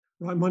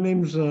Right, my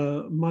name's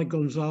Mike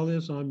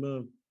Gonzalez. I'm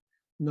a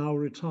now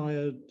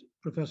retired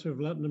professor of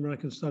Latin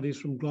American Studies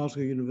from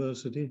Glasgow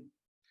University.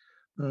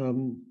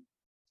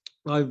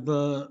 I've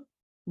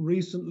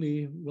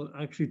recently, well,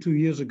 actually 2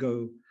 years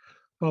ago,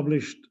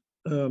 published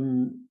a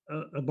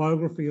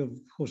biography of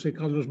José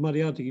Carlos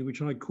Mariátegui,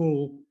 which I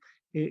call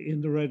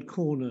In the Red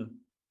Corner.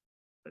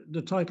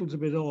 The title's a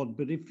bit odd,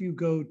 but if you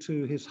go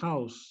to his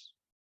house,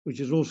 which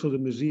is also the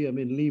museum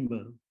in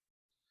Lima,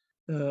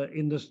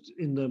 in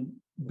the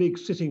big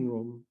sitting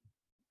room,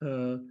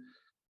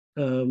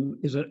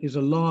 is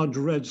a large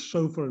red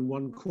sofa in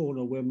one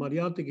corner where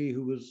Mariátegui,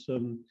 who was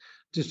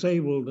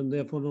disabled and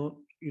therefore not,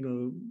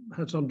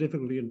 had some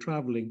difficulty in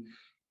traveling,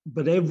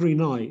 but every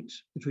night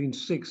between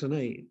 6 and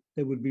 8,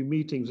 there would be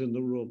meetings in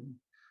the room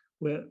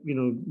where,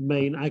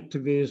 main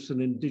activists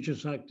and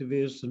indigenous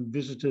activists and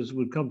visitors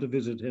would come to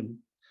visit him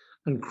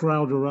and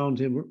crowd around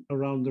him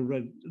around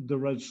the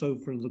red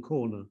sofa in the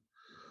corner.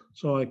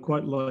 So I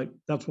quite like,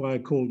 that's why I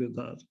called it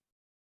that.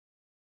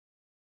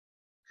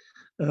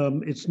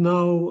 It's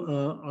now,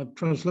 I've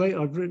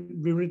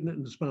rewritten it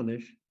in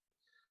Spanish,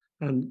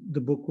 and the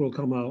book will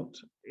come out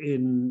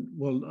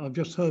well, I've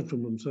just heard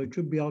from them, so it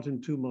should be out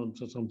in 2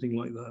 months or something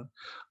like that.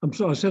 I'm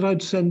sorry, I said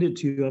I'd send it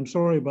to you. I'm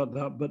sorry about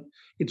that, but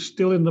it's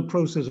still in the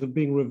process of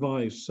being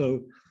revised.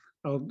 So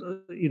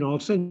I'll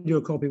send you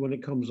a copy when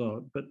it comes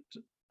out, but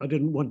I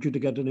didn't want you to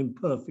get an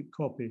imperfect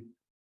copy.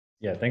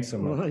 Yeah, thanks so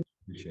much. Right.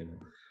 Appreciate it.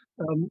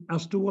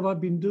 As to what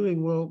I've been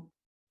doing, well,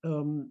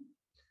 I'm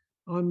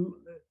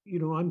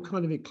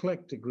kind of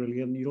eclectic,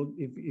 really, and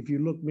if you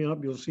look me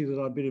up, you'll see that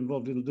I've been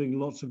involved in doing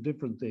lots of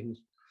different things.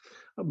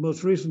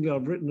 Most recently,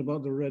 I've written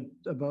about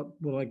about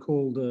what I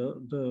call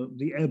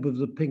the ebb of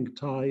the pink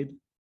tide,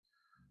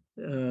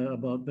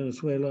 about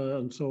Venezuela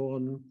and so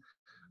on.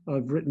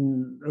 I've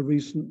written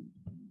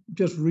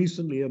just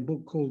recently, a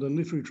book called The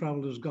Literary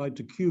Traveler's Guide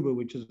to Cuba,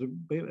 which is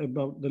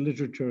about the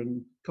literature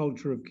and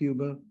culture of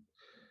Cuba.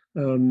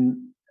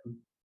 I'm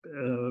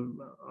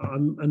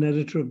an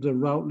editor of the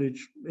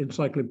Routledge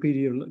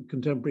Encyclopedia of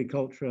Contemporary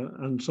Culture,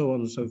 and so on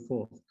and so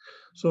forth.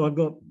 So I've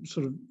got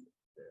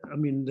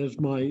there's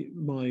my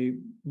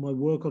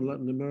work on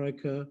Latin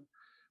America,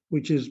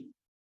 which is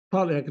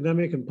partly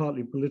academic and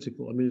partly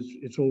political. I mean,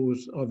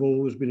 I've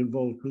always been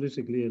involved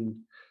politically, and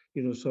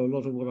so a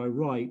lot of what I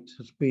write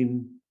has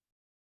been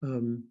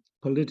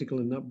political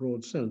in that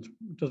broad sense.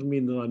 It doesn't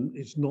mean that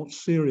it's not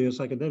serious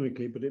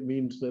academically, but it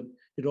means that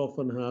it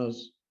often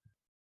has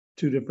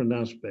two different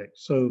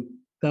aspects. So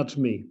that's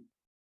me.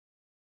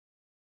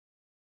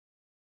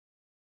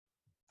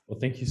 Well,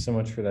 thank you so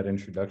much for that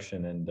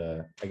introduction. And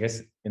I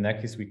guess in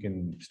that case, we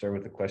can start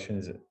with the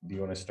questions. Do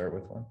you want to start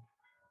with one?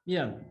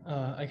 Yeah,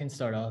 I can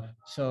start off.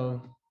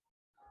 So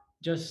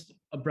just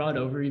a broad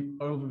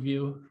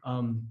overview.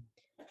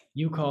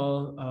 You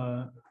call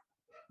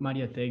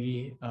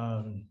Mariátegui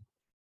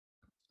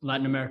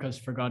Latin America's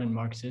forgotten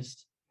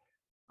Marxist.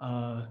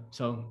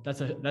 So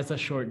that's a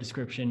short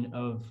description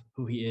of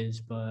who he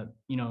is, but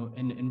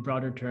in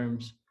broader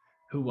terms,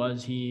 who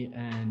was he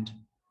and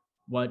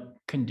what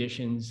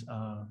conditions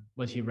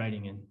was he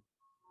writing in?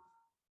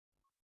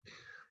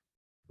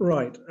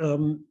 Right.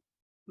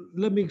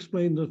 Let me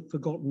explain the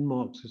forgotten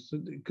Marxist,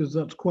 because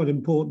that's quite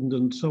important,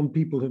 and some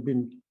people have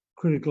been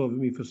critical of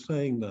me for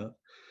saying that.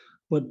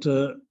 But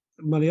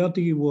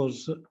Mariátegui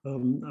was,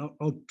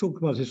 I'll talk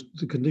about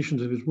the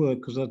conditions of his work,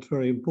 because that's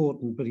very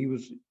important, but he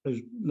was,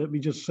 let me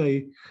just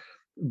say,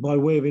 by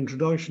way of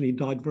introduction, he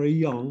died very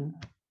young.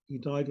 He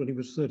died when he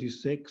was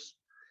 36,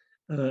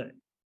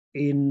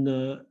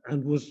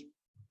 and was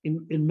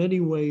in many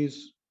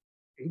ways,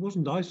 he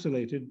wasn't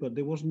isolated, but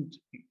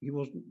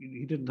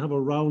he didn't have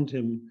around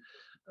him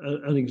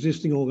an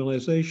existing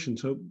organization.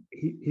 So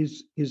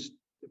his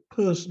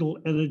personal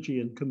energy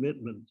and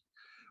commitment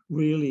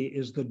really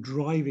is the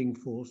driving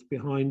force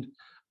behind,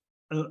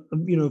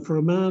 for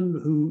a man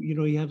who,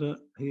 he had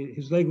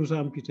his leg was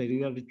amputated,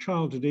 he had a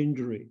childhood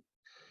injury,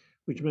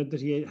 which meant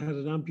that he had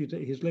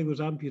his leg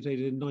was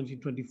amputated in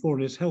 1924,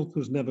 and his health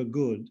was never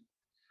good.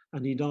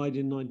 And he died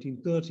in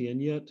 1930,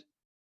 and yet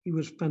he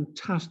was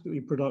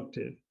fantastically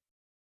productive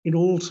in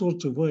all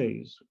sorts of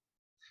ways.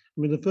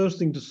 I mean, the first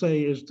thing to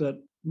say is that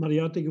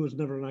Mariátegui was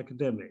never an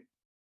academic.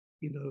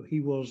 He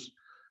was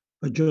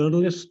a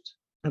journalist,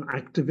 an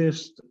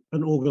activist,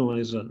 an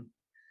organizer.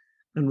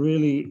 And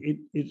really,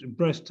 it's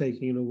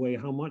breathtaking in a way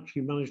how much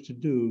he managed to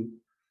do,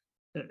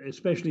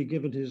 especially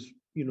given his,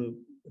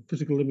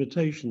 physical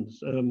limitations.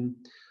 But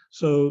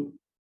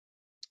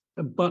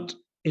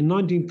in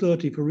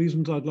 1930, for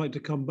reasons I'd like to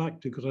come back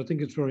to, because I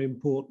think it's very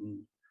important,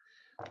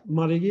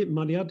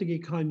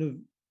 Mariátegui kind of,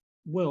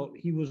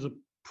 he was a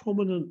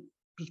prominent,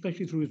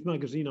 especially through his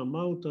magazine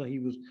Amauta, he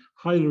was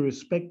highly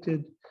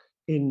respected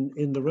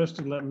in the rest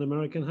of Latin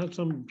America and had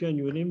some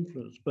genuine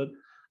influence. But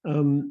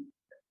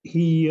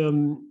he,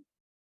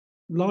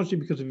 largely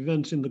because of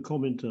events in the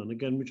Comintern,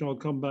 again, which I'll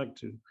come back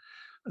to,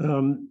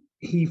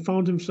 he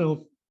found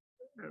himself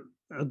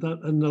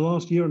in the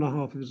last year and a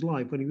half of his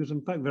life, when he was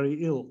in fact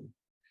very ill,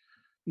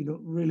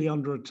 really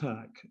under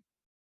attack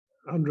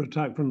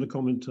from the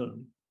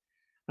Comintern.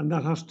 and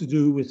that has to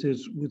do with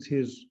his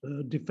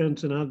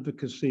defense and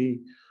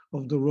advocacy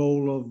of the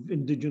role of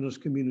indigenous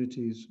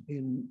communities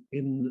in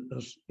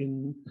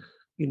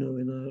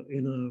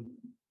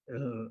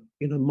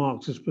a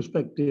Marxist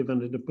perspective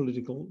and in a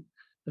political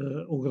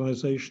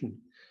organization.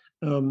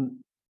 And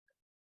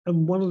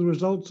one of the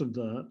results of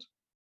that,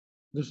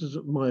 this is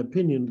my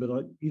opinion, but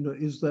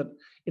is that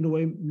in a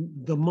way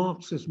the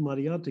Marxist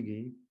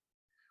Mariátegui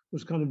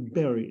was kind of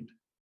buried.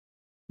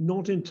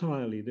 Not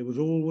entirely. There was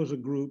always a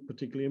group,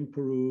 particularly in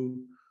Peru,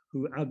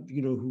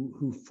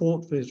 who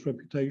fought for his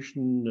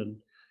reputation and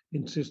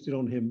insisted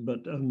on him.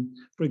 But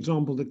for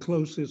example, the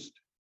closest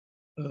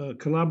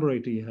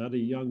collaborator he had, a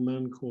young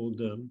man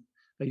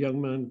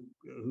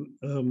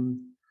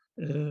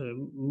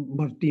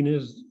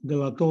Martinez de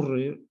la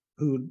Torre,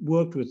 who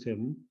worked with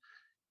him,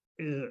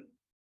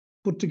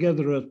 put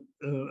together a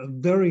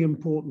very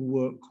important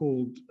work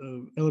called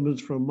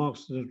Elements from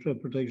Marxist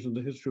Interpretation of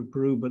the History of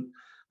Peru. But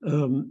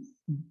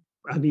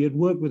and he had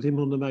worked with him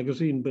on the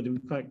magazine, but in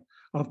fact,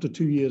 after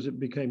 2 years, it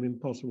became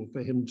impossible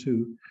for him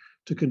to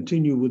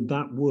continue with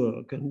that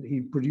work. And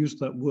he produced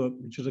that work,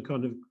 which is a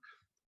kind of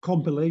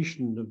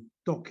compilation of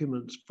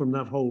documents from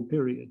that whole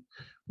period.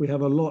 We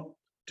have a lot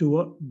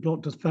to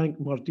thank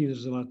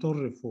Martinez de la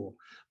Torre for.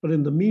 But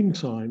in the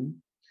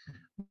meantime,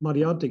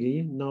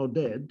 Mariátegui, now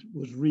dead,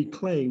 was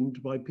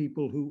reclaimed by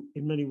people who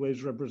in many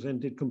ways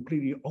represented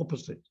completely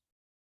opposite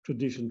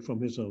traditions from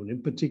his own,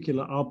 in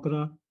particular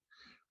APRA,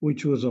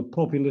 which was a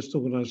populist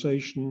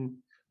organization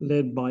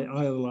led by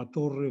Aya de la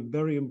Torre,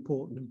 very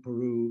important in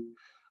Peru.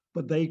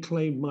 But they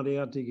claimed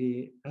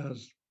Mariátegui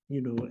as,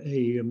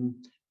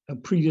 a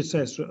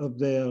predecessor of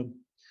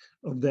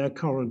their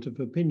current of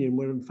opinion,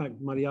 where in fact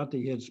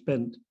Mariátegui had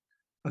spent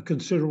a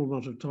considerable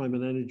amount of time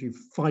and energy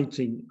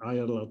fighting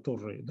Aya de la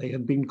Torre. They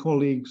had been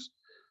colleagues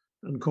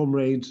and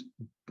comrades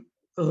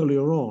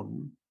earlier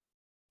on,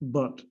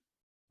 but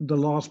the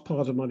last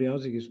part of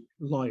Mariátegui's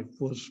life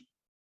was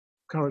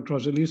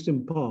characterized, at least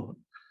in part,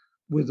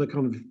 with a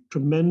kind of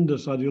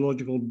tremendous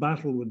ideological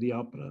battle with the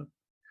APRA,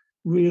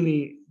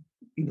 really,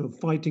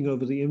 fighting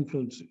over the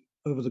influence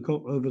over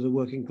the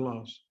working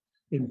class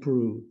in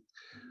Peru.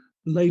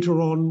 Later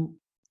on,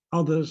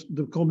 others,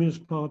 the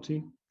Communist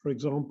Party, for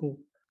example,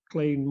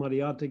 claimed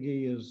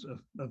Mariátegui as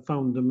a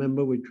founder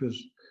member, which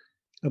was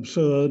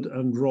absurd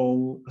and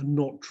wrong and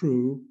not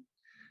true.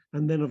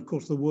 And then, of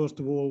course, the worst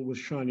of all was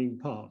Shining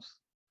Path,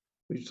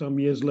 which some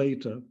years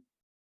later,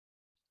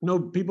 no,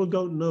 people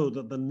don't know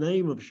that the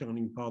name of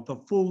Shining Path, the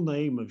full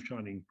name of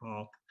Shining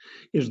Path,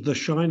 is the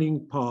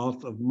Shining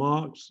Path of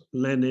Marx,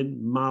 Lenin,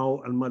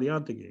 Mao, and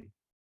Mariátegui.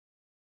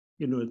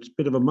 It's a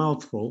bit of a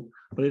mouthful,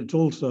 but it's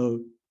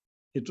also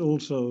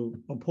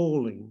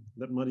appalling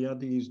that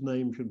Mariátegui's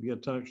name should be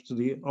attached to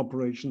the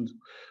operations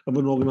of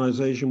an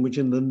organization which,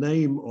 in the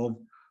name of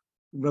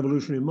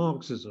revolutionary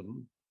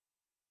Marxism,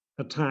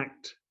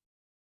 attacked,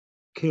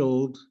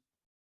 killed,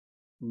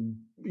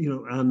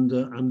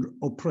 and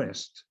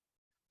oppressed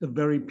the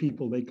very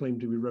people they claim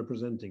to be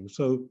representing.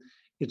 So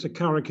it's a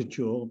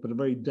caricature, but a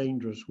very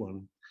dangerous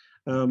one.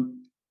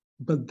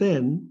 But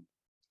then,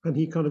 and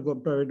he kind of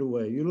got buried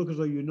away. You look as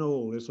though you know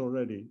all this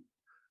already.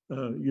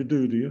 You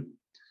do you?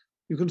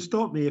 You can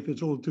stop me if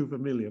it's all too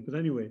familiar. But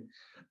anyway,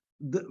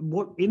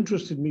 what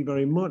interested me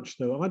very much,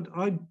 though,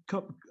 I'd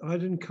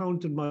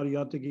encountered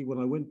Mariátegui when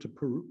I went to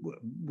Peru.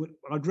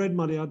 I'd read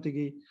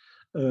Mariátegui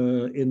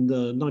in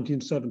the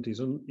 1970s,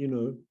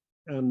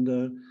 and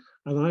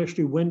I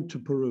actually went to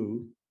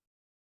Peru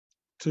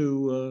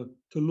to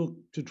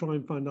try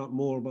and find out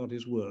more about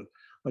his work.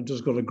 I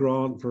just got a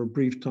grant for a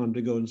brief time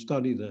to go and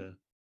study there.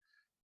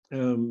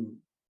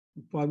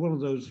 By one of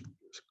those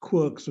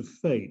quirks of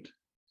fate,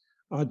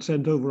 I'd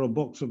sent over a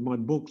box of my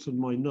books and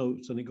my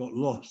notes, and it got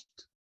lost,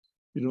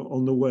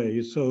 on the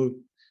way. So,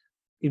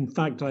 in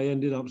fact, I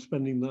ended up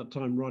spending that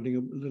time writing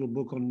a little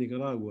book on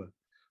Nicaragua.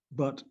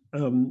 But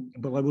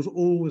I was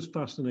always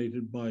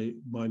fascinated by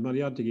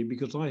Mariátegui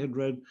because I had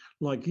read,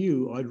 like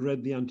you, I'd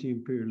read the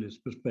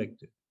anti-imperialist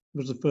perspective. It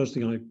was the first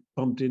thing I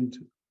bumped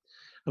into,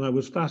 and I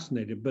was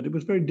fascinated. But it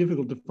was very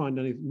difficult to find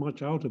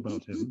much out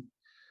about him.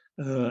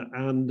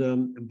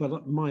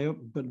 But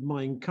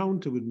my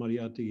encounter with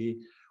Mariátegui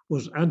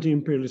was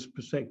anti-imperialist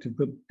perspective.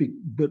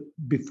 But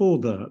before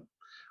that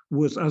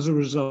was as a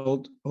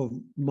result of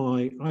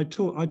I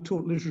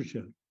taught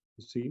literature.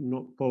 You see,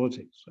 not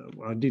politics. So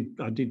I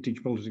did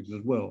teach politics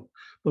as well,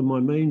 but my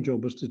main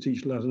job was to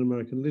teach Latin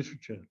American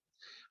literature,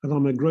 and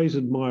I'm a great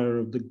admirer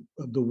of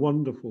the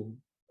wonderful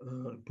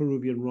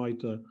Peruvian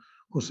writer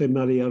José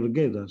María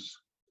Arguedas,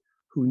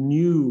 who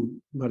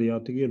knew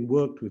Mariátegui and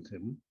worked with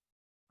him.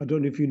 I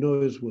don't know if you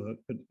know his work,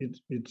 but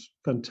it's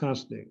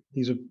fantastic.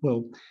 His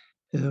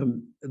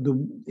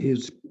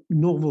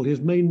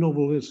main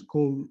novel is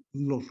called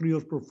Los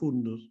Ríos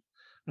Profundos,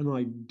 and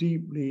I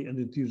deeply and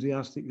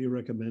enthusiastically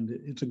recommend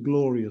it. It's a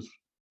glorious,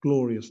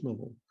 glorious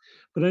novel.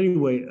 But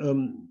anyway,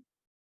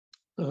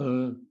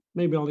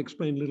 maybe I'll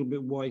explain a little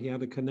bit why he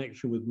had a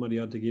connection with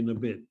Mariátegui in a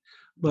bit.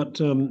 But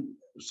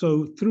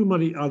so through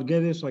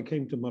Arguedes, I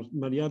came to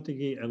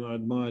Mariátegui and I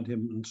admired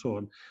him and so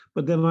on.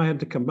 But then I had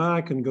to come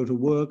back and go to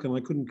work, and I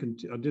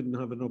didn't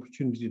have an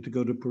opportunity to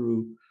go to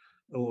Peru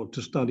or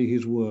to study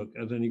his work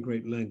at any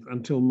great length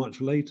until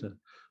much later.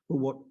 But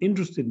what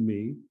interested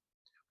me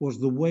was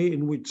the way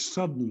in which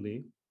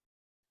suddenly,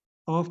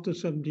 after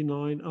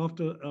 79,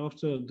 after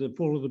the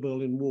fall of the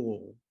Berlin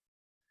Wall,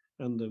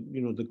 and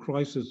the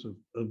crisis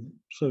of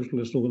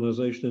socialist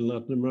organization in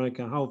Latin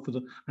America,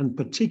 and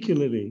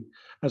particularly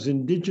as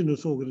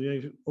indigenous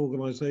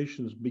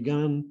organizations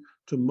began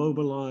to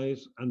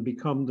mobilize and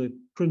become the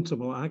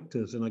principal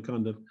actors in a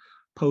kind of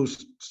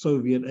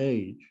post-Soviet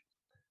age,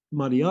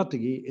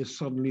 Mariátegui is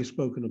suddenly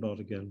spoken about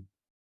again,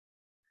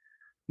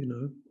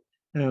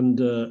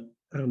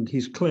 and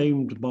he's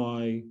claimed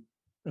by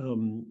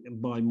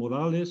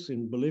Morales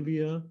in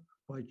Bolivia,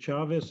 by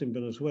Chavez in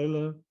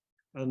Venezuela,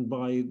 and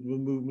by the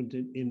movement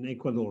in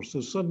Ecuador.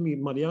 So suddenly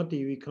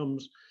Mariátegui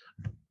becomes,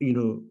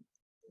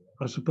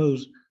 I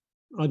suppose,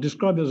 I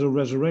describe it as a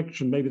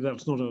resurrection. Maybe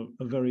that's not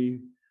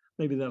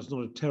maybe that's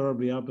not a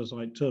terribly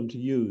apposite term to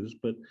use,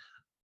 but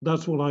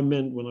that's what I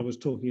meant when I was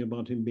talking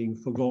about him being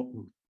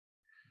forgotten.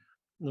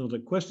 Now, the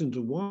question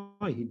to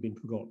why he'd been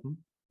forgotten,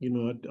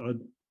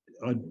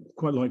 I'd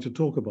quite like to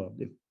talk about.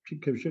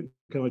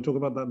 Can I talk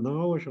about that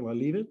now, or shall I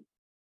leave it?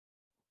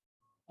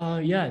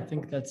 Yeah, I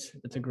think that's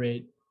a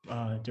great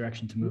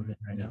direction to move in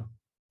right now.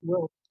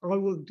 Well, I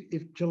will.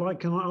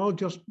 I'll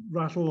just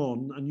rattle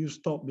on, and you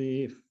stop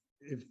me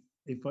if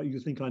you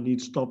think I need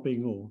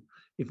stopping, or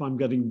if I'm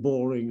getting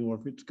boring, or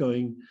if it's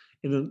going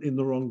in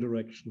the wrong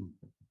direction.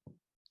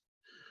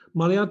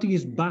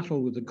 Mariátegui's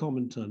battle with the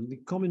Comintern,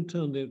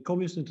 the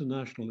Communist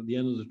International at the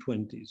end of the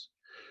 1920s,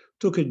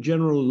 took a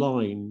general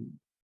line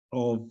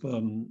of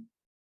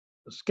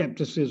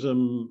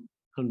skepticism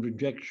and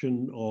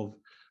rejection of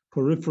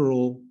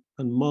peripheral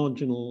and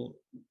marginal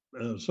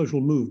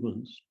social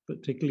movements,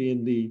 particularly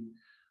in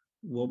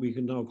what we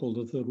can now call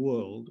the Third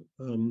World,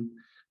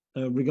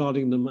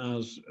 regarding them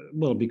as,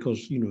 well,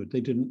 because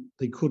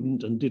they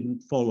couldn't and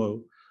didn't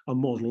follow a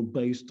model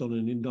based on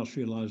an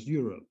industrialized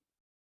Europe,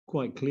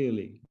 quite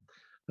clearly.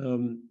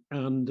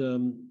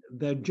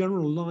 Their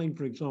general line,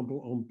 for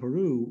example, on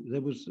Peru,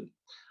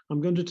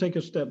 I'm going to take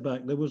a step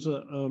back. There was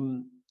a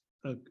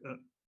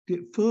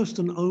first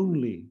and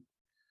only,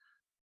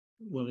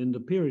 well, in the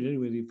period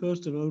anyway, the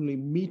first and only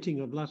meeting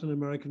of Latin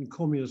American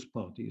communist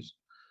parties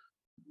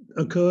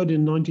occurred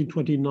in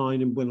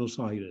 1929 in Buenos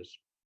Aires.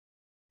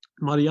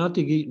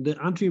 Mariátegui, the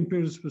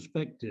anti-imperialist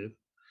perspective,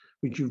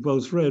 which you've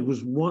both read,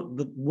 was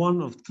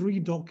one of three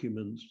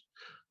documents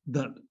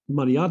that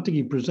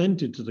Mariátegui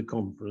presented to the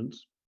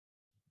conference.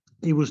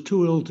 He was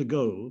too ill to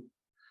go,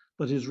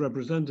 but his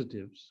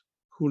representatives,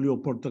 Julio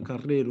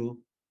Portocarrero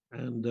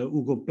and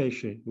Hugo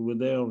Peche, who were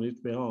there on his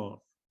behalf,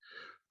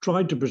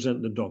 tried to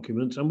present the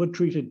documents and were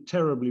treated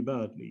terribly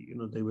badly.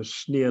 They were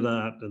sneered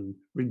at and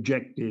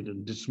rejected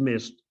and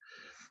dismissed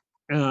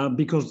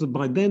because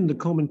by then the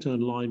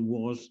Comintern line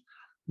was,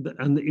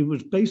 and it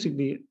was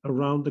basically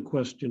around the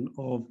question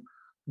of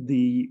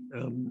the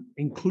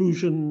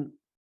inclusion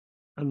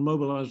and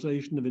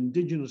mobilization of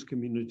indigenous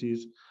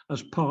communities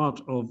as part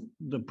of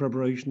the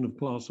preparation of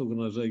class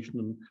organization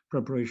and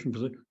preparation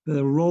for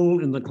their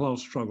role in the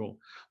class struggle.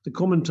 The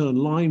Comintern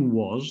line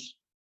was,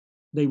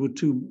 they were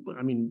too,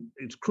 I mean,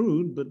 it's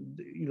crude, but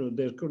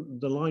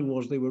the line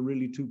was they were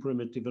really too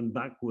primitive and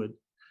backward,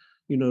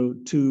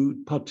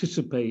 to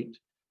participate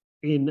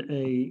in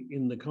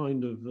the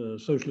kind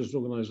of socialist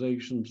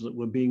organizations that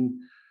were being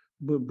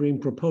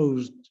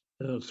proposed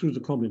through the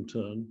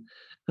Comintern,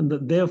 and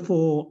that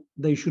therefore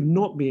they should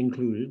not be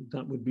included.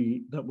 That would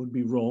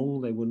be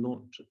wrong. They were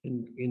not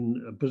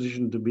in a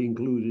position to be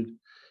included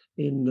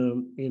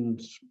in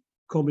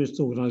communist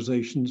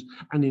organizations,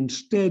 and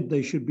instead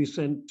they should be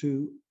sent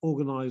to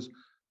organize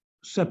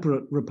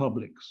separate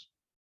republics.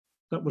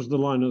 That was the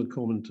line of the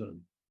Comintern.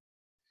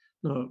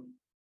 Now,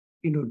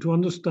 to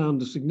understand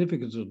the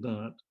significance of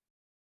that,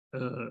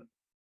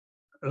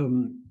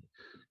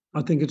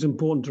 I think it's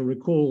important to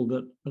recall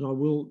that, and I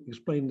will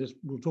explain this,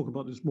 we'll talk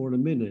about this more in a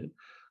minute,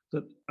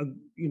 that,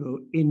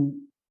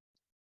 in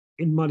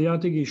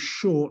Mariátegui's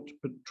short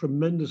but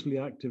tremendously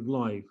active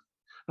life,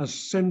 a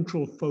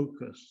central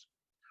focus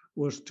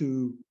was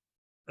to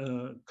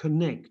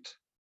connect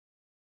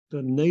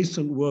the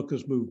nascent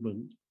workers'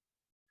 movement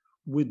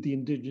with the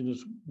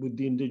indigenous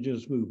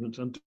movements,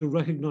 and to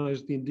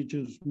recognize the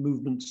indigenous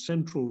movement's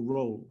central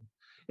role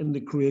in the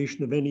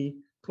creation of any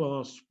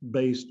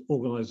class-based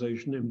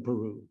organization in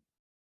Peru,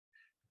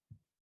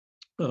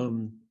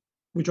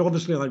 which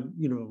obviously I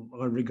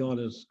regard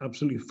as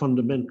absolutely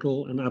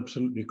fundamental and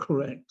absolutely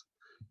correct,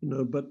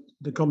 but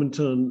the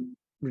Comintern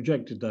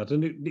rejected that,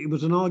 and it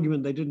was an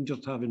argument they didn't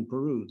just have in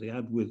Peru. They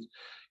had with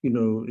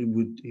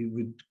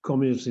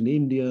communists in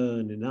India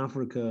and in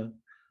Africa,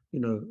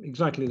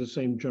 exactly the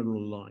same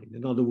general line.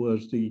 In other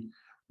words, the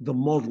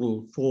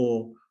model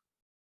for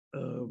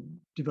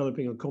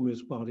developing a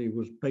communist party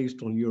was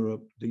based on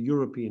Europe, the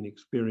European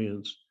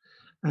experience,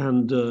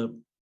 and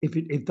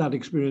if that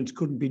experience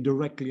couldn't be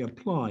directly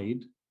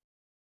applied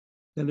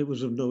then it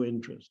was of no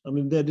interest. I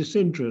mean, their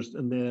disinterest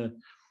and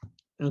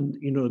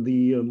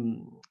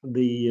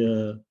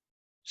the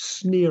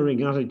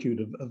sneering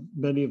attitude of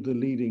many of the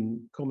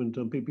leading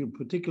Comintern people,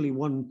 particularly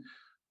one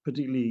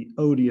particularly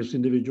odious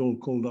individual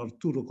called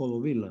Arturo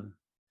Codovilla,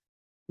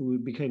 who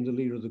became the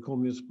leader of the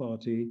Communist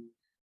Party,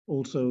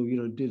 also,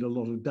 did a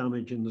lot of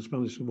damage in the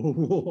Spanish Civil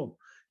War,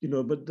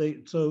 but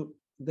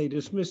they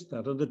dismissed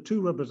that. And the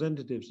two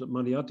representatives that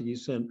Mariátegui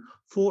sent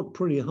fought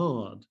pretty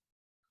hard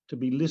to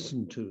be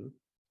listened to,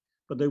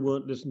 but they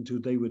weren't listened to,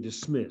 they were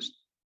dismissed.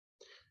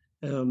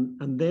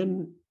 And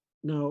then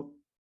now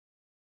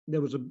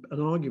there was an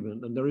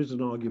argument, and there is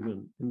an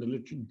argument in the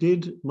literature.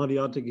 Did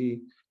Mariátegui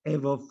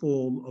ever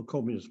form a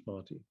communist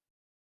party?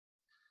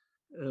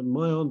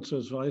 My answer,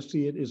 as I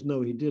see it, is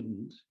no, he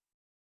didn't.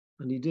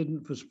 And he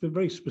didn't for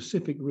very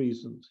specific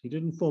reasons. He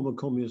didn't form a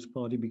communist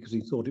party because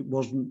he thought it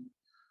wasn't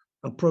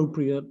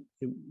appropriate,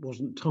 it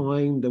wasn't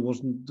time, there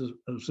wasn't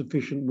a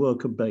sufficient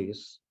worker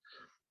base.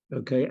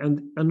 Okay,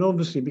 and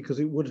obviously because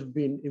it would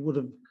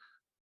have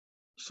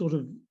sort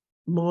of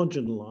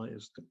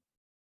marginalized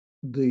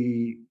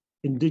the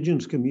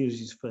indigenous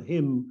communities. For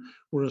him,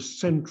 were a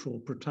central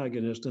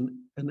protagonist and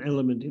an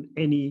element in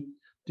any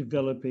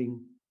developing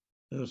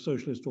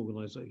socialist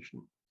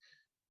organization.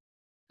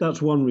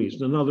 That's one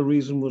reason. Another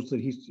reason was that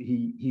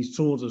he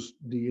saw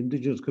the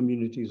indigenous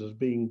communities as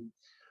being,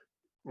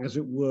 as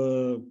it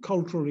were,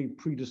 culturally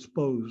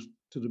predisposed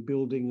to the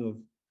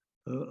building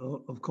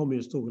of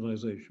communist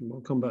organization.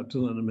 I'll come back to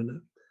that in a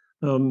minute.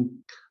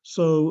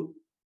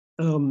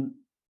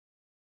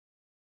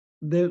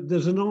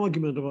 There's an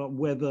argument about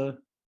whether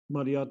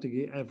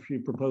Mariátegui actually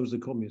proposed the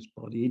Communist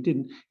Party. He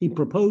didn't. He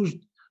proposed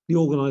the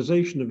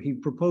organization he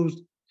proposed,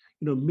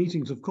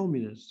 meetings of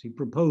communists. He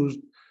proposed,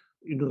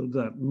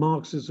 that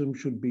Marxism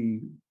should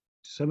be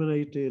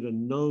disseminated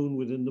and known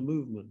within the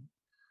movement.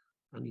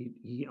 And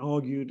he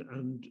argued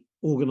and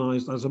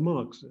organized as a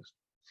Marxist.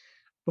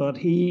 But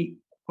he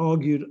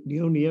argued,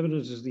 the only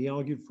evidence is that he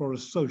argued for a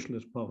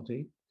socialist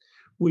party,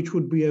 which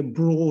would be a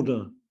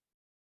broader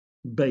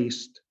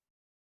based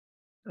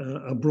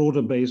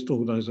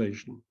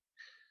organization.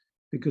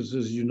 Because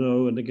as you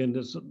know, and again,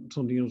 there's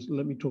something else,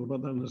 let me talk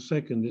about that in a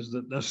second, is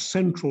that the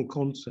central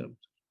concept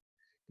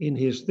in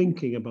his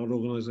thinking about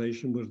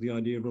organization was the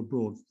idea of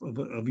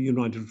a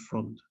united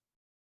front.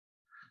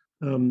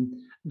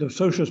 The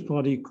Socialist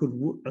Party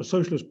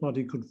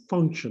could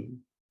function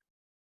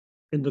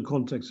in the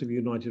context of a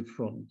united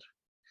front.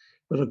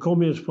 But a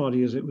Communist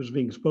Party, as it was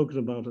being spoken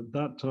about at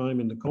that time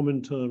in the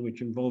Comintern,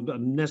 which involved a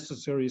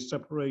necessary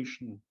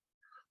separation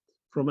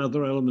from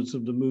other elements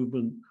of the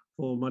movement,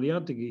 for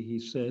Mariátegui, he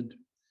said,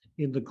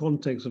 in the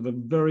context of a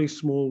very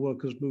small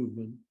workers'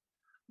 movement,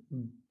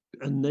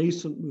 a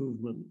nascent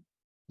movement,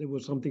 there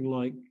was something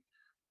like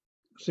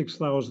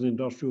 6,000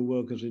 industrial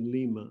workers in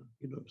Lima.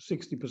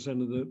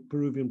 60% of the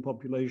Peruvian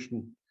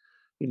population,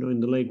 in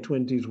the late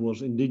 20s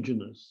was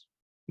indigenous.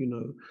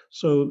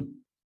 So,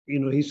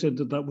 he said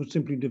that would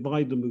simply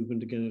divide the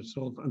movement against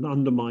itself and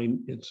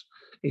undermine its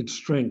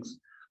strength,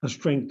 a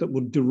strength that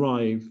would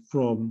derive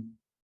from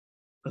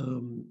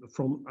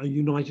a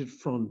united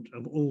front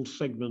of all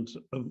segments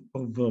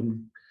of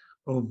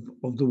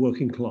the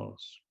working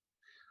class.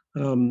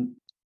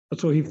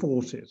 So he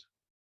fought it,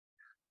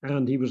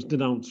 and he was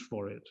denounced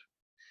for it.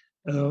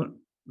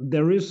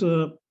 There is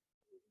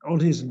on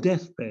his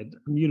deathbed,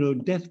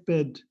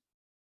 deathbed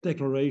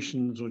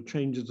declarations or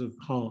changes of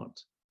heart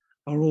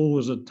are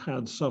always a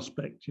tad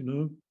suspect,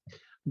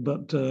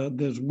 but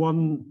there's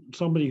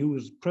somebody who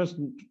was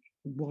present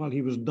while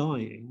he was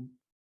dying,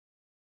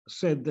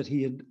 said that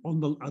he had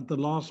at the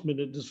last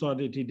minute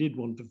decided he did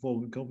want to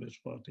form a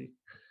Communist Party.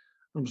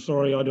 I'm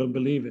sorry, I don't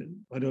believe it.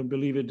 I don't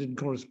believe it didn't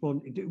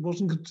correspond. It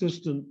wasn't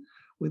consistent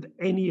with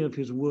any of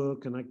his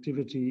work and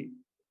activity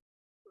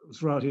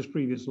throughout his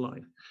previous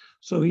life.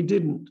 So he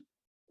didn't.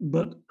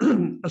 But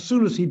as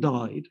soon as he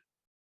died,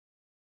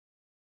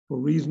 for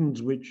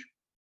reasons which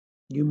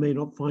you may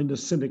not find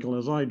as cynical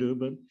as I do,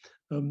 but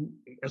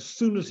as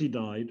soon as he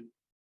died,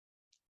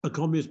 a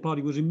Communist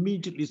Party was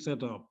immediately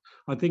set up,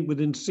 I think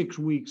within 6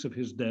 weeks of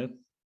his death.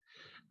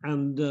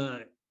 And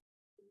a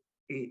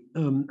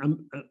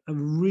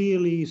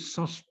really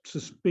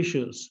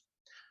suspicious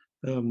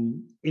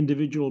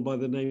individual by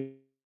the name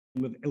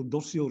of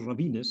Eudosio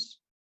Ravines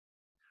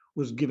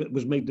was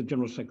made the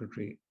general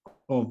secretary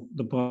of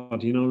the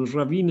party.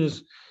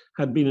 Ravines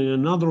had been in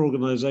another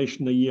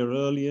organization a year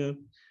earlier.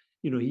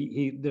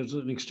 There's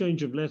an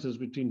exchange of letters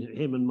between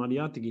him and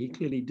Mariátegui. He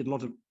clearly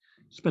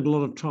spent a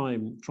lot of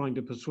time trying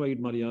to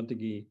persuade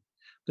Mariátegui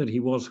that he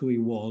was who he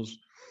was.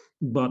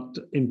 But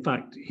in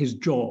fact, his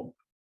job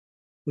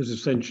was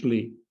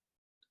essentially,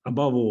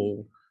 above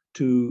all,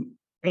 to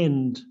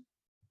end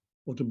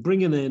or to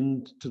bring an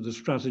end to the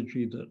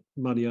strategy that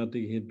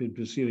Mariátegui had been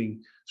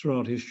pursuing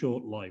throughout his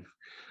short life.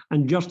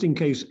 And just in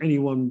case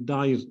anyone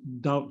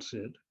doubts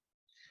it,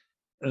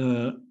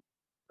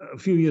 a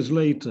few years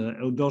later,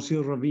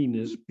 Eudosio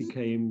Ravines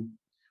became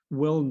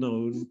well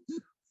known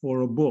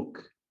for a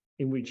book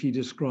in which he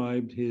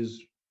described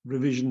his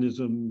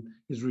revisionism,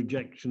 his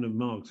rejection of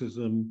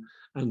Marxism,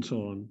 and so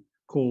on,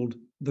 called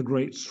The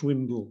Great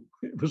Swindle.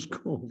 It was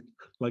called,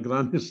 like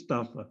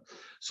Estafa.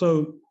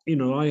 So, you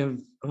know,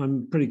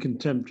 I'm pretty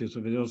contemptuous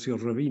of Eusebio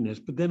Ravines.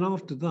 But then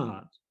after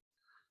that,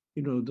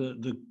 you know,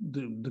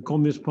 the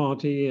Communist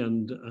Party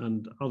and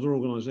other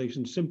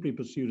organizations simply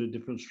pursued a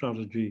different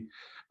strategy,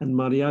 and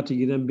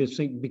Mariátegui then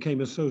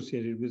became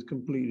associated with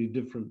completely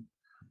different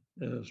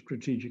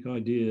strategic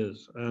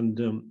ideas. And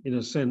in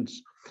a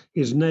sense,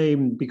 his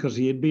name, because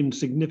he had been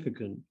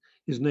significant,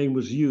 his name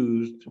was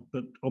used,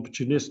 but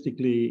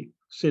opportunistically,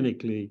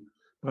 cynically,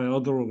 by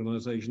other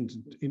organizations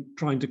in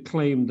trying to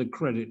claim the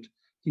credit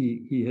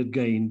he had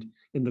gained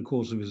in the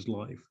course of his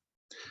life.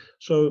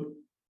 So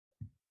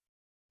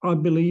I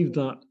believe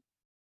that,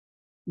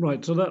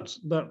 right, so that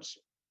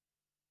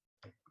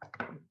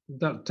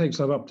takes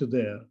that up to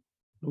there.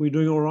 Are we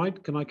doing all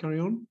right? Can I carry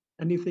on?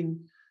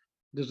 Anything,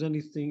 are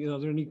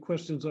there any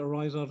questions that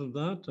arise out of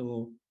that,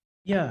 or?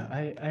 Yeah,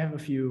 I have a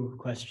few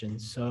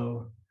questions.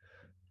 So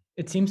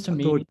it seems to I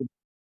me, thought-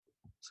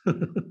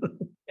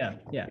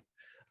 yeah.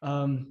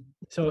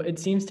 So it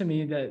seems to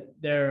me that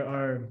there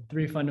are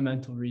three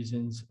fundamental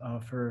reasons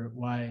for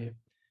why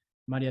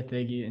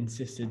Mariátegui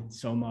insisted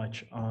so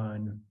much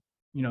on,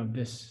 you know,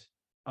 this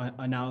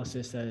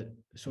analysis that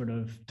sort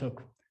of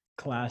took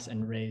class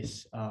and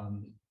race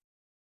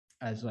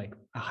as like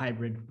a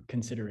hybrid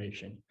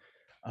consideration.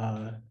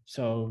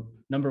 So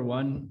number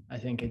one, I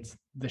think it's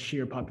the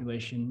sheer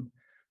population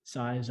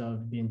size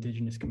of the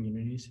indigenous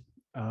communities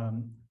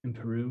in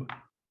Peru.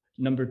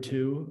 Number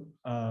two,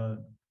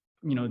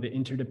 you know, the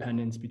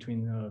interdependence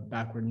between the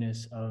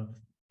backwardness of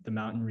the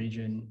mountain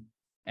region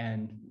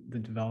and the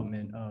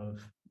development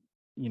of,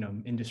 you know,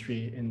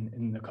 industry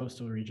in the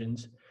coastal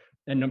regions.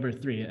 And number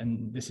three,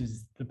 and this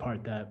is the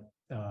part that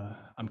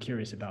I'm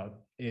curious about,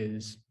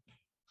 is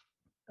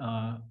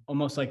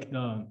almost like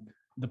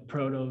the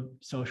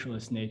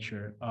proto-socialist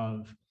nature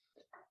of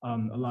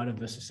a lot of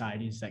the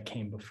societies that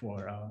came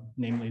before,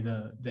 namely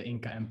the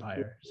Inca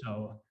Empire.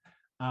 So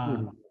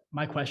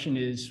my question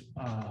is,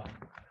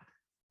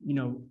 you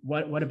know,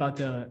 what about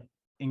the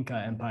Inca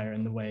Empire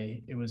and the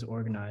way it was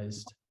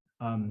organized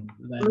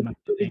led Mariátegui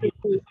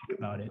to think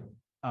about it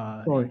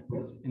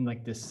in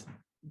like this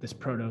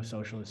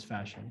proto-socialist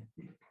fashion?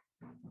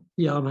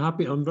 Yeah,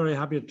 I'm very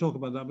happy to talk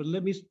about that. But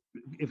let me,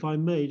 if I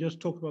may, just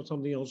talk about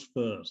something else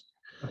first.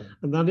 Okay.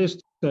 And that is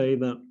to say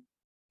that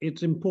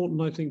it's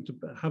important, I think, to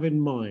have in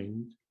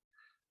mind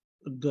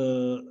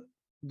the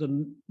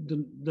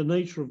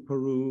nature of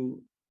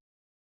Peru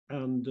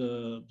and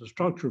the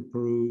structure of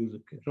Peru,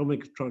 the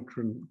economic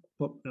structure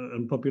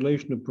and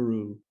population of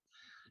Peru,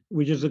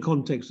 which is the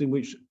context in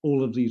which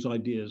all of these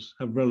ideas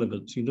have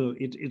relevance. You know,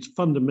 it's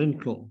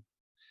fundamental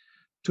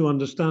to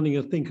understanding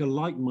a thinker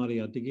like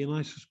Mariátegui, and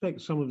I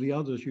suspect some of the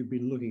others you've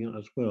been looking at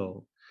as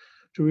well,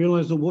 to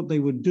realize that what they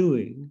were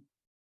doing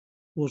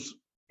was,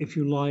 if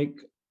you like,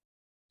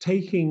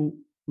 taking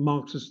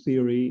Marxist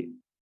theory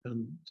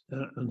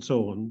and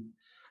so on,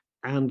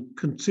 and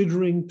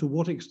considering to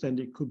what extent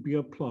it could be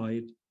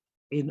applied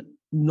in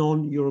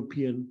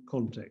non-European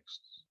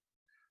contexts.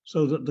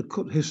 So that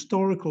the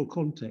historical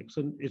context,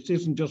 and it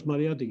isn't just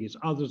Mariátegui, it's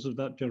others of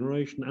that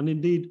generation, and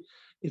indeed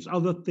it's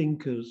other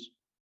thinkers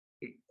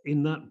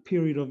in that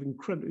period of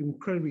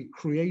incredibly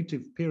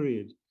creative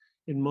period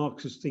in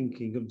Marxist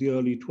thinking of the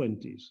early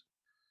 20s,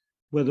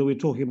 whether we're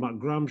talking about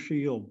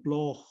Gramsci or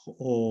Bloch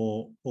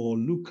or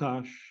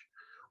Lukács,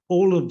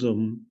 all of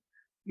them,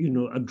 you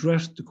know,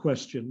 addressed the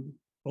question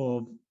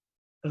of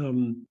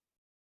the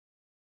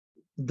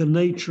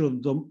nature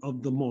of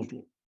the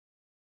model.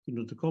 You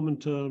know, the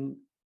Comintern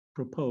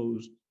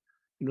proposed,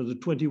 you know, the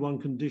 21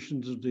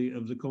 conditions of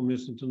the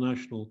Communist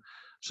International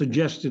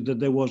suggested that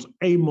there was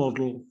a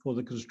model for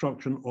the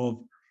construction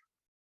of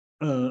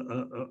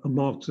a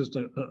Marxist,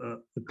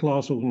 a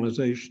class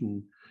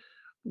organization,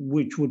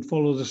 which would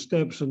follow the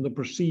steps and the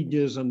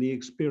procedures and the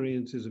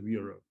experiences of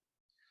Europe.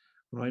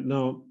 Right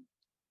now,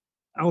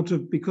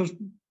 because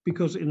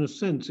in a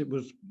sense it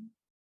was,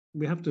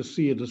 we have to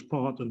see it as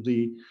part of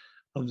the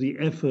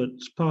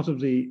efforts, part of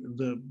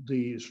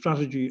the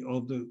strategy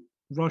of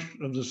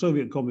the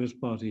Soviet Communist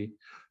Party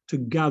to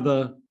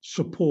gather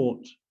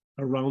support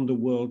around the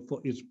world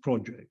for its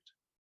project,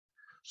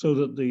 so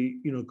that the,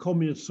 you know,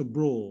 communists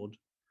abroad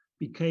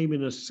became,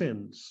 in a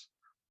sense,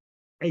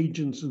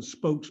 agents and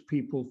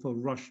spokespeople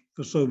for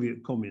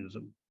Soviet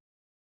communism,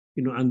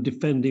 you know, and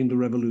defending the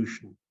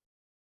revolution.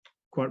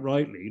 Quite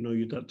rightly, you know,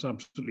 that's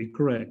absolutely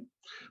correct.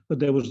 But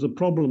there was the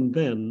problem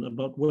then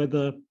about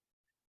whether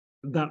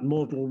that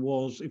model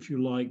was, if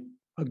you like,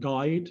 a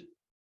guide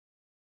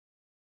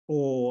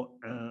or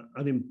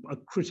a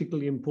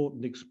critically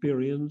important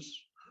experience,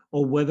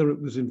 or whether it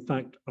was in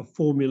fact a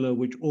formula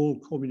which all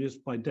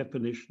communists by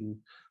definition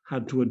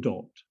had to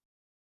adopt.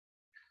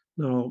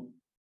 Now,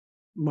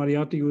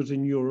 Mariátegui was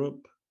in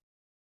Europe,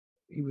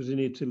 he was in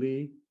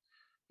Italy.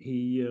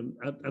 He,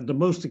 at the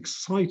most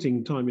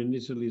exciting time in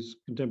Italy's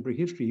contemporary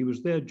history, he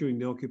was there during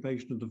the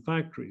occupation of the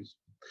factories.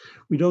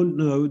 We don't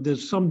know,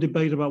 there's some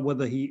debate about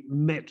whether he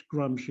met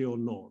Gramsci or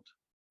not.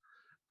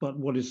 But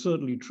what is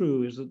certainly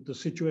true is that the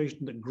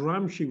situation that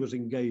Gramsci was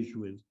engaged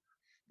with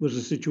was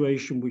a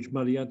situation which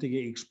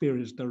Mariátegui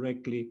experienced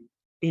directly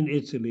in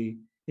Italy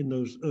in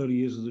those early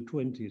years of the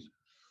 20s.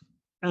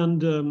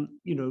 And,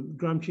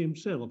 Gramsci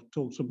himself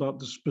talks about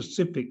the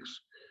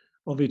specifics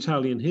of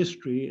Italian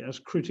history as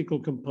critical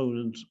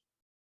components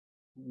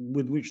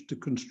with which to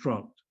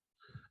construct,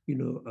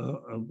 not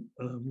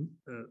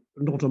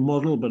a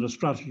model, but a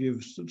strategy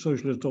of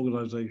socialist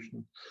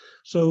organization.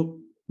 So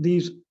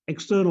these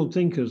external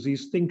thinkers,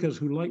 these thinkers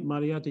who, like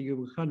Mariátegui,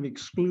 were kind of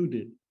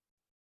excluded,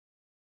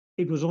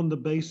 it was on the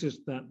basis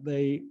that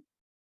they,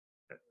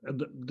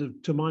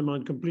 to my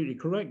mind, completely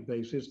correct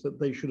basis, that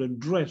they should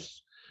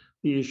address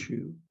the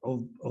issue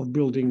of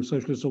building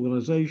socialist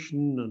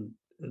organization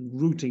and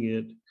rooting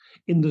it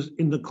in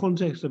the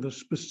context of a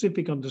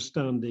specific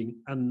understanding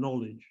and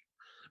knowledge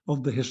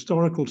of the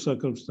historical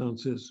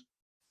circumstances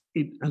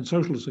and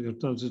social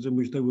circumstances in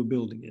which they were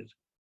building it.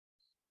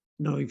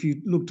 Now, if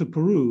you look to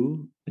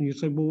Peru and you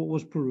say, well, what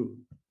was Peru?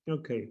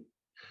 Okay,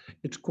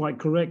 it's quite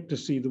correct to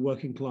see the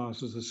working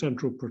class as a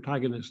central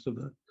protagonist of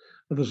a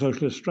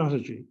socialist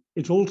strategy.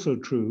 It's also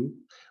true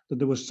that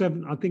there were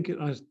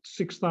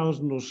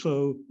 6,000 or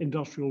so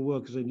industrial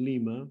workers in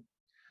Lima.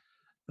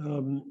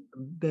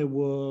 There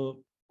were,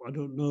 I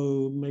don't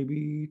know,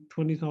 maybe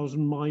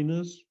 20,000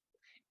 miners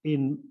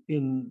in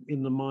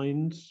the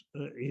mines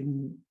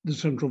in the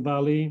Central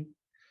Valley.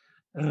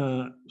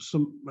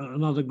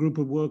 Another group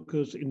of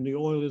workers in the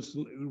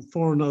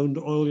foreign-owned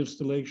oil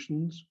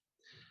installations.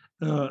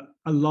 A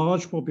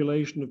large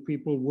population of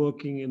people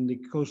working in the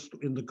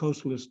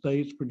coastal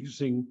estates,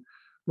 producing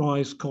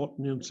rice,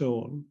 cotton, and so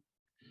on,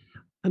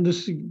 and a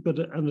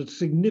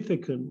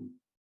significant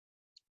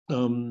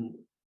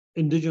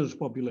indigenous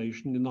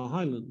population in the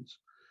highlands.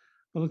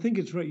 But I think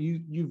it's right.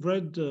 You've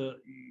read.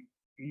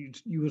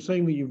 You were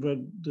saying that you've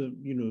read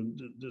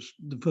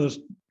the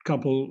first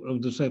couple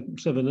of the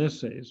seven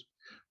essays.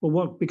 But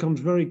what becomes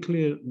very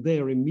clear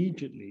there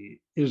immediately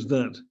is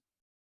that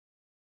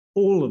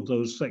all of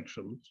those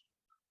sections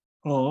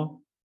are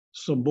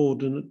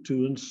subordinate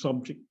to and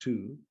subject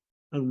to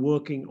and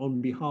working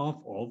on behalf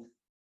of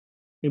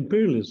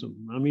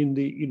imperialism. I mean,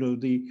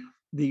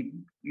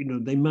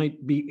 they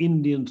might be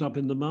Indians up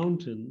in the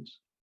mountains,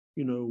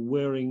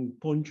 wearing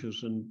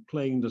ponchos and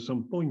playing the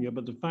zampoña,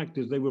 but the fact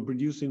is they were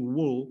producing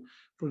wool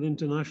for an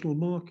international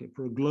market,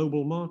 for a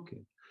global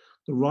market.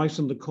 The rice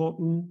and the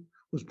cotton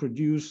was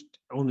produced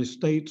on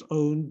estates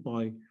owned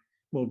by,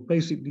 well,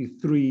 basically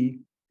three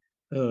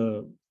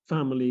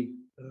family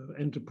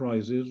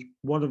enterprises,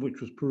 one of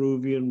which was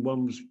Peruvian,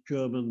 one was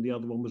German, the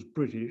other one was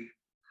British,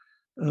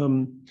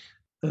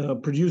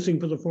 producing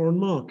for the foreign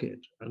market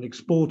and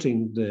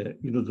exporting the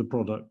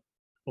product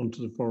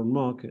onto the foreign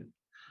market.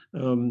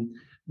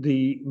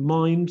 The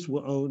mines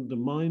were owned. The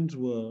mines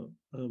were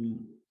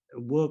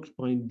worked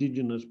by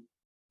indigenous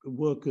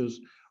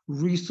workers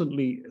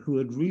who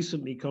had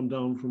recently come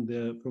down from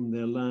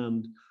their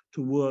land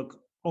to work,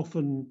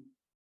 often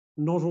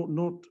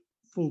not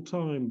full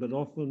time, but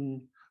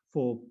often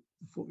for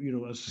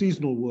as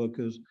seasonal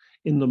workers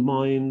in the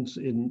mines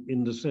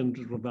in the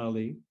Central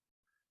Valley,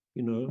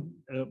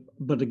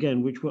 but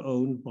again, which were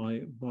owned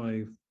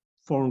by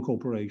foreign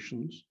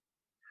corporations.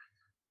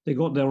 They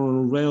got there on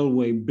a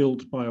railway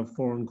built by a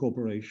foreign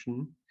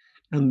corporation.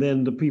 And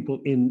then the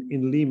people in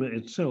Lima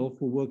itself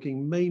were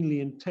working mainly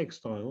in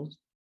textiles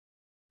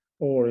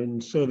or in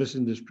service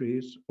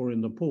industries or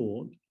in the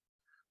port,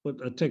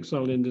 but a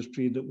textile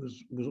industry that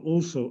was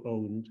also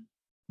owned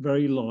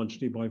very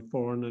largely by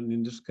foreign, and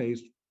in this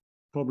case,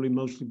 probably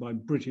mostly by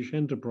British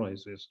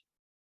enterprises.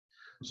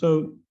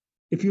 So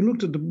if you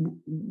looked at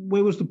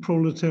where was the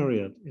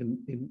proletariat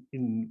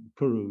in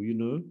Peru,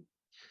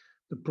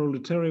 the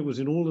proletariat was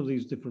in all of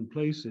these different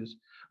places,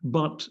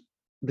 but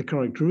the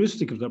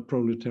characteristic of that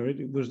proletariat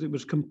it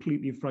was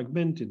completely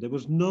fragmented. There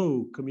was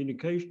no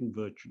communication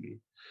virtually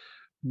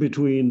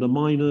between the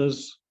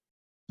miners,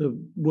 the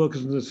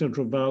workers in the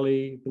Central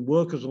Valley, the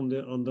workers on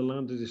the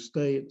landed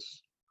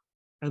estates,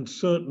 and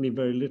certainly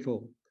very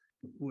little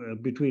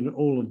between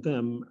all of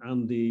them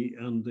and the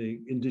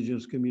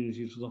indigenous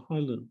communities of the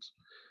highlands,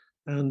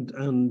 and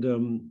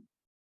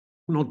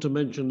not to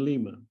mention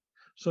Lima.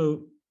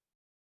 So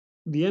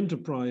the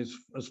enterprise,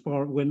 as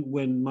far when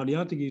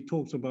Mariátegui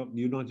talks about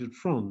the United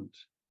Front,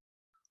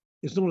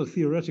 it's not a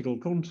theoretical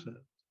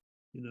concept.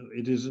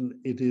 It is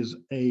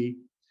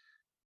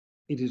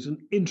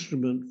an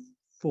instrument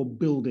for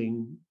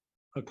building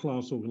a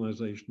class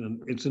organization,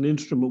 and it's an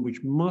instrument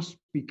which must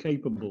be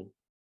capable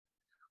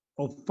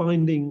of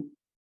finding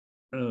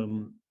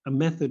a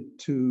method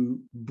to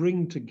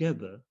bring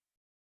together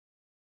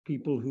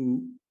people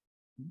who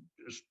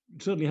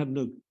certainly had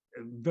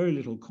very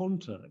little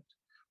contact,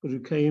 but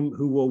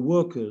who were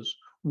workers,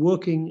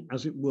 working,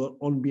 as it were,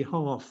 on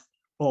behalf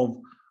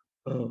of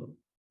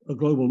a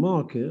global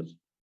market,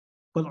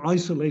 but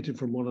isolated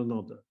from one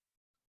another.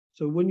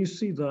 So when you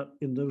see that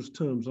in those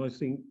terms, I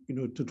think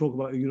to talk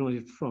about a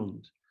united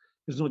front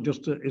is not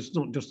just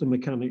a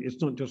mechanic.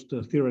 It's not just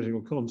a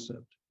theoretical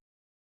concept.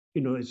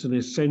 It's an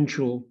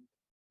essential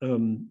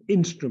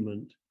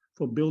instrument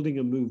for building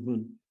a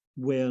movement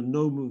where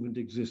no movement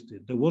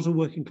existed. There was a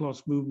working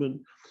class movement.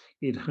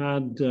 It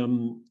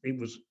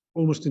was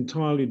almost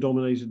entirely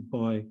dominated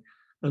by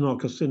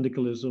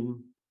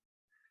anarcho-syndicalism,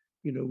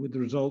 with the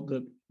result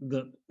that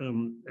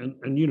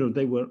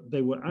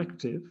they were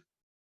active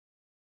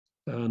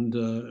and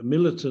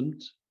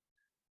militant,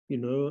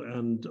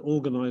 and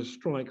organized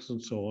strikes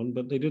and so on,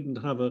 but they didn't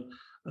have a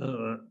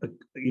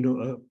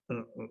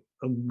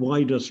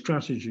wider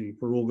strategy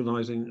for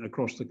organizing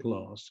across the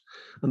class,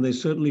 and they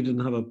certainly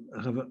didn't have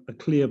a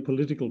clear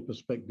political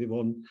perspective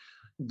on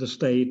the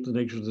state, the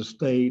nature of the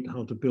state,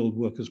 how to build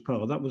workers'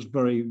 power. That was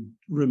very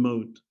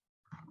remote,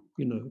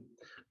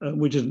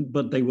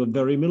 but they were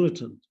very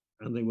militant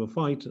and they were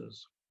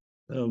fighters.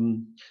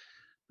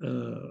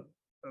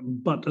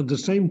 But at the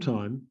same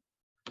time,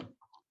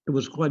 it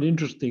was quite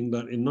interesting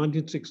that in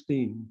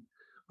 1916,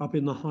 up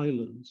in the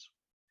highlands,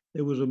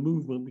 there was a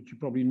movement which you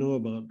probably know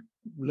about,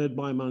 led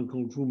by a man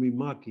called Rumi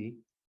Maki,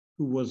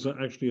 who was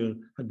actually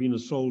had been a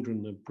soldier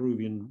in the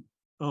Peruvian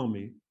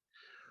army,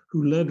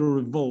 who led a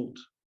revolt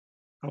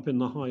up in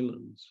the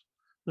highlands.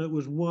 Now, it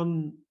was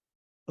one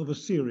of a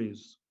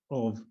series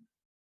of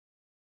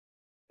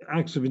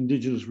acts of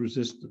indigenous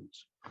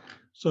resistance.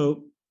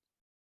 So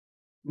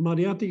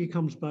Mariátegui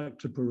comes back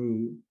to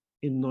Peru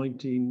in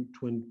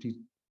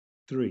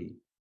 1923,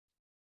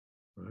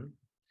 right?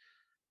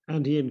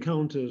 And he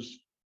encounters,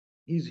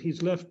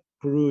 he's left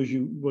Peru, as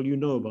you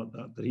know about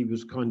that he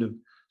was kind of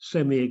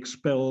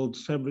semi-expelled,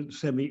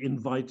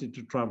 semi-invited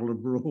to travel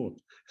abroad.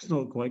 It's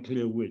not quite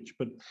clear which,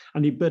 but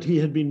he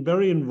had been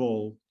very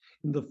involved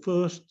in the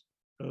first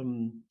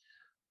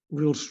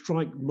real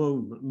strike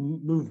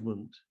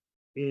movement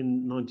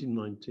in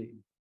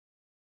 1919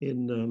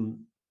 in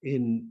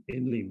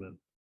Lima.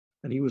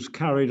 And he was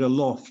carried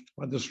aloft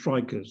by the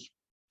strikers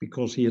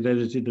because he had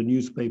edited a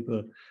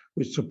newspaper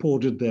which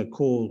supported their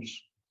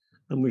cause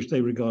and which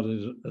they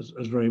regarded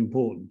as very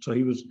important. So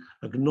he was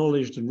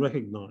acknowledged and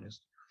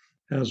recognized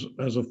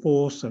as a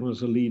force and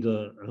as a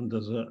leader and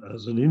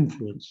as an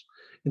influence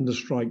in the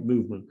strike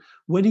movement.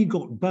 When he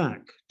got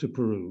back to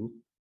Peru,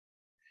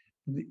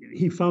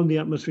 he found the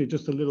atmosphere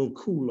just a little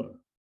cooler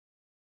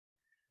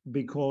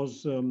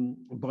because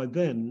by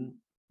then,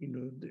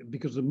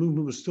 because the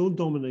movement was still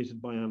dominated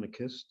by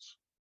anarchism,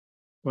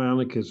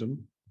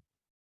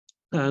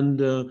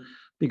 and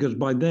because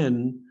by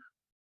then,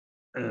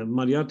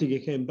 Mariátegui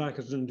came back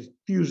as an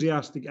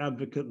enthusiastic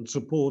advocate and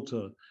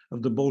supporter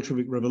of the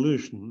Bolshevik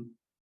Revolution,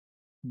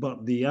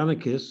 but the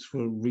anarchists,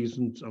 for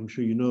reasons I'm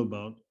sure you know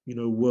about,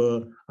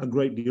 were a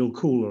great deal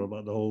cooler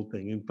about the whole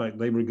thing. In fact,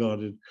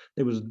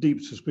 there was a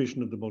deep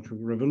suspicion of the Bolshevik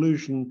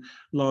Revolution,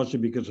 largely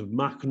because of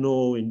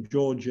Makhno in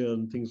Georgia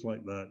and things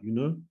like that,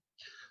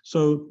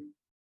 So,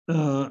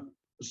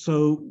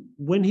 so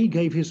when he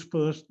gave these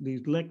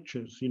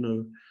lectures,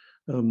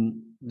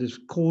 this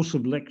course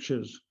of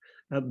lectures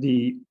at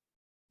the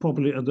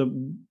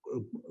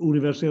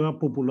Universidad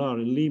Popular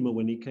in Lima,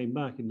 when he came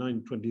back in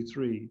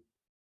 1923,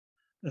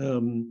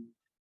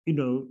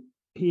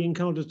 he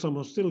encountered some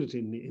hostility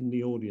in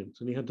the audience,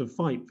 and he had to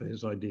fight for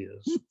his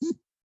ideas.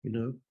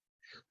 The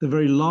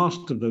very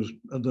last of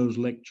those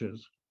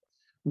lectures,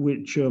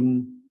 which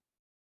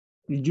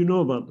did you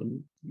know about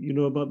them? You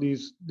know about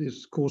this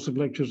course of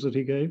lectures that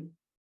he gave?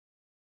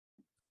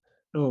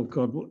 Oh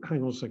God,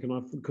 hang on a second.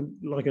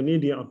 Like an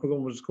idiot, I forgot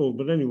what it's called.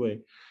 But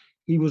anyway,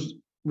 he was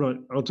right.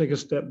 I'll take a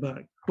step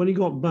back. When he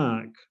got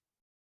back,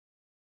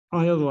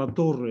 Aya de la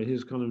Torre,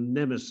 his kind of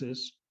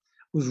nemesis,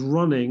 was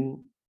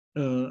running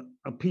a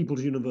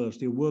people's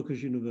university, a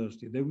workers'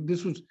 university.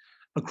 This was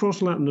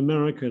across Latin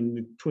America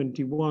in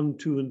 21,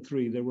 2, and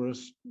 3. There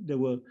was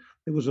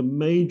a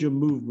major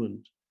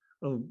movement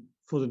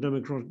for the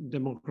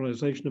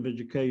democratization of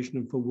education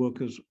and for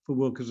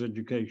workers'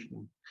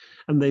 education,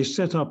 and they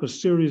set up a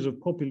series of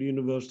popular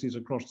universities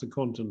across the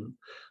continent.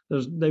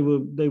 They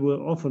were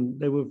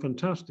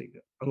fantastic,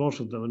 a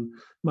lot of them. And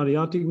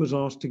Mariátegui was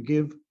asked to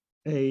give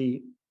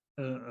a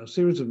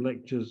series of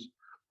lectures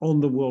on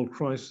the world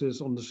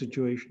crisis, on the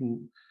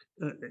situation,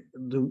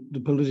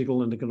 the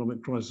political and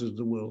economic crisis of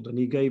the world. And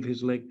he gave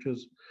his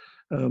lectures,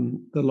 the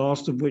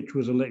last of which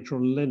was a lecture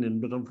on Lenin,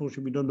 but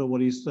unfortunately we don't know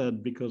what he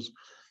said because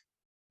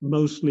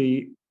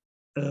mostly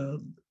the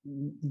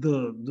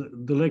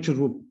lectures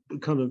were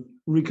kind of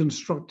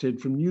reconstructed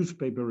from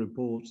newspaper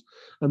reports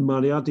and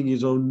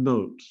Mariátegui's own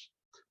notes.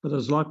 But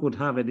as luck would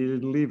have it, he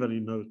didn't leave any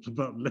notes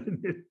about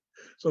Lenin.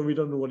 So we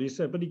don't know what he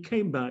said, but he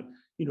came back,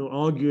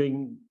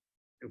 arguing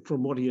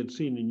from what he had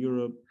seen in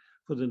Europe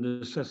for the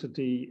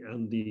necessity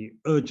and the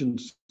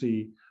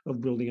urgency of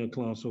building a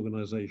class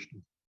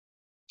organization.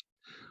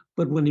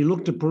 But when he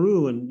looked at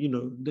Peru, and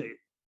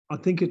I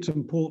think it's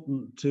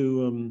important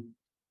to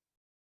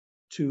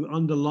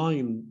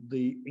underline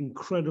the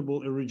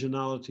incredible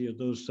originality of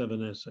those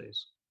 7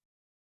 essays.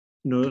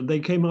 They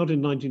came out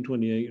in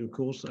 1928, of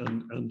course,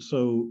 and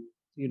so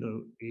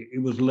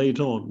it was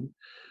late on,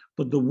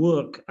 but the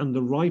work and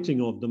the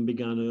writing of them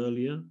began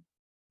earlier.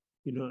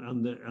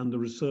 And the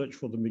research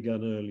for them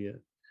began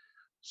earlier.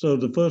 So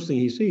the first thing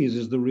he sees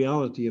is the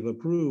reality of a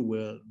Peru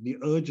where the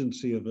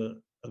urgency of a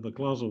of a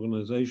class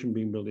organization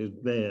being built is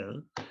there,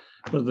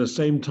 but at the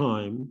same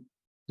time,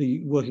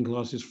 the working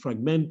class is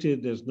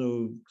fragmented. There's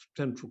no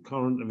central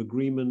current of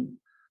agreement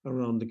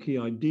around the key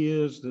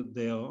ideas, that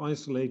they are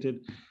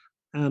isolated.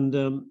 And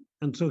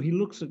so he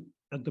looks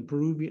at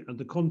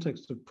the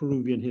context of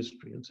Peruvian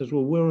history and says,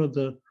 well, where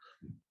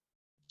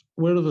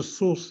are the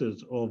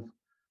sources of,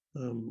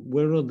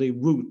 where are the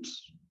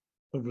roots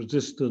of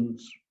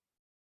resistance,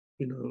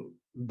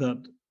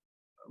 that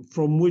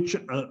from which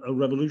a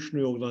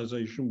revolutionary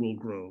organization will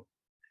grow.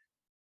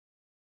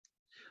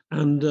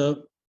 And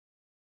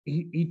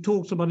he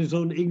talks about his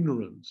own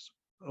ignorance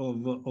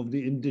of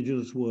the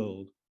indigenous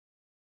world.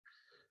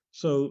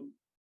 So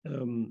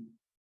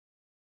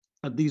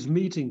at these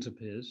meetings of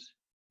his,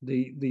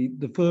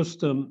 the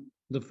first I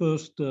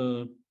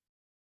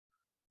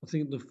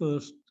think the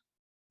first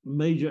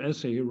major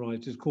essay he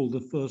writes is called The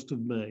 1st of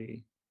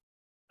May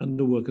and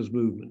the Workers'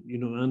 Movement,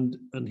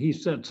 and he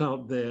sets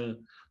out there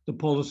the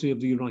policy of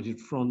the United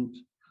Front,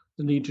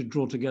 the need to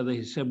draw together.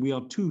 He said, we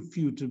are too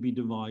few to be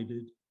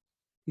divided.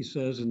 He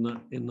says in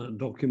that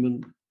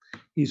document,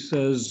 he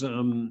says,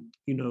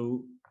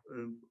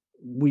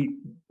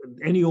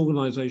 any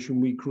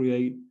organization we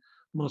create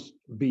must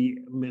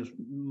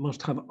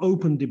have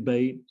open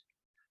debate.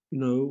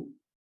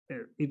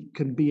 It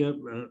can be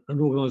an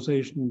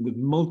organization with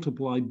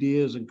multiple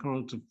ideas and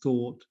currents of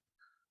thought,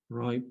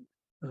 right?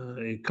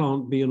 It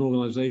can't be an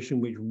organization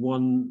which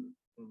one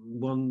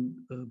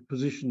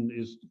position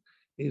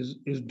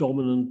is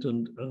dominant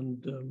and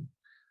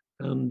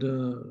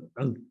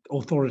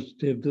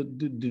authoritative.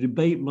 The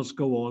debate must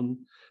go on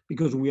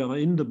because we are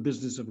in the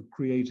business of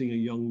creating a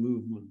young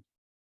movement.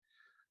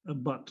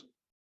 But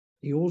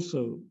he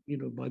also,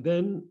 by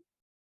then,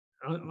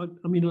 I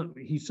mean,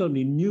 he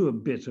certainly knew a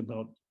bit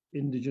about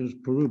indigenous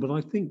Peru, but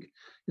I think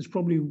it's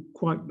probably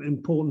quite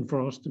important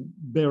for us to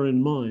bear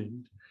in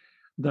mind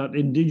that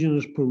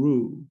indigenous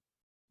Peru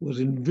was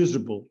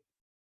invisible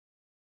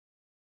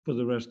for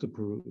the rest of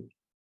Peru.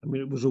 I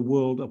mean, it was a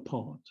world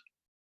apart,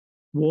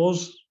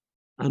 was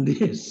and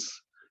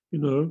is,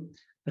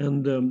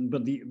 and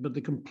but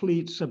the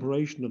complete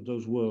separation of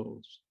those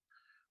worlds,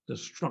 the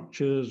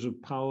structures of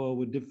power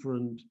were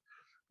different.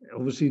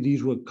 Obviously,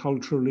 these were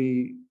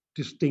culturally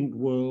distinct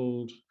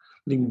worlds,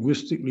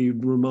 linguistically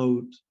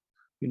remote,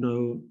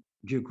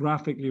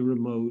 geographically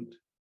remote.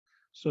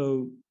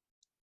 So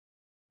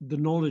the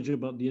knowledge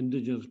about the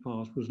indigenous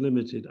past was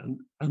limited,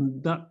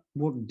 and that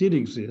what did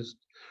exist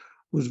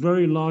was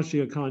very largely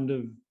a kind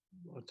of,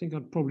 I think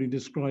I'd probably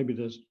describe it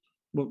as,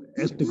 well,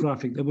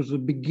 ethnographic. There was a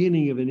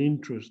beginning of an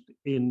interest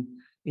in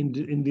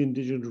the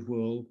indigenous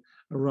world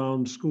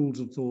around schools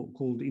of thought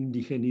called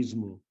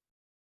indigenismo.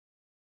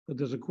 But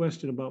there's a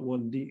question about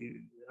what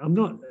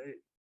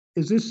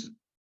is this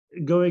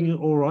going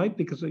all right?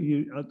 Because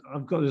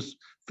I've got this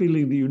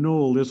feeling that you know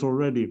all this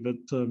already, but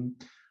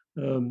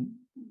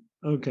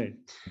okay.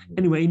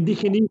 Anyway,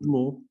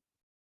 indigenismo,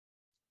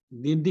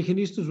 the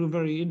indigenistas were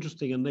very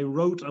interesting, and they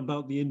wrote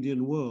about the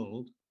Indian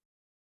world,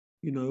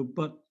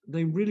 but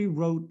they really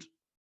wrote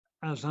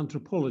as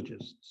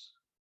anthropologists,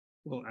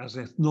 well, as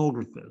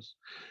ethnographers.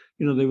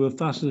 They were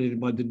fascinated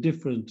by the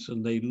difference,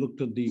 and they looked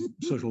at the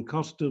social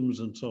customs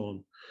and so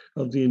on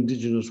of the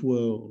indigenous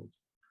world.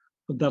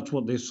 But that's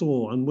what they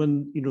saw. And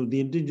when, the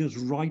indigenous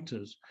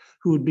writers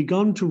who had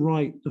begun to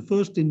write, the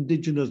first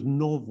indigenous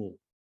novel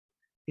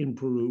in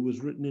Peru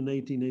was written in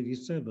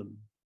 1887,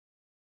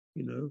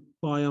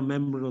 by a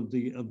member of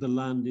the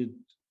landed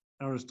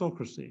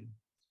aristocracy,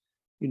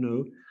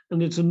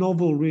 and it's a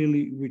novel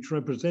really which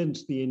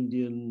represents the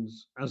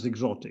Indians as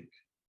exotic.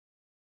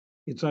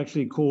 It's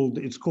actually called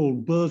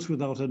Birds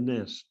Without a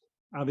Nest,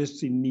 Aves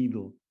sin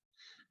Nido.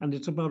 And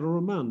it's about a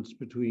romance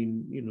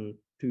between,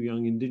 two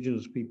young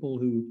indigenous people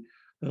who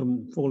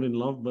fall in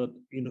love, but,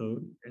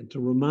 it's a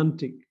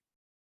romantic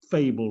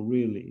fable,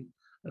 really,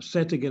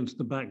 set against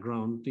the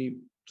background, the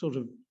sort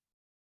of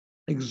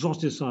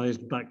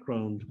exoticized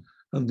background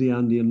of the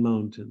Andean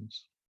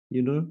mountains,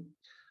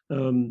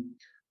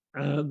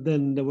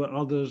 Then there were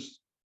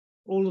others,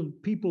 all of the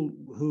people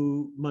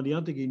who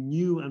Mariátegui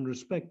knew and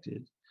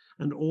respected,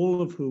 and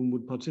all of whom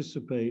would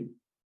participate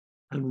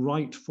and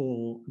write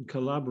for and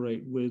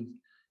collaborate with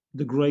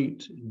the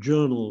great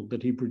journal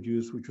that he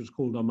produced, which was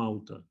called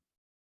Amauta.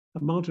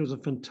 Amauta is a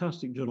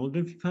fantastic journal. I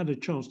don't know if you've had a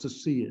chance to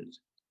see it.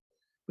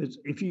 But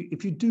if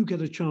you do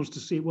get a chance to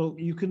see it, well,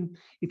 you can,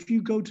 if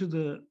you go to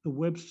the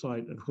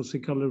website of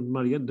José Carlos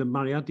Mariátegui, the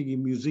Mariátegui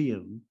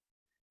Museum,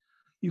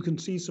 you can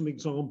see some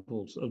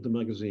examples of the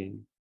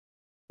magazine.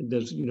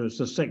 There's, it's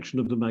a section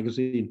of the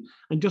magazine,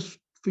 and just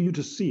for you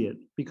to see it,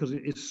 because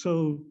it's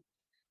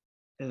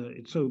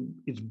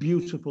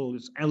beautiful,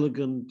 it's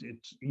elegant,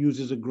 it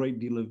uses a great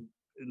deal of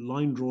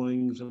line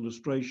drawings,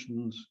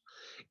 illustrations.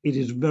 It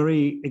is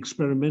very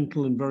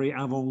experimental and very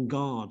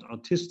avant-garde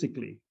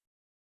artistically.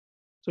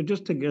 So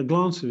just take a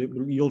glance at it,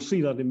 you'll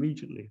see that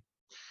immediately.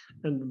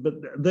 But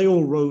they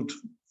all wrote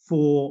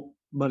for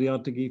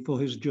Mariátegui, for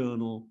his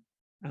journal,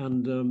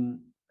 and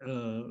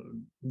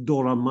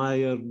Dora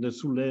Mayer de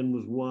Sulen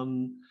was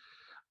one,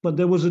 but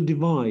there was a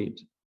divide.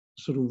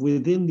 sort of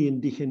within the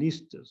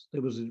indigenistas,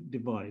 there was a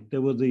divide.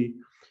 There were the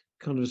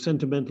kind of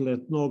sentimental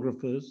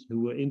ethnographers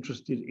who were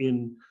interested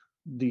in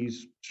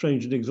these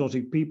strange and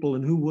exotic people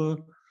and who were,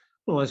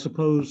 well, I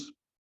suppose,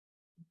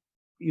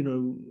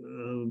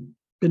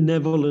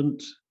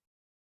 benevolent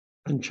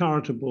and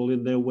charitable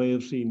in their way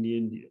of seeing the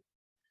Indian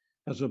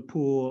as a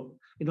poor.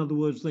 In other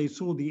words, they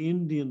saw the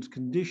Indian's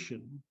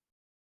condition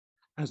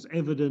as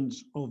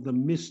evidence of the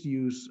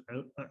misuse,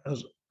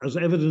 as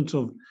evidence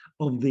of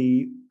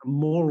the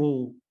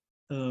moral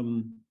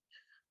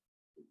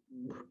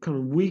kind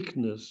of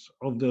weakness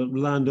of the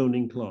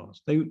landowning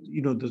class.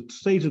 The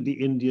state of the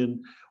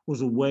Indian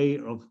was a way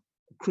of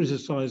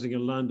criticizing a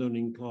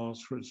landowning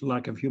class for its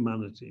lack of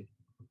humanity.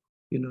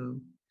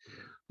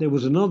 There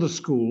was another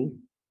school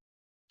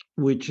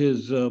which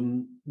is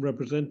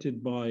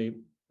represented by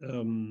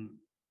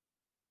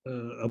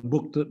a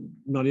book that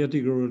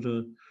Mariátegui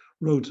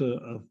wrote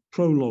a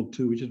prologue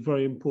to, which is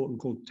very important,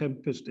 called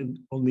Tempest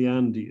on the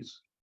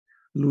Andes,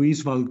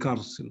 Luis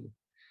Valcárcel.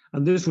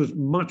 And this was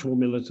much more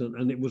militant,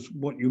 and it was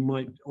what you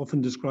might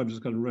often describe as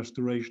kind of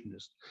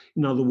restorationist.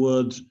 In other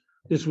words,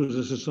 this was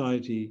a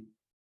society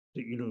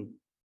that,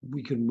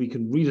 we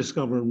can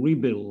rediscover and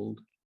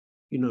rebuild,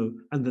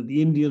 and that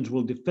the Indians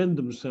will defend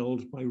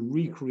themselves by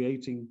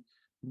recreating,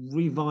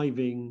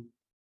 reviving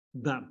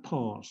that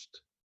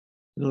past.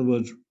 In other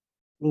words,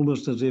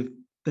 almost as if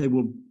they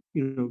will,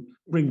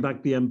 bring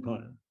back the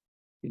empire,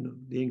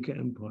 the Inca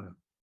Empire.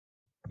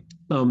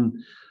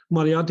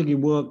 Mariátegui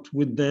worked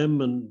with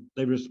them and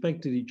they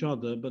respected each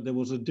other, but there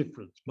was a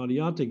difference.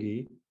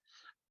 Mariátegui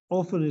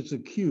often is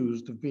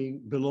accused of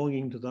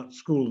belonging to that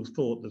school of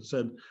thought that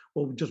said,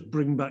 well, just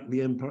bring back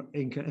the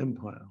Inca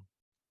Empire,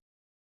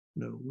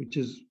 which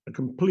is a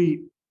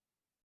completely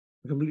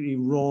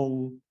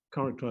wrong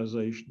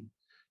characterization.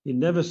 He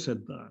never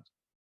said that,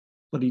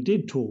 but he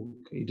did talk.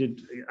 He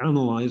did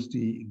analyze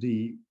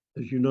the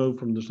as you know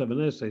from the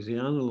 7 essays, he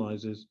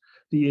analyzes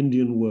the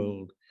Indian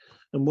world.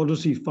 And what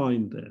does he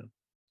find there?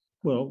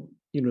 Well,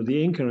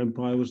 the Inca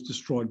Empire was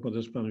destroyed by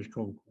the Spanish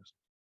conquest.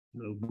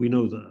 We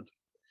know that.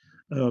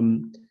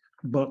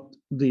 But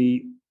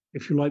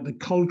if you like, the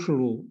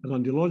cultural and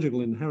ideological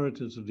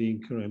inheritance of the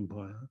Inca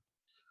Empire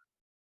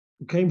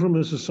came from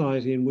a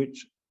society in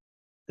which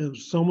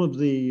some of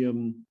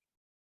the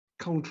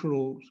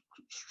cultural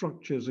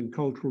structures and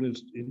cultural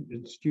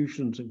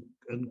institutions and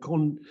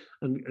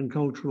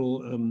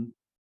cultural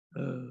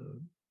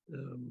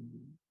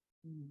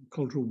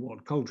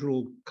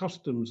cultural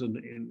customs and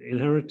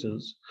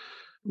inheritance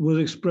was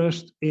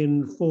expressed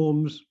in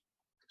forms.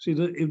 See,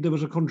 there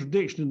was a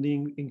contradiction in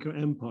the Inca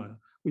Empire,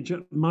 which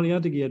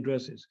Mariátegui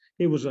addresses.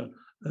 It was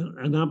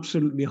an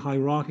absolutely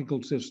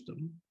hierarchical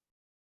system,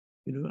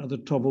 at the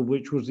top of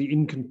which was the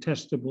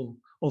incontestable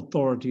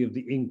authority of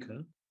the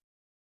Inca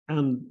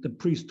and the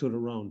priesthood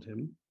around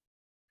him.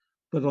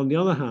 But on the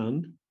other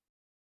hand,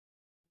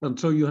 and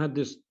so you had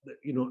this,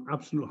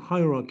 absolute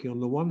hierarchy on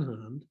the one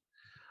hand,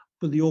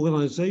 but the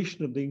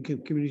organization of the Inca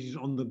communities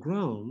on the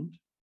ground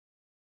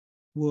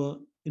were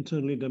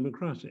internally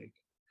democratic.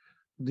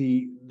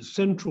 The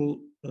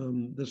central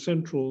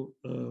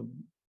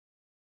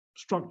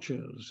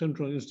structure, the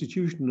central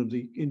institution of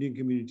the Indian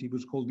community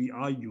was called the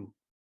Ayu.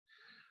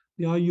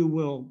 The Ayu,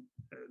 well,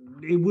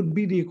 it would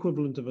be the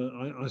equivalent of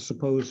I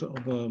suppose,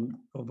 of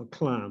a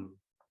clan.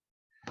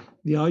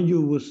 The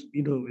Ayu was,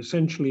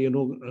 essentially a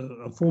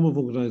form of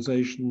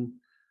organization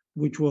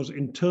which was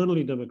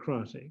internally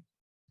democratic,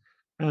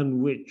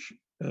 and which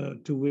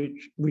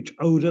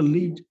owed a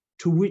lead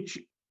to which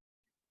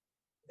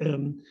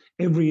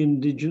every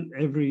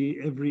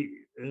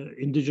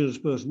indigenous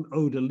person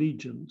owed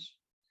allegiance,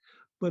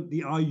 but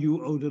the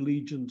Ayu owed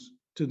allegiance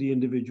to the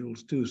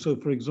individuals too. So,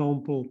 for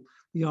example,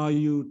 the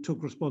Ayu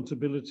took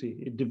responsibility.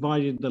 It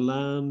divided the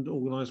land,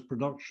 organized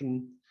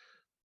production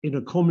in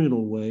a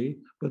communal way,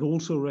 but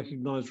also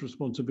recognized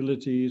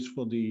responsibilities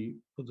for the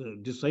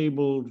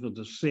disabled, for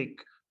the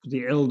sick, for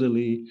the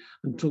elderly,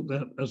 and took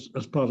that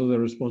as part of their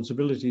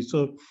responsibility.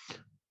 So,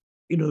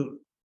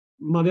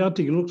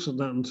 Mariátegui looks at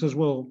that and says,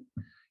 well,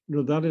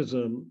 that is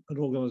an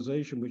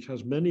organization which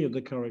has many of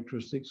the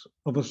characteristics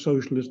of a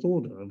socialist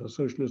order, of a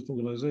socialist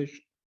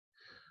organization.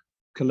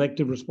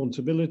 Collective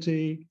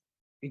responsibility,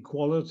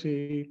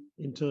 equality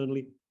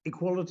internally,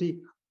 equality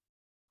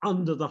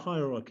under the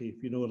hierarchy,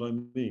 if you know what I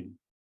mean,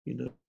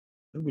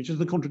 which is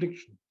the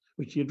contradiction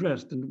which he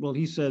addressed. And well,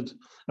 he said,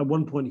 at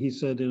one point he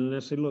said in an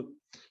essay, look,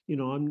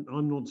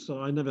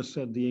 I never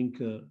said the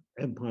Inca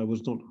Empire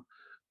was not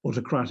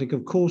autocratic.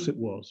 Of course it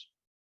was,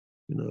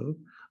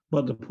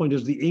 but the point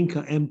is the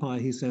Inca Empire,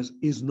 he says,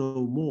 is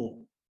no more.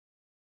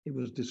 It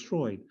was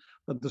destroyed.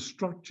 But the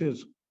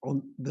structures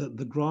on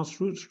the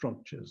grassroots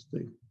structures,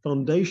 the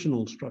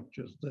foundational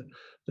structures,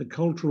 the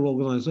cultural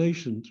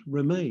organizations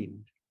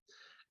remained.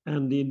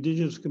 And the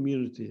indigenous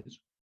communities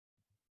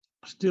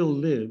still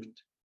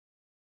lived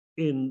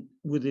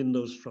within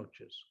those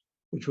structures,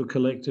 which were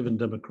collective and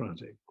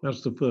democratic.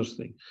 That's the first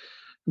thing.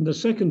 And the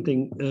second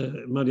thing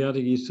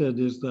Mariátegui said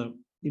is that,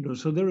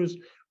 so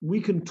we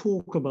can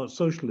talk about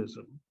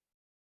socialism,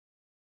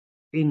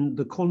 in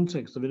the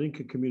context of an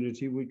Inca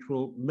community, which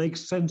will make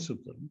sense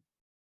of them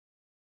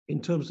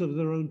in terms of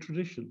their own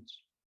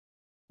traditions.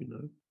 You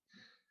know,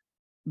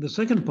 the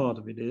second part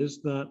of it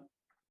is that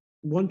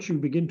once you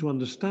begin to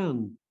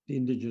understand the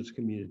indigenous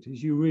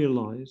communities, you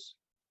realize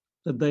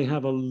that they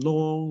have a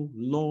long,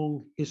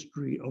 long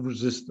history of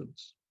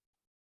resistance,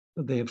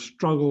 that they have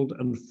struggled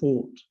and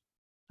fought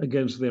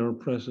against their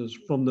oppressors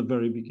from the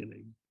very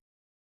beginning,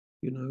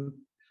 you know,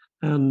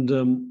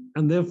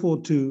 and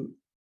therefore to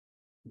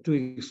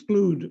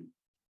exclude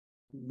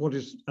what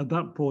is at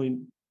that point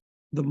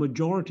the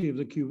majority of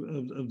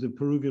the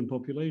Peruvian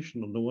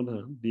population on the one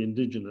hand, the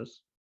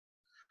indigenous,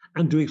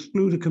 and to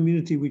exclude a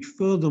community which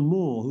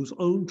furthermore, whose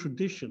own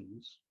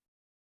traditions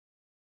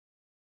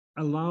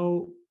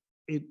allow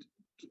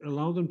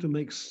them to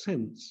make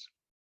sense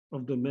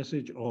of the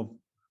message of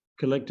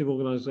collective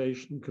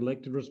organization,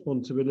 collective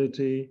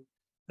responsibility,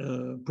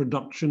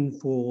 production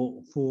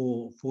for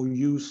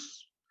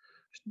use,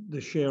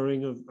 the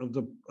sharing of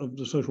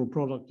the social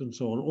product and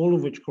so on, all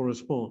of which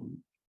correspond,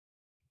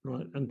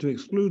 right? And to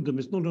exclude them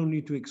is not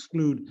only to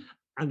exclude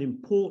an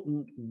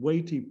important,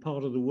 weighty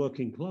part of the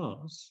working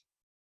class,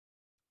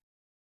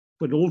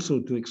 but also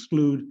to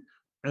exclude,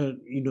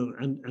 you know,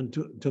 and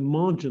to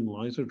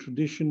marginalize a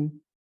tradition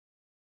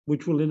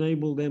which will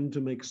enable them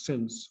to make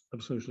sense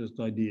of socialist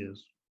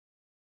ideas.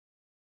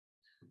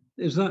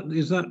 Is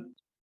that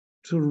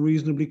sort of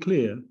reasonably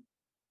clear?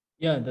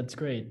 Yeah, that's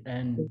great.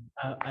 And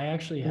I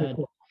actually had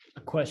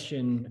a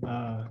question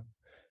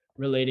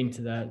relating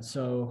to that.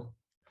 So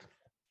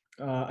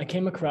I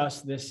came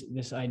across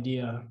this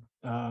idea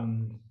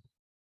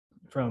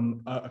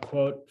from a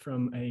quote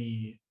from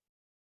a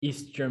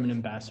East German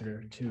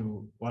ambassador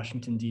to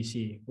Washington,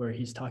 D.C., where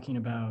he's talking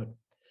about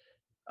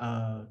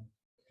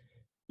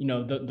you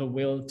know, the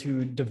will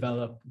to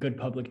develop good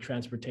public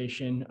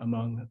transportation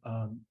among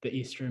the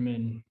East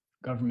German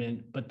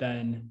government, but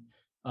then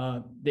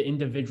the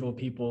individual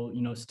people,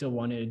 you know, still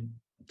wanted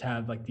to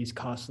have like these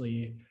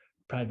costly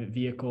private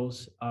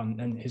vehicles.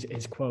 And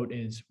his quote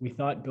is, "We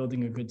thought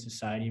building a good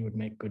society would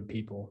make good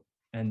people,"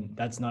 and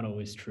that's not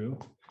always true.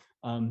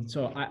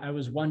 So I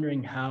was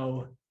wondering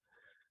how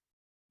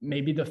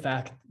maybe the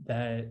fact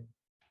that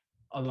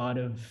a lot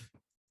of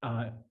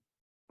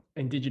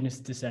indigenous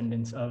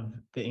descendants of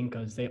the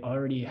Incas, they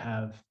already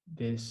have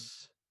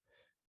this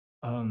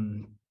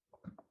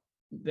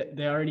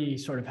they already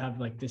sort of have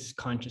like this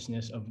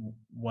consciousness of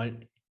what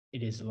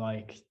it is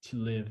like to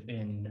live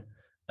in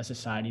a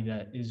society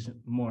that is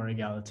more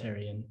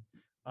egalitarian.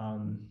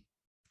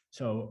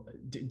 So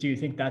do you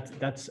think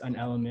that's an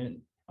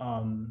element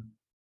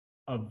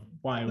of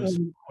why it was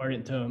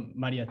important to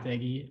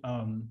Mariátegui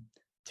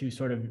to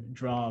sort of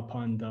draw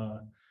upon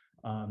the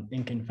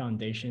Incan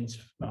foundations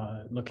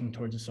looking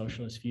towards a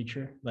socialist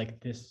future, like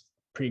this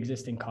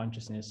pre-existing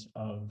consciousness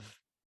of,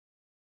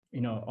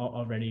 you know,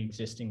 already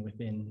existing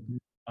within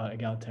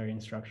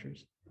egalitarian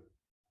structures?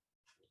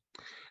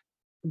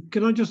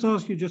 Can I just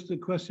ask you just a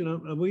question?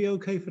 Are we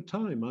okay for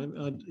time?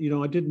 You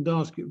know, I didn't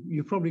ask you.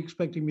 You're probably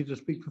expecting me to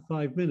speak for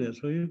 5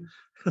 minutes, were you?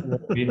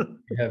 We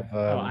have,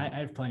 I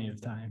have plenty of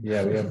time.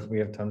 yeah, we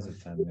have tons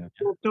of time. Yeah.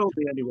 You'll tell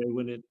me anyway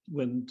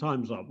when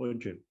time's up,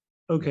 won't you?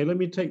 Okay, let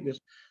me take this.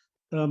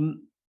 You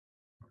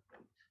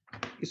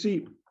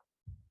see,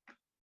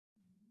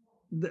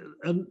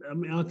 I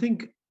mean, I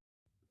think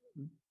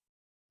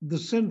the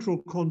central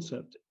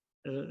concept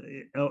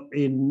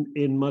in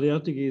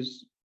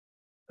Mariátegui's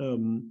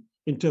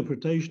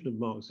interpretation of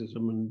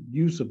Marxism and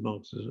use of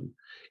Marxism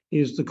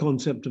is the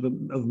concept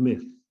of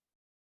myth.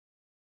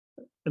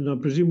 And I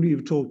presume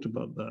you've talked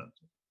about that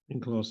in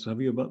class,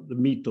 have you, about the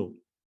mito?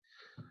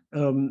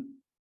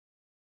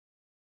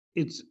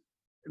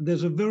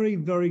 There's a very,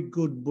 very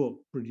good book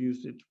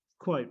produced. It's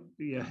quite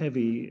a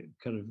heavy,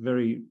 kind of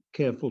very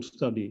careful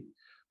study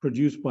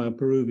produced by a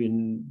Peruvian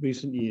in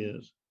recent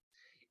years,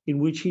 in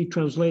which he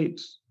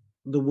translates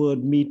the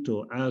word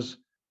mito as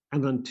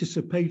an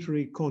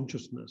anticipatory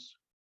consciousness.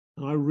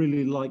 And I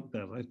really liked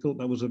that. I thought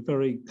that was a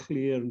very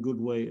clear and good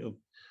way of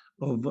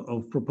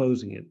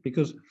proposing it,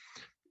 because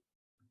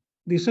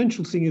the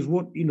essential thing is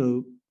what, you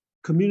know,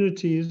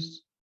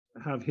 communities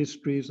have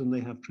histories and they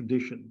have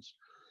traditions.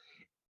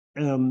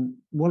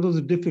 One of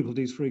the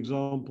difficulties, for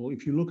example,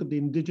 if you look at the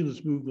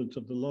indigenous movements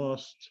of the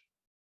last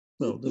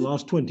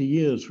 20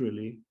 years,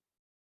 really,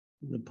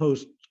 the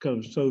post kind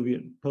of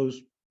Soviet,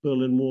 post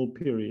Berlin Wall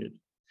period,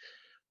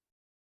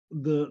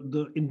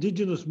 the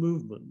indigenous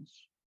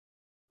movements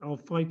are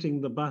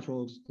fighting the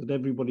battles that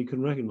everybody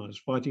can recognize,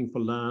 fighting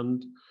for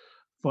land,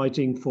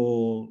 fighting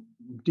for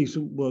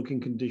decent working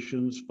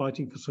conditions,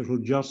 fighting for social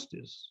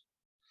justice.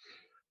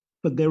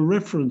 But their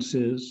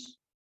references,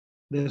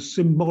 their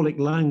symbolic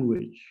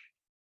language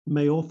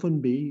may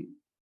often be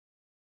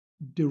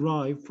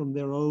derived from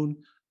their own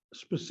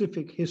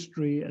specific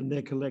history and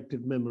their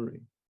collective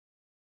memory.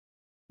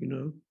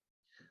 You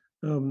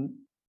know,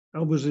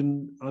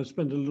 I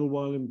spent a little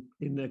while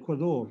in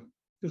Ecuador,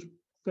 just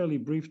fairly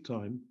brief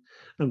time,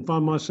 and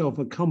found myself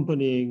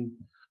accompanying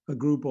a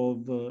group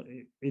of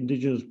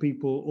indigenous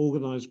people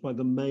organized by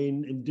the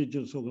main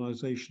indigenous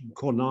organization,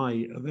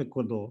 CONAI of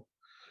Ecuador,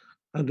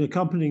 and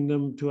accompanying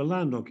them to a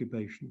land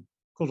occupation.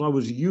 Of course, I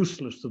was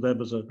useless to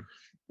them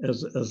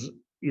as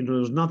you know,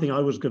 there's nothing I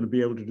was going to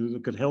be able to do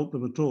that could help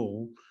them at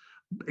all,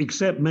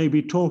 except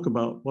maybe talk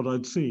about what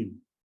I'd seen.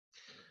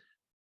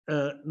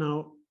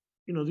 Now,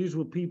 you know, these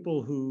were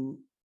people who,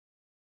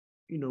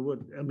 you know,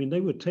 I mean,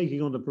 they were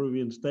taking on the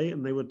Peruvian state,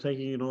 and they were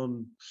taking it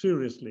on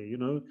seriously, you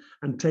know,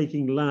 and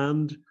taking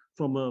land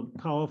from a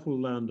powerful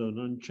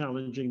landowner and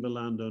challenging the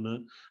landowner.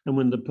 And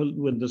when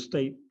the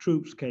state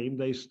troops came,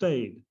 they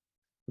stayed,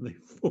 they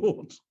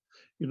fought,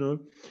 you know,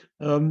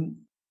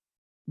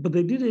 but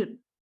they did it.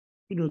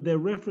 You know, their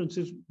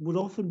references would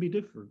often be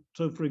different.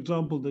 So, for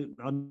example,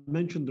 I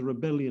mentioned the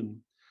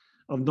rebellion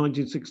of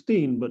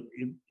 1916, but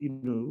you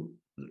know,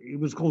 it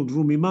was called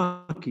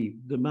Rumimaki.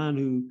 The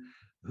man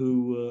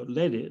who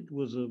led it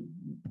was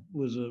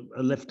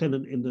a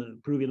lieutenant in the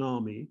Peruvian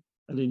army,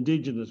 an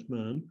indigenous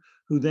man,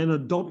 who then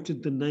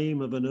adopted the name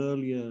of an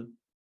earlier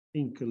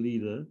Inca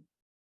leader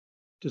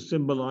to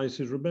symbolize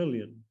his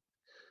rebellion.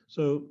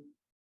 So,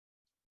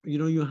 you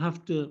know, you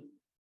have to,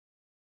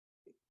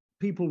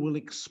 people will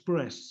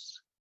express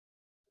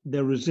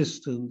their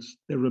resistance,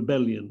 their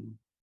rebellion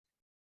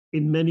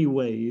in many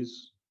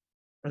ways,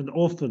 and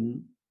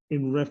often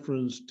in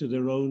reference to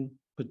their own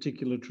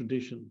particular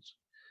traditions.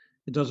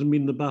 It doesn't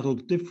mean the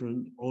battle's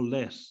different or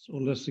less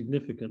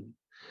significant.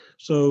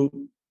 So,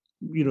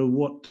 you know,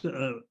 what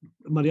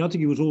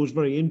Mariátegui was always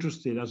very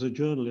interested as a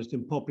journalist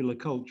in popular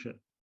culture,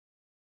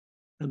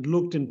 and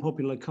looked in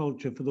popular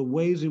culture for the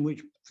ways in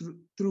which,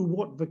 through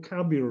what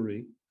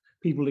vocabulary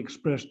people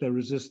express their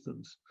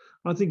resistance.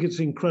 I think it's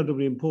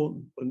incredibly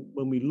important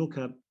when we look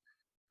at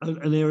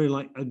an area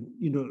like,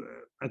 you know,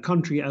 a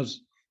country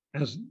as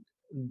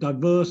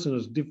diverse and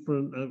as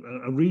different,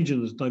 a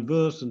region as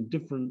diverse and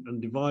different and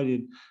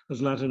divided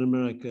as Latin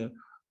America,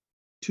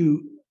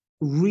 to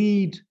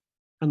read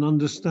and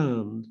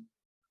understand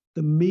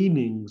the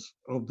meanings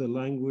of the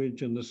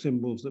language and the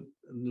symbols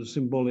and the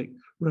symbolic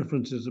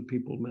references that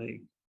people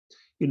make,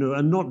 you know,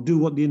 and not do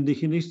what the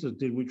indigenistas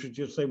did, which was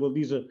just say, well,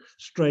 these are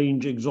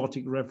strange,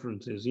 exotic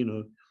references, you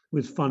know,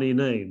 with funny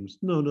names.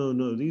 No.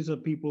 These are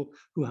people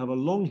who have a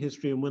long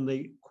history, and when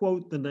they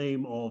quote the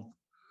name of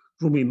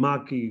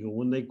Rumimaki, or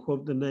when they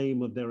quote the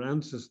name of their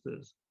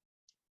ancestors,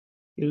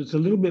 it's a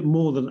little bit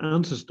more than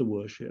ancestor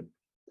worship.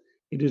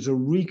 It is a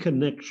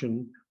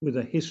reconnection with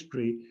a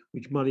history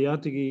which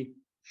Mariátegui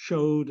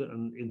showed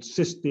and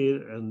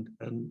insisted and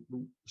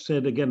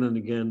said again and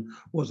again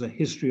was a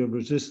history of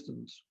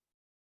resistance.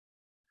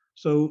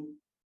 So,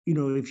 you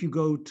know, if you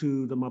go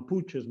to the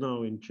Mapuches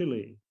now in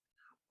Chile,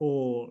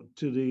 or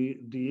to the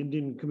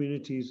Indian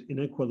communities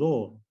in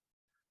Ecuador,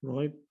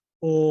 right,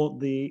 or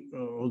the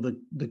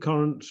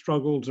current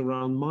struggles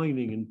around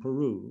mining in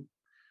Peru,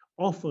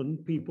 often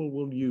people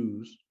will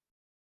use,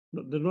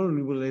 not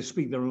only will they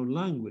speak their own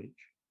language,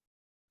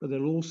 but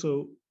they'll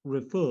also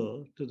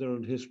refer to their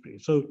own history.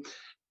 So,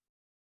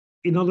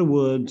 in other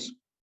words,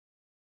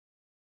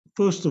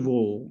 first of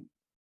all,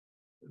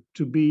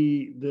 to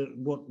be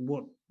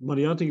what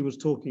Mariátegui was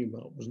talking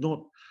about was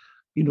not,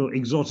 you know,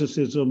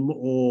 exoticism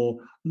or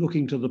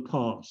looking to the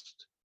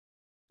past.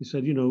 He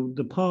said, you know,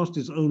 the past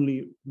is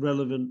only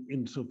relevant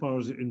insofar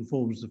as it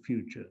informs the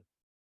future.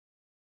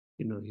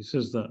 You know, he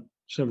says that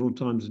several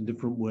times in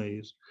different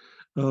ways.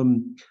 But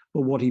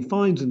what he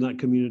finds in that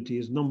community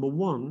is, number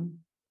one,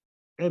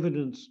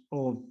 evidence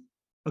of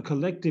a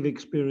collective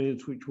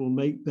experience which will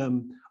make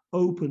them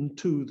open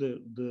to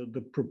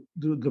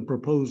the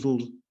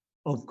proposals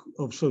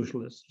of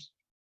socialists.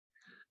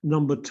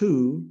 Number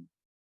two,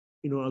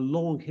 you know, a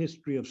long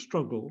history of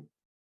struggle,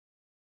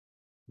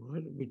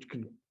 right, which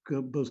can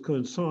both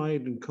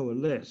coincide and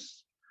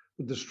coalesce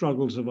with the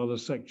struggles of other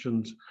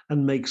sections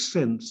and make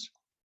sense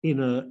in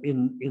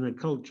a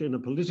culture, in a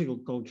political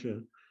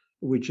culture,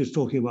 which is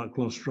talking about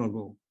class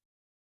struggle,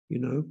 you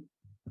know.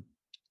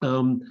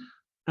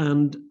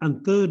 And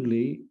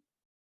thirdly,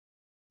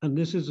 and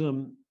this is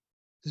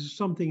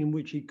something in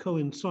which he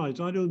coincides.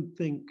 I don't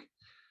think,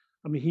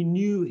 I mean,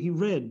 he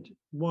read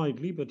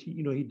widely, but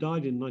he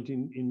died in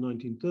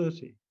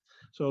 1930.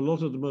 So a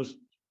lot of the most,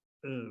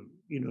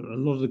 you know, a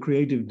lot of the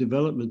creative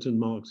developments in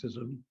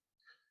Marxism,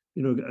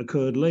 you know,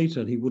 occurred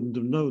later, and he wouldn't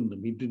have known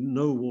them. He didn't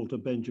know Walter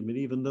Benjamin,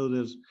 even though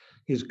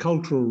his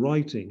cultural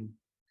writing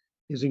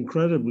is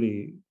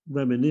incredibly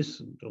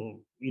reminiscent, or,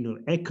 you know,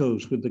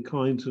 echoes with the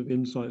kinds of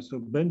insights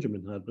that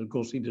Benjamin had, but of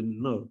course he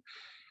didn't know.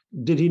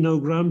 Did he know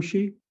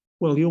Gramsci?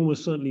 Well, he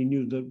almost certainly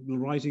knew the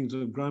writings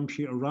of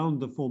Gramsci around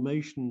the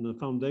formation, the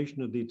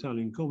foundation of the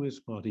Italian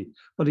Communist Party,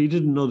 but he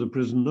didn't know the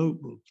prison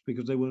notebooks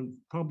because they weren't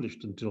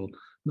published until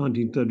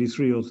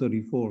 1933 or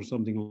 34, or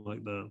something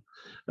like that.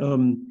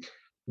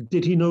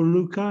 Did he know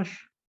Lukács?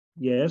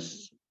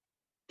 Yes.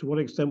 To what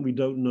extent, we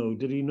don't know.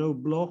 Did he know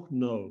Bloch?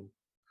 No.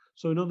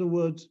 So in other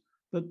words,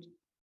 but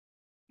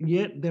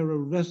yet there are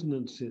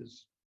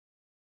resonances,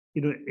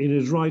 you know, in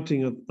his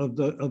writing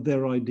of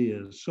their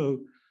ideas. So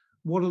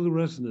what are the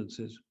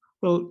resonances?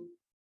 Well,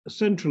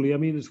 essentially, I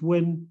mean, it's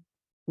when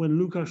when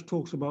Lukács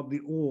talks about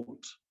the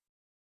ought,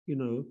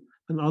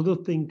 and other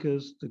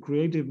thinkers, the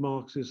creative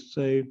Marxists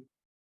say,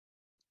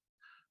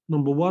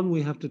 number one,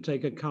 we have to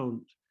take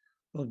account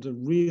of the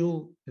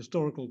real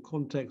historical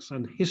context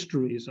and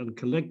histories and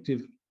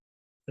collective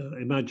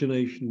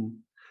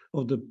imagination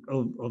of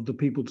the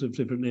peoples of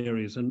different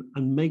areas,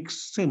 and make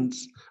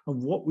sense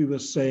of what we are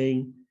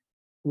saying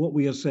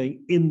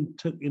in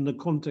the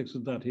context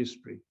of that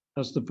history.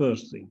 That's the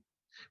first thing.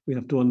 We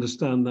have to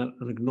understand that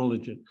and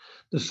acknowledge it.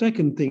 The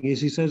second thing is,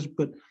 he says,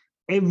 but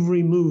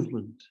every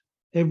movement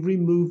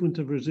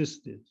of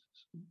resistance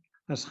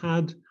has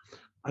had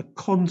a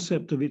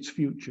concept of its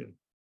future.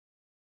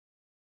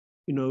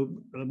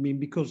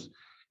 Because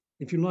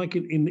if you like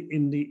it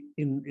in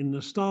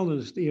the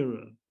Stalinist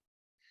era,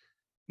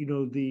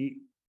 the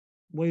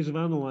ways of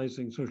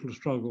analyzing social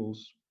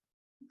struggles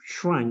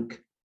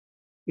shrank.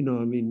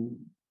 Lenin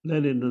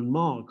and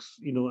Marx,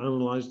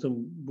 analyzed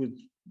them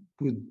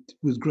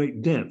with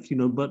great depth,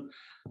 but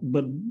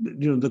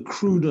the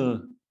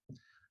cruder,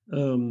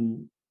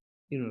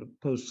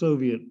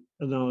 post-Soviet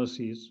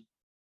analyses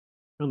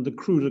and the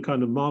cruder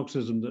kind of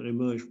Marxism that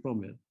emerged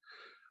from it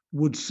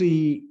would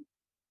see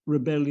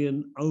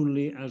rebellion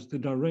only as the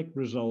direct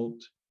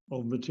result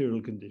of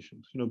material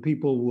conditions.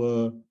 People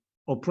were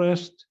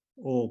oppressed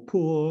or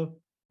poor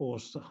or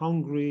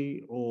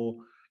hungry or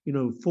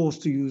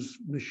forced to use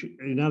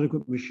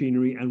inadequate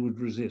machinery and would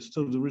resist.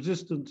 So the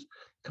resistance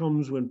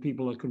comes when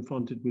people are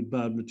confronted with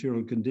bad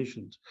material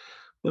conditions.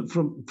 But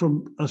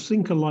from a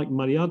thinker like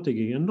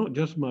Mariátegui, and not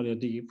just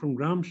Mariátegui, from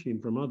Gramsci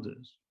and from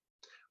others,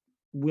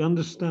 we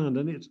understand,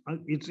 and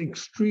it's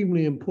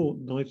extremely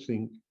important, I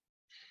think,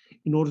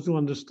 in order to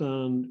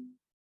understand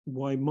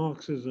why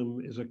Marxism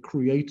is a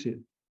creative,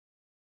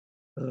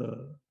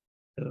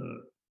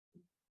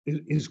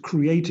 is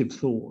creative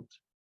thought,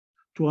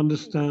 to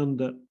understand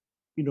that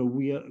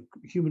we are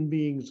human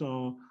beings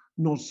are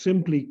not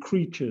simply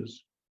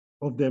creatures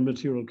of their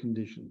material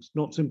conditions,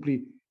 not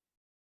simply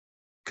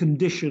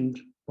conditioned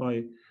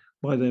by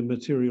their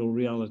material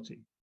reality.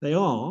 They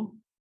are,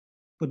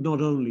 but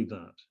not only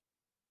that.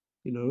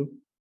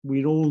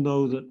 We all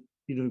know that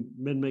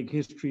men make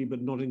history,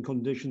 but not in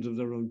conditions of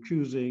their own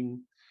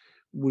choosing.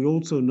 We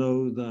also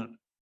know that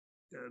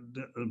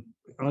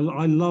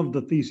I love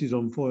the thesis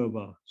on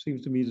Feuerbach.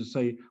 Seems to me to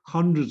say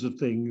hundreds of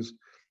things,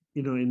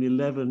 in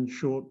 11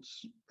 short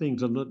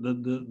things. And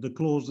the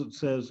clause that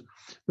says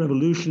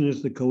revolution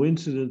is the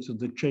coincidence of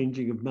the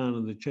changing of man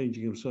and the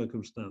changing of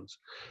circumstance.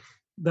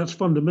 That's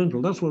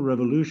fundamental. That's what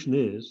revolution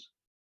is,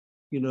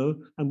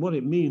 and what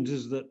it means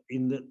is that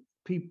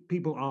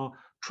people are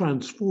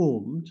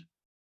transformed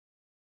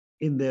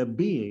in their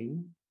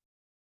being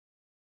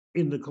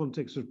in the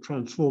context of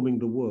transforming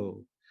the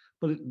world.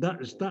 But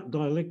that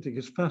dialectic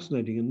is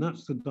fascinating, and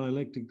that's the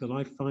dialectic that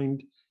I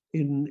find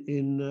in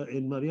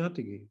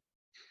Mariátegui,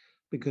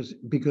 because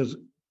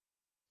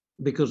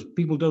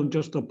people don't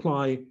just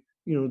apply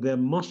their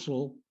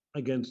muscle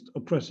against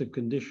oppressive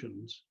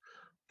conditions.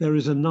 There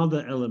is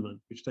another element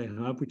which they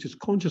have, which is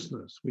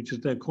consciousness, which is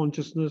their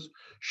consciousness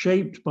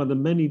shaped by the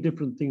many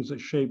different things that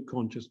shape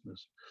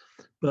consciousness.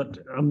 But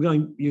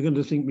you're going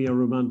to think me a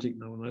romantic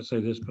now when I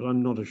say this, but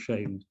I'm not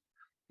ashamed.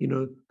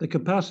 The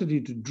capacity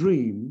to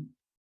dream,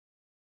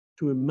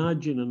 to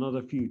imagine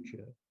another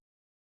future,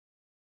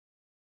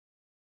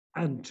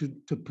 and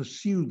to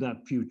pursue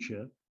that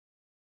future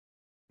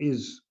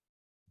is,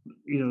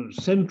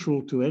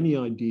 central to any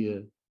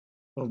idea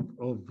of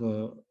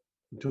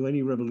to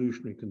any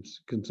revolutionary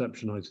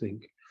conception, I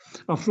think.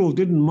 After all,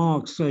 didn't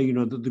Marx say,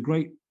 that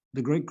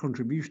the great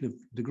contribution,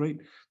 the great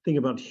thing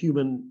about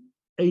human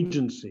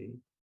agency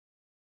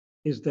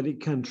is that it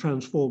can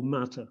transform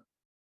matter.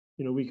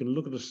 We can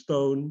look at a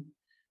stone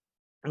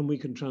and we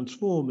can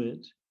transform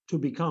it to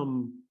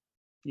become,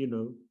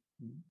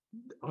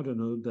 I don't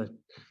know,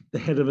 the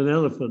head of an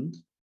elephant,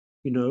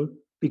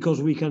 because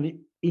we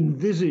can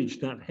envisage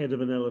that head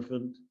of an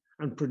elephant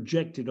and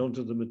project it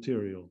onto the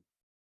material.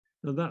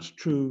 And that's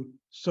true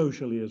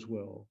socially as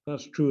well.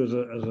 That's true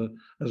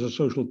as a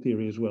social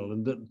theory as well.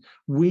 And that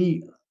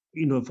we,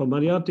 for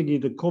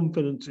Mariátegui, the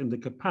confidence in the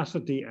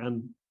capacity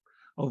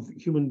of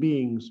human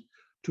beings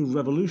to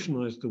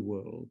revolutionize the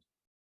world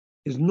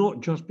is not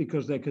just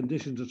because their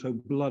conditions are so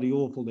bloody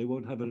awful they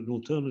won't have an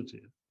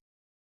alternative,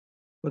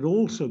 but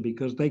also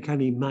because they can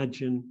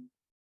imagine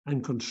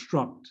and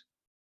construct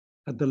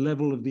at the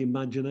level of the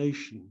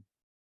imagination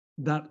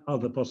that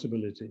other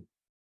possibility.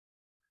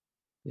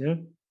 Yeah?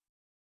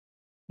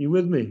 You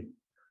with me?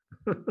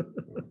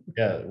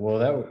 Yeah, well,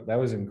 that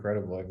was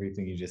incredible,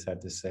 everything you just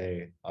had to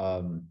say.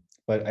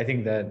 But I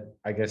think that,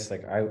 I guess,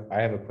 like, I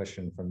have a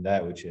question from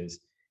that, which is,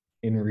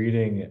 in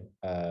reading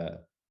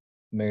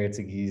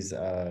Mariátegui's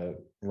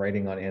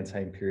writing on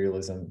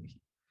anti-imperialism,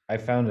 I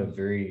found a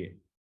very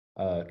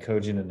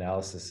cogent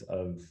analysis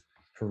of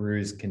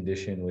Peru's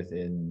condition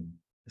within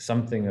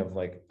something of,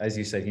 like, as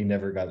you said, he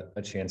never got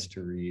a chance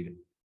to read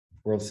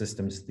world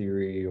systems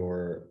theory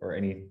or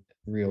any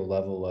real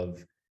level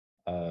of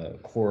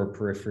core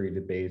periphery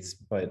debates,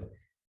 but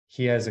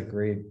he has a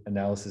great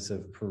analysis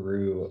of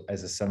Peru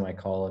as a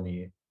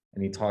semi-colony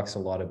and he talks a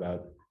lot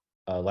about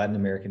Latin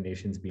American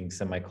nations being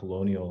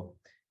semi-colonial.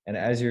 And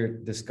as you're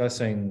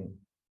discussing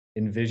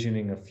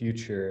envisioning a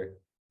future,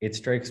 it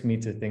strikes me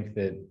to think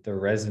that the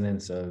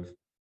resonance of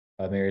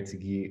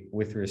Mariátegui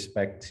with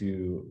respect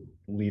to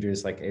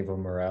leaders like Evo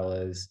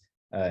Morales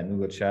and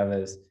Hugo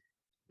Chavez,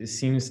 it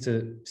seems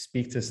to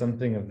speak to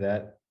something of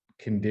that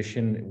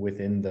condition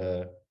within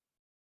the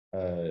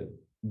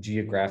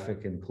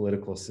geographic and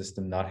political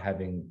system not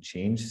having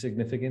changed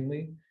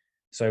significantly.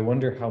 So I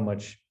wonder how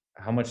much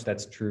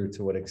that's true,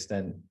 to what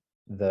extent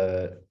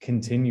the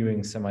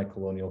continuing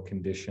semi-colonial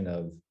condition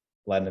of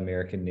Latin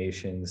American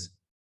nations,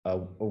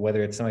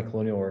 whether it's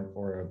semi-colonial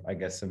or I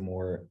guess a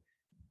more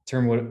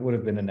term would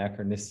have been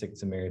anachronistic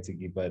to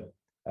Mariátegui, but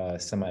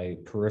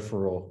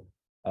semi-peripheral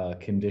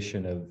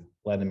condition of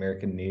Latin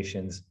American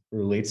nations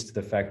relates to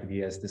the fact that he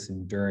has this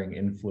enduring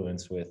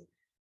influence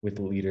with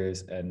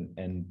leaders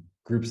and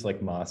groups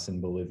like MAS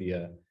in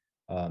Bolivia.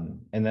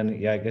 And then,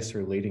 yeah, I guess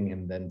relating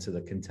him then to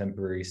the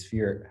contemporary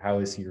sphere, how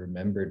is he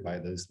remembered by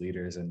those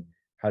leaders, and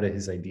how do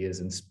his ideas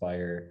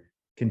inspire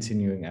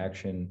continuing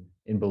action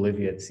in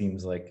Bolivia? It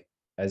seems like,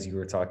 as you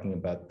were talking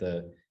about,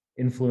 the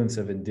influence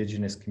of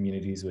indigenous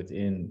communities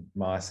within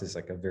MAS is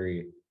like a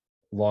very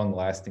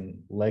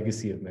long-lasting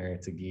legacy of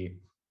Mariátegui.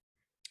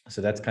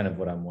 So that's kind of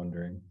what I'm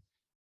wondering.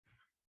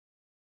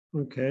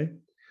 Okay.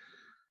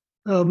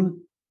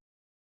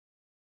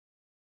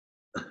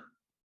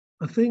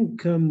 I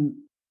think,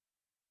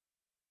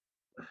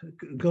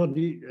 God,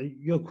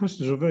 your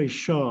questions are very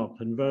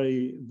sharp and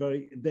they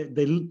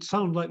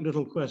sound like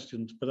little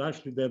questions, but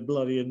actually they're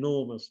bloody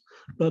enormous.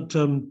 But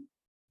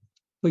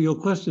your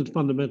question is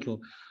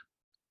fundamental.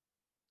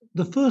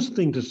 The first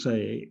thing to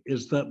say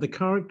is that the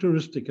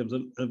characteristic of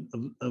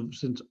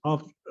since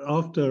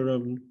after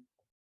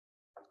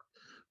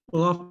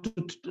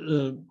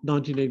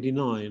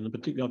 1989, and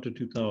particularly after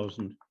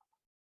 2000,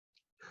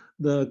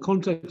 the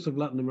context of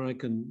Latin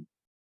American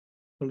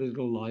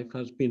political life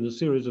has been a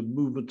series of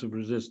movements of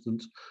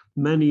resistance,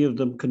 many of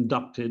them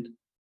conducted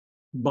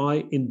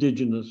by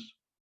indigenous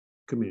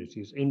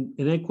communities. In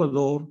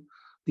Ecuador,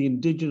 the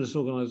indigenous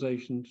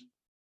organizations,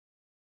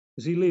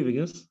 is he leaving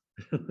us?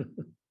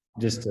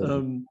 Just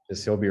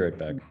he'll be right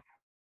back.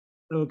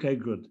 Okay,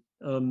 good.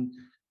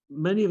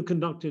 Many are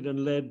conducted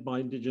and led by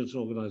indigenous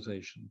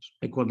organizations.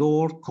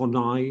 Ecuador,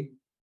 CONAI,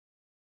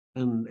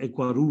 and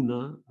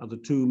Ecuaruna are the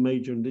two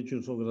major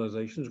indigenous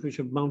organizations which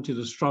have mounted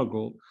a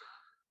struggle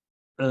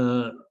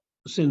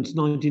since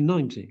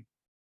 1990.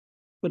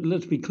 But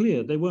let's be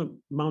clear, they weren't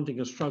mounting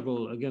a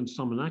struggle against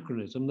some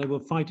anachronism. They were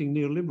fighting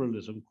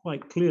neoliberalism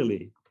quite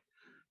clearly.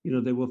 You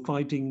know, they were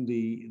fighting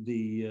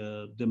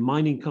the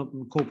mining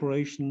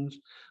corporations.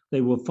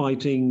 They were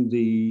fighting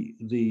the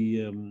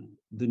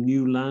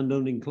new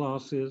landowning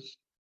classes,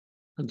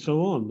 and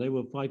so on. They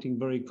were fighting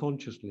very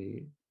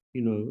consciously,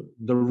 you know,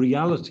 the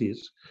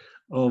realities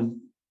of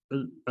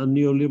a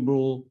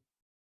neoliberal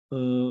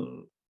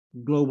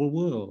global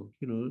world,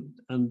 you know,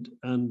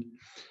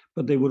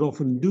 but they would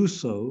often do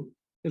so.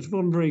 There's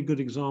one very good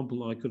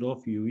example I could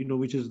offer you, you know,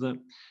 which is that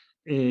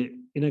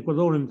in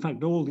Ecuador, in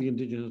fact, all the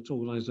indigenous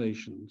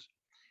organizations,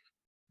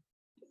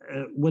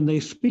 when they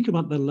speak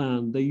about the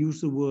land, they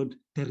use the word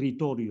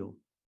territorio,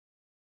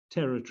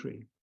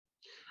 territory.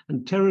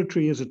 And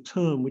territory is a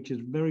term which is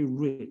very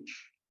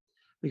rich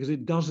because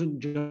it doesn't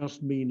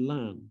just mean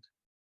land.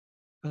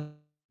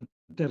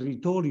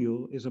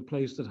 Territorio is a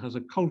place that has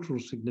a cultural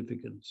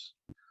significance,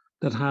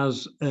 that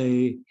has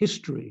a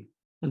history.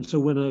 And so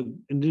when an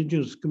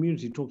indigenous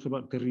community talks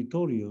about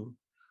territorio,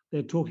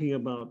 they're talking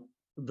about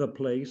the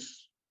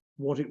place,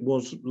 what it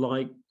was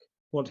like,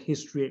 what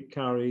history it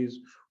carries,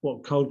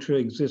 what culture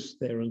exists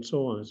there, and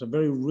so on. It's a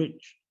very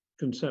rich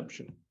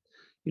conception,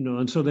 you know,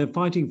 and so they're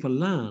fighting for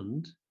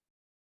land,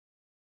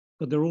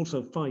 but they're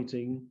also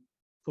fighting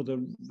for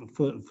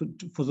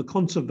the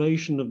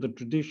conservation of the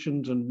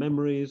traditions and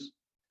memories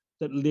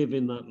that live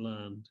in that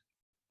land,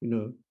 you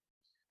know.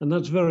 And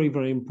that's very,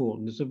 very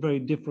important. It's a very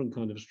different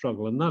kind of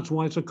struggle. And that's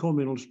why it's a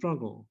communal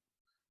struggle,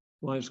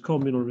 why it's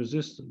communal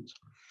resistance.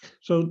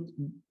 So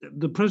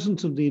the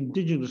presence of the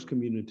indigenous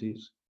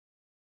communities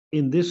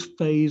in this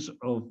phase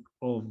of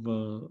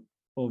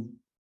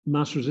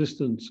mass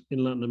resistance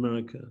in Latin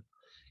America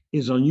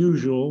is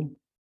unusual,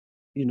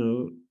 you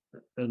know,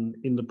 and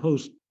in the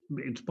post,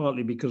 it's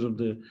partly because of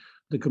the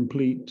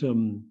complete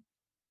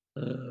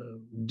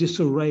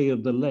disarray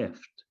of the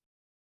left,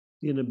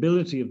 the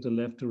inability of the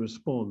left to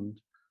respond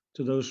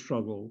to those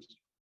struggles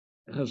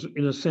has,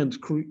 in a sense,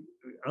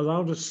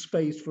 allowed a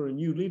space for a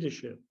new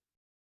leadership,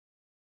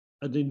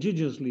 an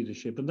indigenous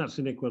leadership, and that's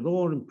in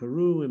Ecuador, in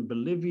Peru, in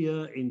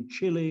Bolivia, in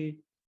Chile,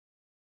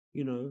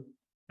 you know,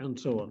 and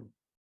so on.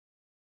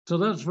 So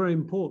that's very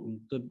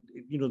important, that,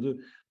 you know,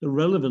 the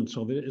relevance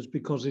of it is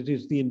because it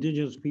is the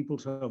indigenous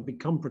peoples who have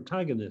become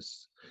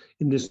protagonists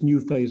in this new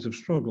phase of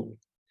struggle.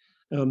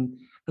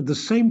 At the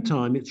same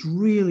time, it's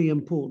really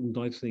important,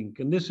 I think,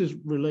 and this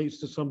relates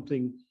to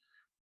something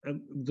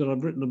that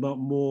I've written about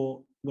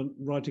more when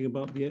writing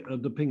about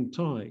the pink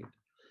tide,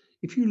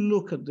 if you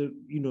look at the,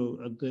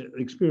 at the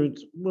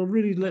experience, well,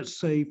 really, let's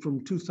say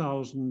from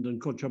 2000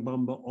 and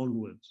Cochabamba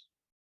onwards,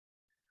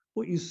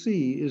 what you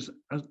see is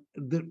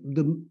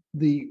the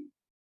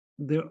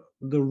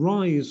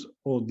rise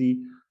or the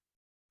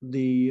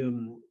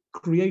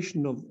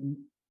creation of,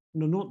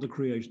 no, not the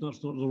creation,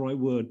 that's not the right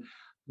word,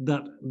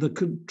 that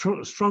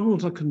the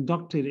struggles are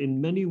conducted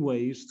in many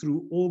ways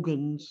through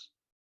organs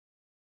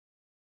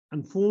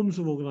and forms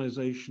of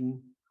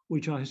organization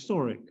which are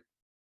historic.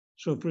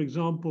 So, for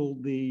example,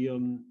 the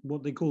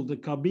what they call the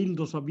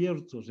cabildos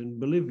abiertos in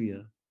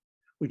Bolivia,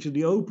 which are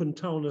the open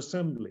town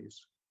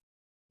assemblies.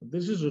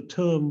 This is a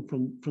term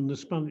from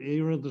the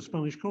era of the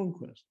Spanish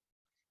conquest.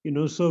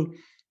 So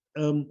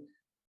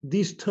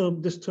this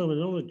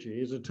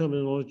terminology is a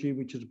terminology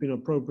which has been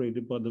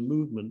appropriated by the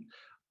movement,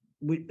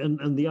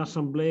 and the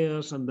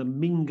asambleas and the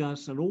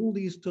mingas and all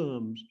these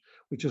terms,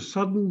 which are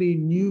suddenly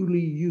newly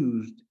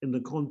used in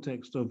the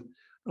context of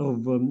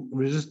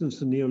resistance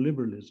to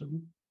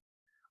neoliberalism,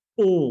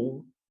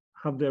 all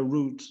have their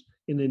roots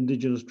in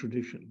indigenous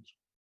traditions.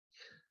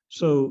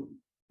 So,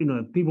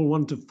 people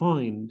want to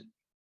find,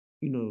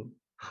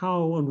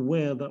 how and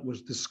where that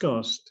was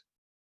discussed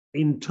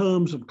in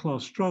terms of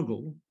class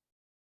struggle,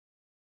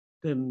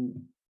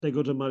 then they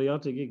go to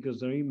Mariátegui because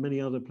there ain't many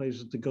other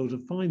places to go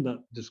to find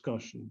that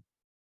discussion.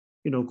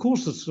 Of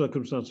course, the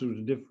circumstances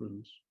are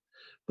different,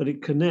 but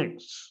it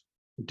connects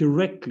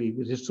directly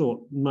with his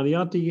thought.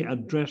 Mariátegui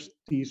addressed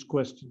these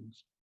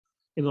questions.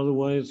 In other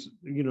words,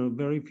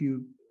 very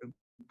few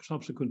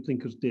subsequent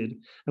thinkers did,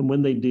 and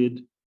when they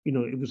did,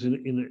 it was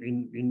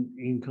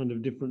in kind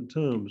of different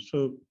terms.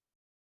 So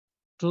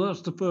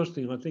that's the first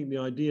thing. I think the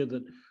idea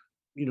that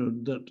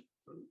that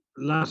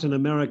Latin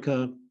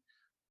America,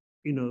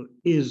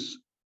 is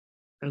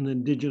an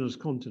indigenous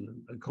continent,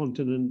 a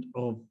continent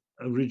of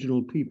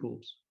original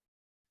peoples,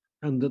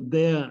 and that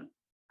their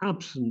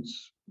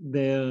absence,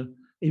 their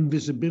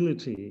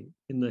invisibility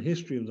in the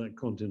history of that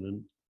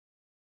continent,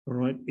 all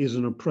right, is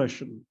an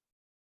oppression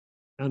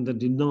and a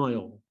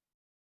denial,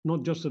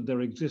 not just of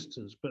their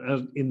existence, but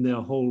as in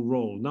their whole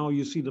role. Now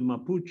you see the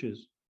Mapuches,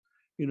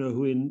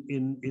 who in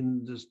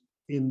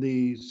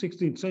the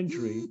 16th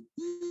century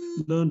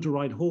learned to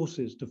ride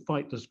horses to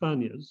fight the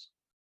Spaniards,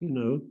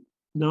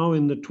 now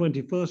in the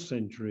 21st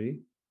century,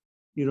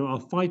 are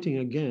fighting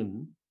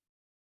again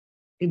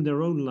in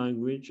their own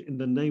language, in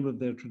the name of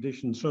their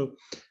tradition. So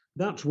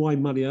that's why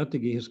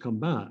Mariátegui has come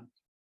back,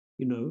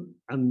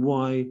 and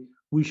why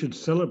we should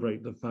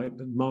celebrate the fact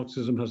that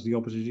Marxism has the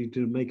opportunity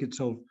to make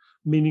itself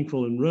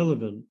meaningful and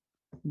relevant,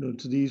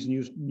 to these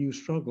new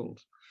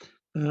struggles.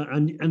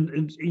 And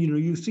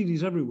you see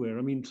these everywhere.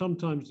 I mean,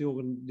 sometimes the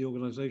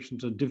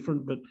organizations are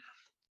different, but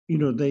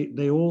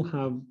they all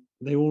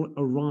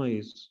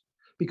arise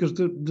because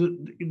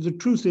the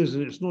truth is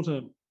that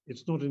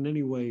it's not in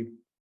any way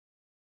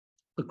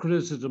a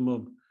criticism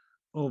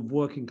of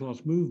working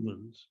class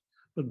movements,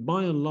 but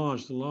by and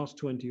large, the last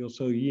 20 or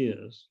so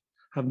years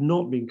have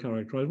not been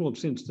characterized, well,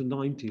 since the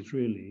 90s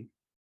really.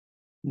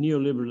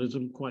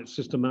 Neoliberalism quite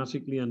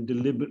systematically and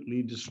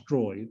deliberately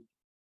destroyed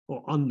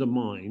or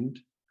undermined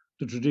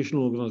the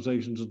traditional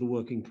organizations of the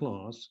working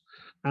class,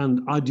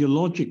 and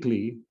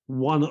ideologically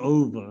won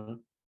over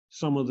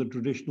some of the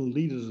traditional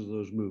leaders of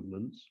those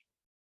movements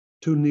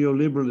to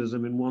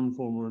neoliberalism in one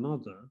form or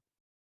another,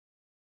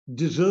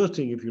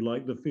 deserting, if you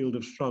like, the field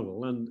of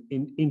struggle, and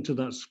into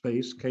that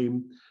space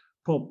came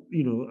a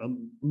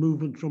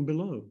movement from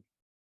below,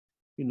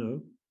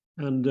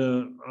 and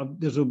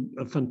there's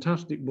a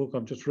fantastic book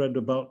I've just read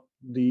about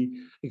the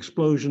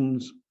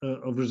explosions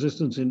of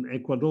resistance in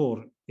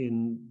Ecuador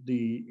in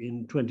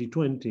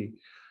 2020.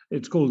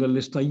 It's called El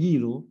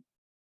Estallido,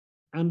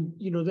 and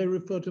they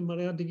refer to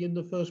Mariátegui in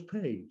the first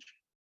page,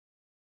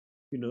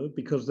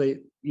 because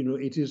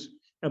it is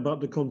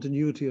about the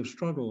continuity of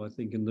struggle, I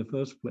think, in the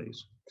first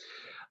place.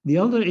 The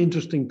other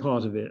interesting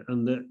part of it,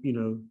 and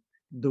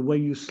the way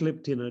you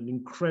slipped in an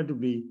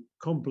incredibly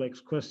complex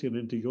question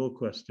into your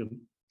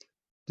question,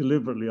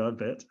 deliberately, I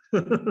bet,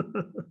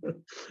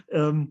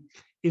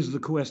 is the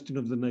question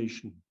of the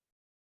nation.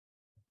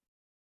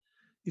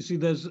 You see,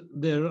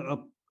 there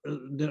are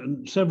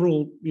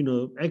several,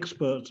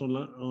 experts on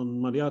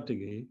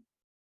Mariátegui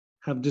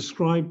have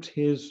described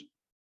his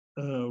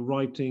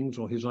writings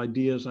or his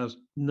ideas as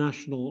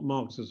national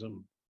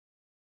Marxism.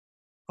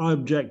 I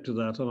object to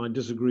that, and I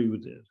disagree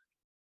with it,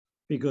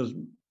 because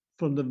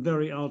from the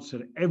very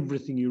outset,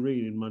 everything you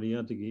read in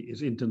Mariátegui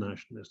is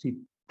internationalist. He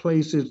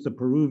places the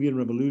Peruvian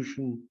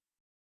Revolution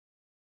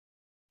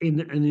in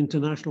an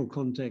international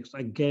context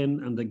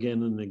again and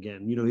again and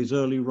again. His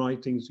early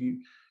writings,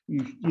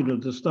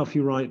 the stuff he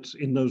writes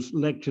in those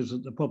lectures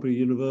at the Popular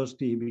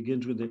University, he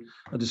begins with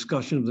a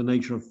discussion of the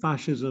nature of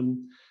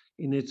fascism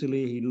in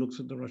Italy. He looks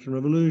at the Russian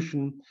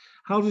Revolution.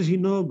 How does he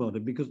know about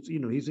it? Because,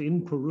 he's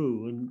in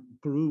Peru, and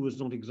Peru was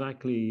not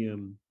exactly,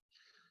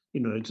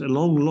 it's a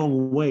long,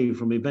 long way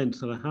from events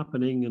that are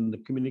happening, and the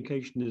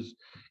communication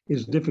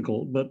is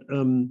difficult. But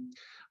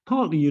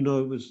partly, it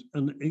was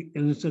an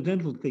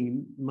incidental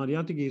thing.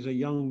 Mariátegui, as a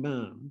young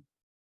man,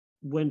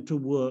 went to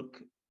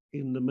work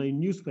in the main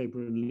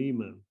newspaper in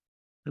Lima,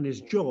 and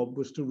his job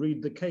was to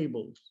read the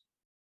cables.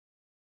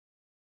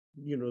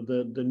 You know,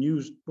 the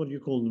news. What do you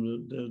call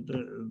them?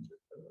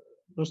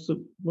 What's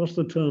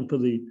the term for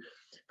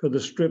the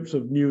strips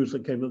of news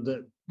that came up?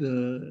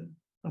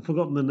 I've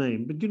forgotten the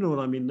name, but you know what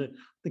I mean.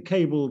 The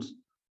cables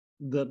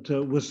that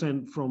were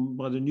sent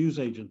by the news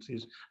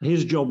agencies.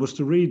 His job was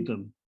to read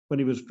them when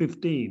he was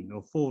 15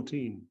 or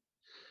 14.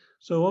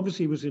 So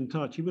obviously he was in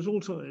touch. He was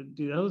also,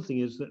 the other thing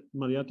is that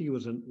Mariátegui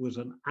was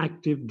an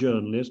active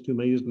journalist who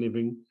made his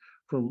living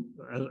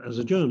as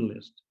a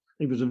journalist.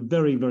 He was a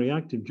very, very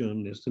active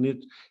journalist,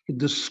 and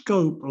the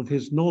scope of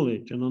his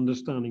knowledge and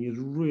understanding is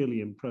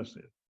really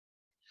impressive.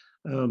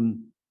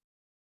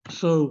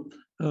 So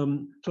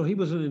he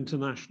was an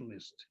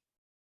internationalist.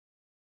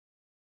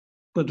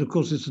 But of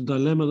course, it's a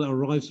dilemma that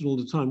arises all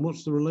the time.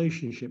 What's the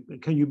relationship?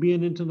 Can you be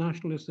an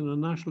internationalist and a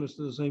nationalist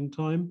at the same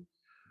time?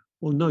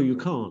 Well, no, you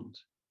can't.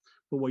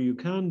 But what you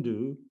can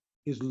do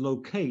is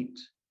locate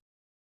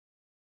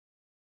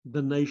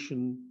the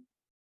nation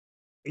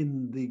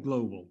in the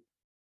global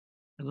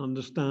and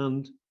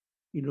understand,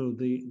 you know,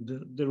 the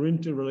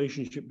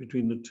interrelationship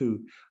between the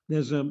two.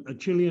 There's a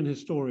Chilean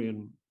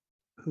historian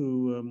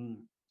who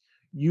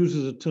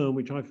uses a term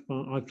which I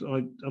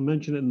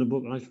mentioned it in the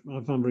book. I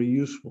found very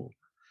useful,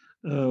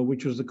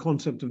 which was the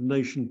concept of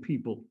nation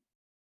people.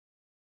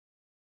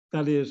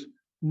 That is,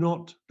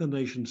 not the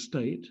nation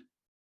state,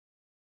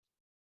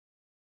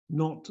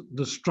 not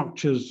the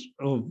structures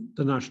of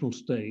the national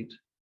state,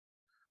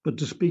 but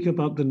to speak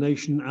about the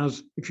nation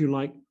as, if you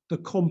like, the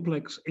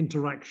complex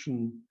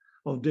interaction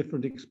of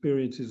different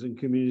experiences and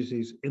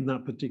communities in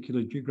that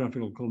particular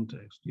geographical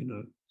context, you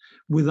know,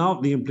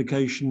 without the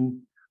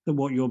implication that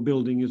what you're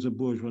building is a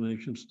bourgeois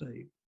nation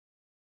state,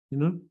 you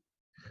know?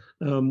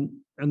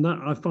 And that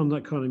I found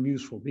that kind of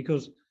useful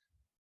because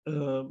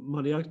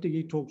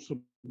Mariátegui talks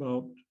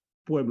about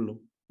pueblo.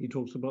 He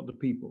talks about the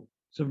people.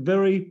 It's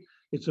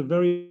a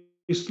very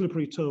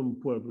slippery term,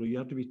 pueblo. You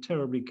have to be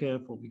terribly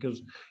careful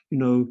because, you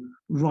know,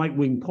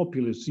 right-wing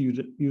populists use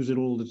it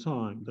all the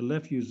time. The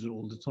left uses it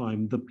all the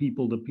time. The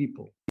people.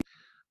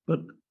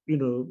 But you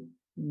know,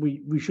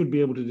 we should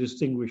be able to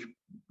distinguish,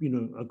 you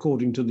know,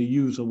 according to the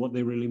user what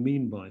they really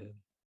mean by it.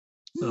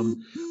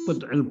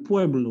 But el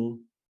pueblo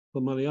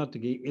for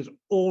Mariátegui is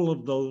all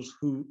of those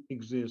who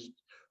exist,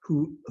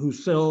 who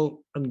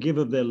sell and give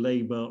of their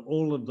labor,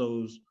 all of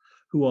those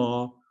who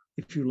are,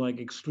 if you like,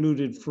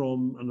 excluded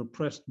from and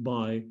oppressed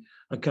by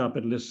a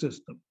capitalist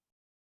system.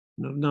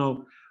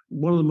 Now,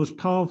 one of the most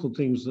powerful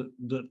things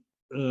that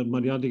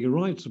Mariátegui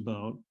writes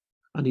about,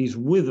 and he's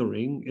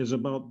withering, is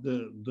about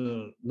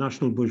the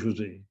national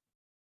bourgeoisie.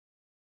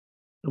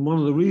 And one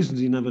of the reasons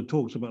he never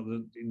talks about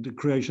the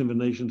creation of a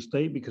nation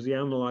state, because he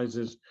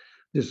analyzes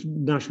this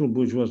national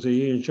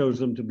bourgeoisie and shows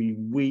them to be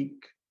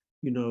weak,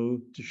 you know,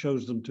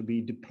 shows them to be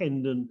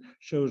dependent,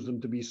 shows them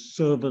to be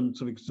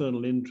servants of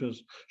external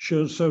interests,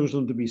 shows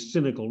them to be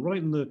cynical,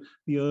 right in the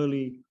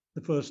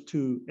first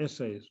two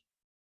essays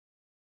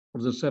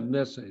of the 7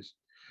 essays.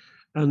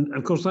 And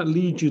of course, that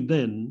leads you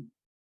then,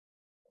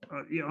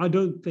 I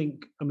don't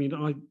think, I mean,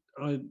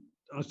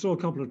 I saw a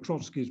couple of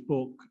Trotsky's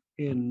books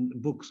in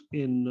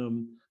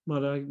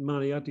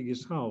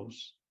Mariátegui's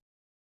house,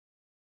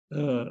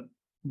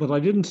 but I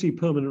didn't see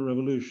permanent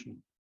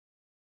revolution.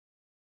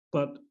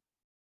 But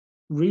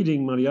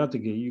reading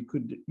Mariátegui, you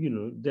could, you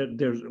know,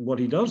 there's what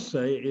he does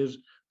say is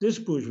this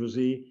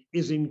bourgeoisie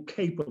is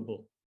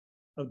incapable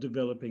of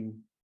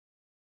developing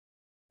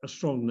a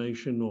strong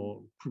nation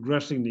or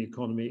progressing the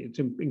economy. It's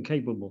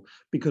incapable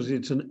because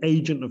it's an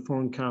agent of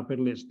foreign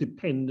capital. It's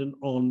dependent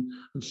on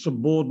and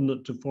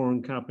subordinate to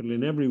foreign capital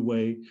in every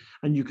way.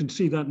 And you can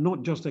see that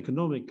not just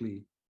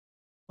economically,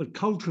 but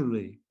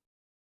culturally.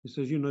 He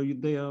says, you know,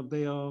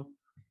 they are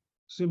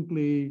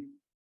simply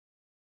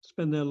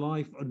spend their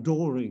life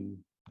adoring,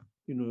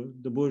 you know,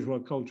 the bourgeois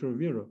culture of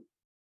Europe.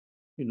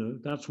 You know,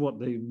 that's what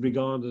they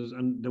regard as,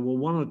 and there were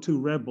one or two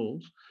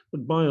rebels,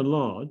 but by and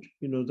large,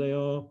 you know,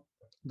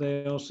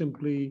 they are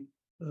simply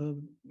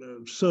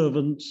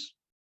servants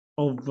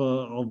of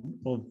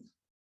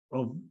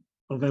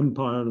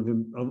empire,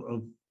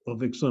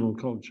 of external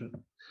culture.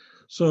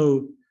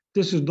 So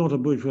this is not a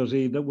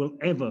bourgeoisie that will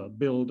ever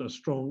build a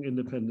strong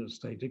independent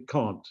state. It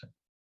can't.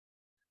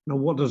 Now,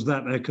 what does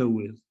that echo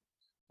with?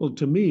 Well,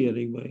 to me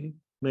anyway,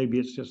 maybe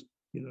it's just,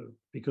 you know,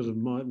 because of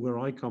where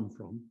I come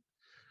from,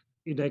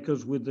 it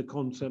echoes with the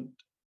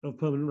concept of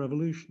permanent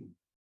revolution.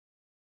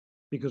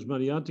 Because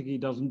Mariátegui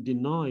doesn't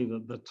deny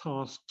that the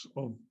tasks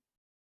of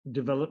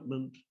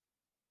development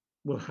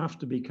will have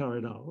to be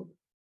carried out,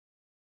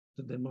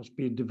 that there must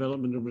be a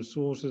development of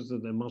resources,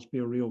 that there must be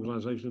a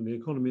reorganization of the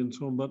economy and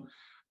so on, but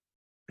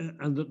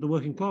and that the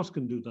working class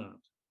can do that.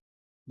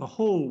 The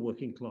whole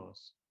working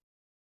class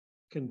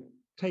can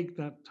take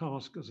that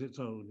task as its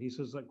own. He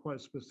says that quite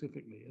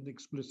specifically and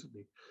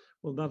explicitly.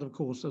 Well, that, of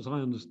course, as I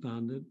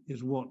understand it,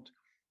 is what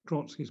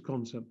Trotsky's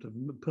concept of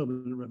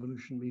permanent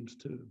revolution means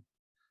too,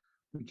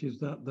 which is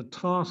that the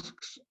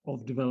tasks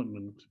of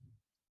development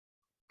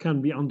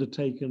can be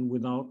undertaken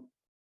without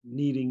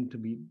needing to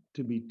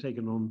be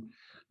taken on,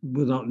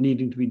 without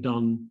needing to be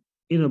done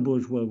in a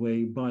bourgeois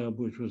way by a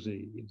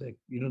bourgeoisie.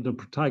 The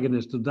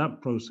protagonist of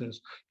that process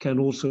can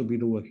also be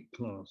the working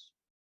class.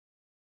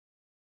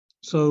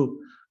 So,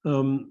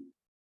 so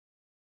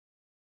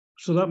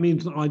that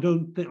means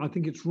that I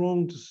think it's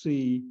wrong to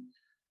see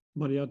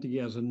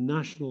Mariátegui as a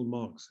national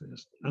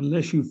Marxist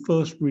unless you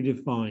first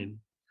redefine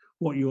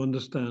what you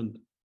understand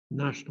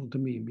national to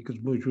mean, because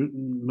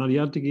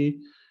Mariátegui,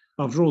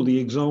 after all, the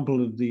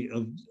example of the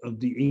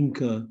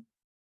Inca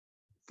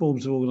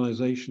forms of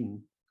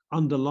organization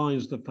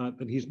underlines the fact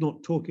that he's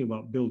not talking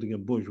about building a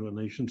bourgeois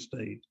nation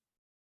state,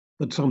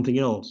 but something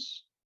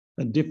else,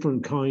 a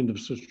different kind of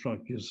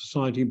structure,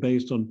 society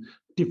based on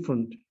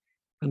different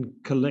and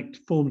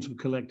forms of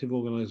collective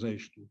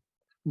organization,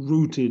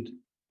 rooted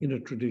in a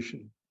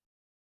tradition.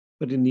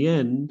 But in the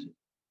end,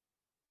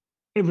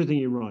 everything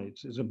he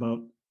writes is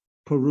about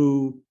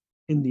Peru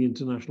in the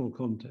international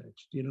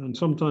context, and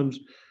sometimes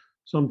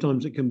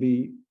it can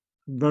be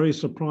very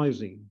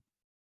surprising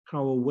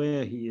how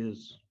aware he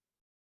is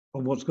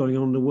of what's going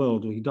on in the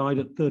world. He died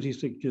at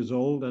 36 years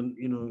old, and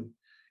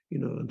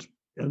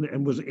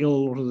and was ill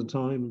a lot of the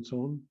time, and so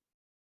on.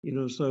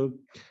 So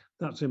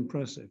that's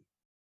impressive.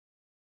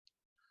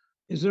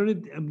 Is there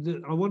any?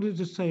 I wanted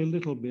to say a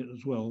little bit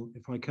as well,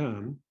 if I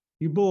can.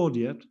 You bored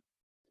yet?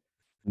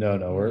 No,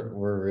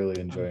 we're really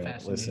enjoying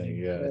fascinated. listening.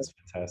 Yeah, it's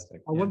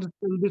fantastic. I want to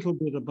say a little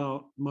bit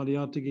about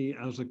Mariátegui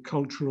as a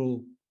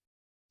cultural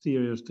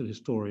theorist and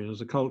historian,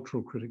 as a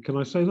cultural critic. Can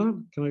I say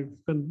that? Can I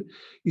spend?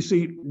 You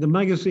see, the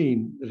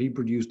magazine that he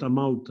produced,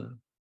 Amauta,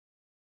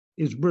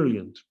 is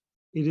brilliant.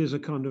 It is a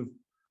kind of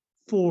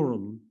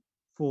forum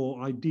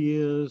for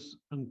ideas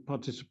and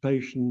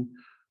participation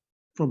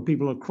from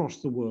people across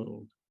the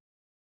world.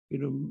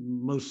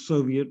 Most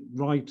Soviet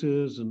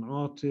writers and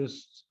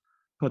artists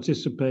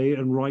participate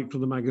and write for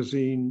the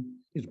magazine.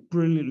 It's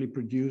brilliantly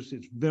produced.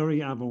 It's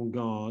very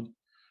avant-garde.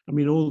 I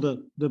mean, all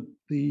the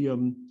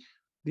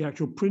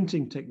actual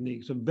printing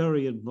techniques are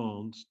very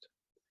advanced,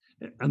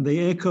 and they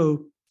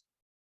echo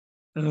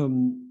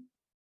the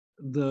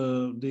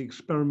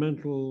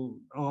experimental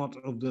art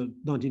of the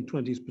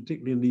 1920s,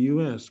 particularly in the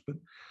US. But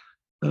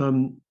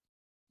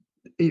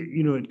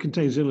it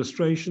contains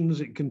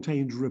illustrations. It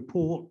contains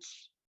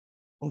reports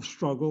of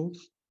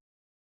struggles.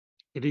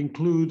 It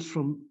includes,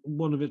 from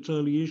one of its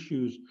early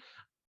issues,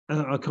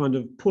 a kind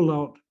of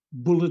pull-out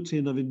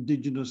bulletin of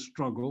indigenous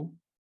struggle,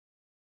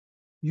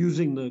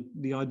 using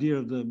the idea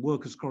of the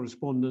workers'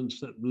 correspondence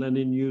that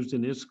Lenin used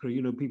in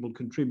Iskra. People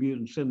contribute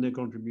and send their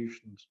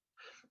contributions.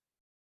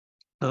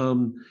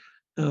 There's,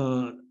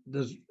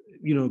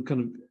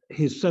 kind of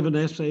his 7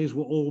 essays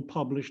were all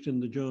published in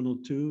the journal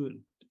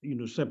too,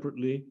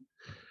 separately.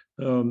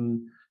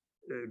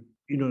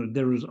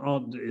 There is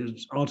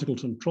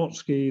articles on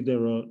Trotsky.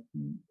 There are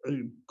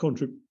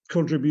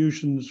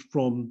contributions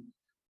from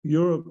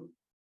Europe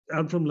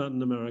and from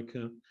Latin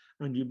America,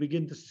 and you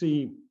begin to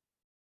see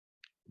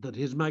that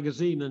his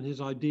magazine and his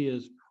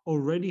ideas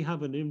already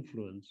have an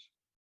influence.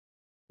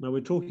 Now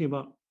we're talking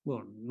about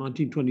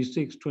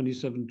 1926,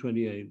 27,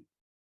 28.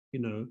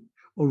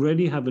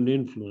 Already have an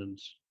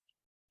influence.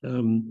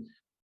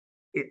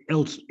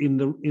 Else in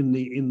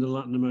the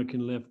Latin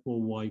American left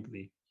more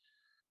widely.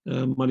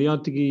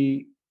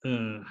 Mariátegui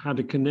had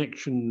a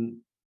connection.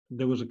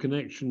 There was a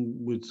connection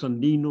with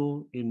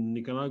Sandino in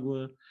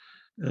Nicaragua,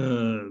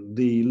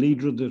 the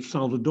leader of the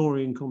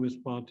Salvadorian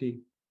Communist Party,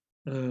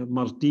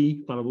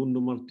 Martí,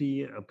 Farabundo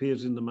Martí,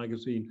 appears in the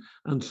magazine,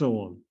 and so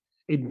on.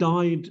 It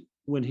died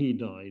when he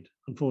died.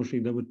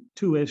 Unfortunately, there were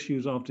 2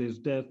 issues after his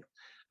death,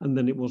 and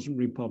then it wasn't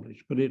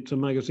republished. But it's a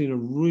magazine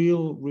of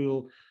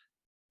real,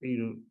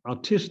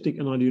 artistic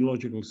and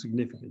ideological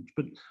significance.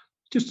 But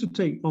just to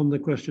take on the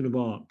question of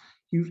art,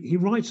 he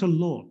writes a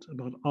lot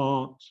about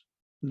art,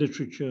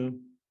 literature,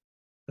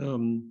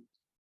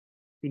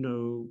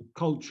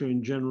 culture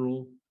in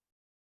general,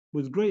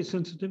 with great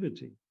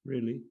sensitivity,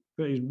 really.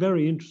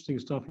 Very interesting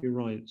stuff he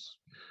writes.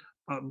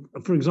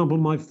 For example,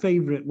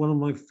 one of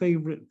my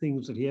favorite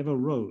things that he ever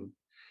wrote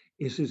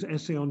is his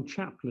essay on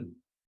Chaplin,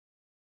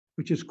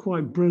 which is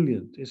quite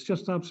brilliant. It's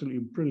just absolutely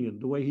brilliant,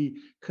 the way he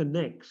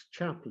connects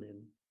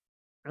Chaplin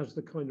as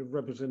the kind of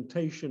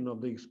representation of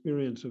the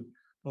experience of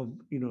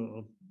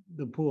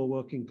the poor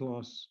working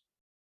class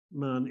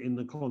man in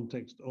the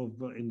context of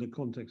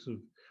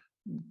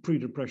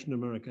pre-Depression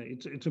America.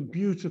 It's a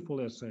beautiful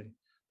essay,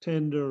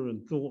 tender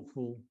and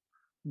thoughtful,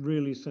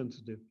 really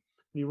sensitive.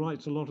 And he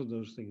writes a lot of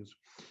those things.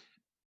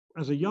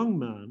 As a young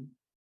man,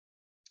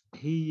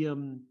 he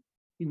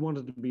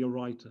wanted to be a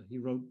writer.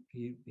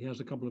 He has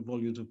a couple of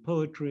volumes of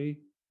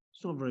poetry.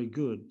 It's not very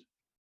good,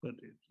 but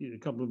a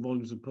couple of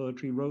volumes of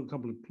poetry. He wrote a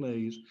couple of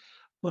plays,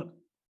 but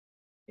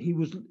he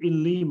was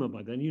in Lima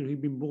by then.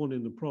 He'd been born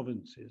in the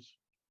provinces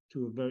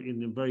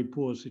in a very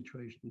poor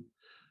situation,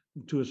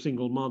 to a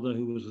single mother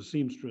who was a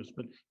seamstress.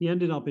 But he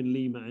ended up in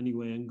Lima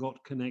anyway and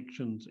got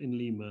connections in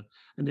Lima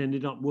and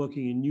ended up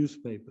working in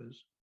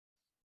newspapers.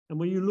 And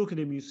when you look at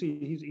him, you see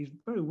he's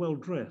very well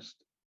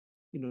dressed,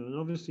 and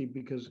obviously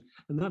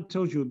and that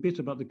tells you a bit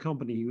about the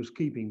company he was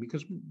keeping,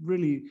 because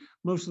really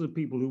most of the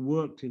people who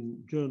worked in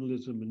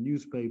journalism and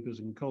newspapers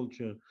and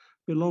culture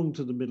belonged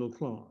to the middle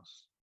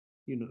class,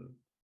 you know,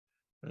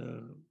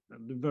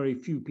 and the very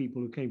few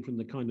people who came from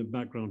the kind of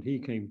background he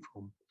came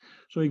from.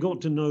 So he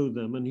got to know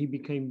them, and he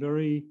became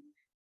very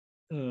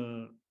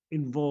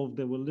involved.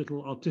 There were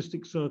little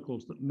artistic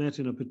circles that met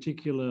in a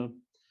particular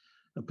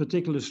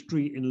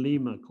street in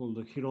Lima called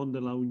the Girón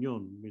de la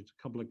Unión, with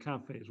a couple of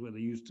cafes where they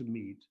used to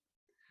meet,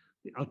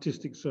 the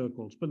artistic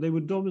circles. But they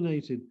were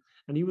dominated,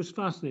 and he was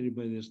fascinated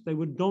by this, they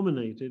were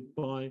dominated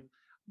by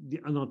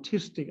an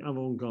artistic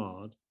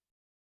avant-garde,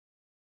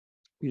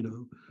 you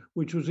know,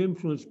 which was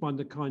influenced by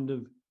the kind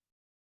of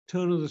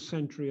turn of the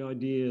century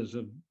ideas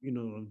of, you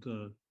know, of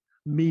the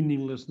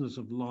meaninglessness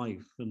of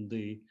life, and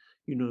the,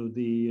 you know,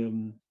 the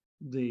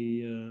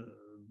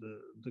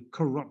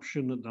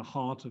corruption at the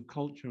heart of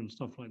culture and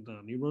stuff like that.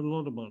 And he wrote a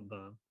lot about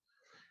that.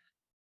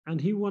 And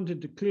he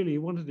wanted to, clearly he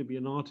wanted to be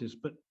an artist,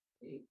 but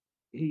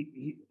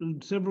he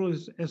several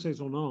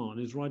essays on art,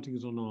 his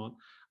writings on art,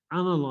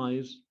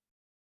 analyze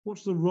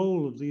what's the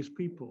role of these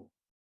people.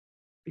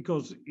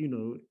 Because, you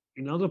know,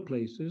 in other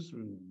places,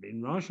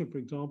 in Russia, for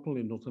example,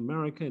 in North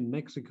America, in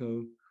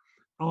Mexico,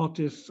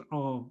 artists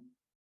are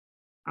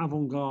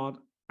avant-garde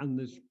and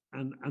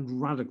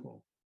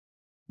radical.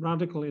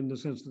 Radical in the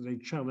sense that they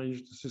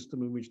challenge the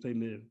system in which they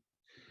live.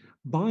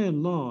 By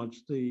and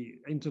large, the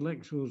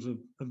intellectuals of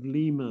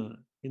Lima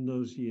in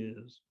those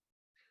years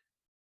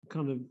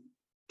kind of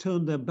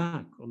turned their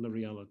back on the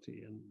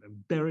reality and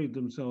buried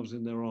themselves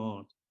in their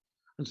art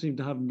and seemed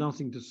to have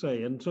nothing to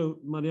say. And so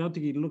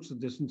Mariátegui looks at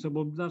this and said,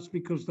 well, that's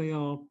because they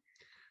are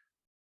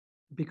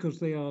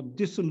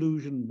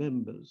disillusioned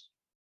members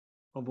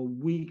of a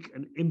weak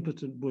and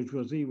impotent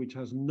bourgeoisie which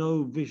has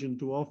no vision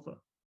to offer.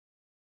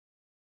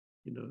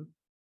 You know,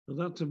 and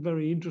that's a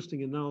very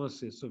interesting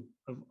analysis of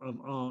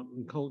art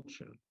and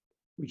culture,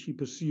 which he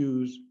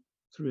pursues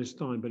through his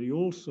time. But he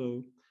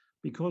also,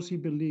 because he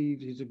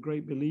believes, he's a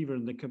great believer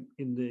in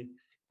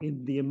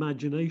the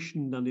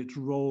imagination and its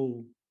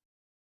role,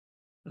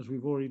 as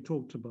we've already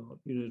talked about,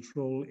 you know, its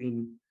role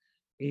in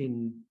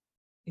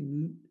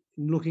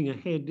looking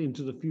ahead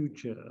into the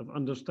future, of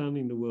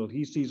understanding the world.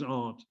 He sees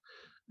art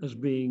as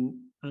being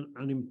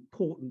an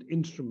important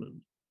instrument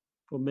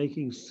for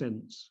making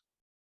sense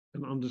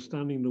and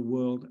understanding the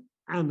world,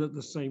 and at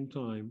the same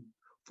time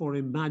for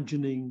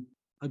imagining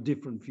a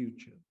different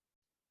future.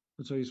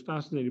 And so he's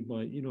fascinated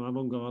by, you know,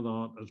 avant-garde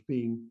art as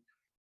being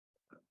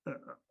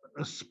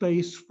a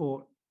space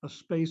for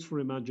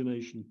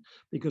imagination,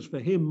 because for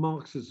him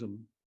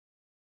Marxism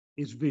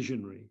is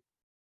visionary.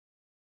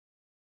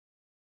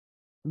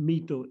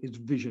 Mito is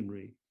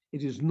visionary.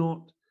 It is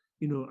not,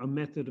 you know, a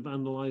method of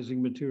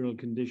analyzing material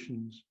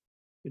conditions,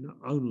 you know,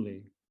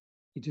 only.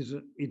 It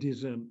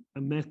is a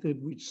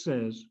method which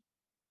says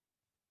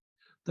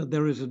that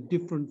there is a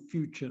different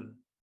future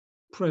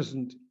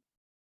present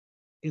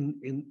in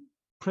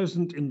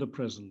the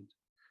present,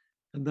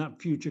 and that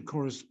future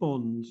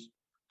corresponds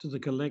to the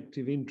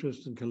collective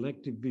interest and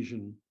collective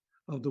vision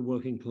of the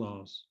working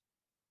class.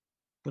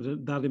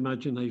 But that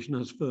imagination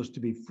has first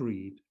to be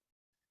freed.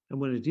 And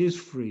when it is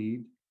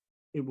freed,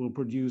 it will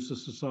produce a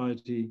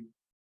society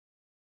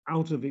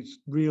out of its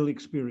real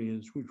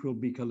experience, which will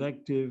be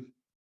collective,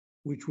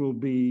 which will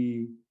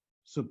be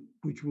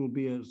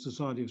a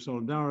society of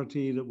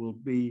solidarity, that will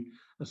be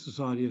a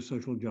society of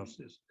social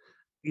justice.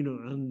 You know,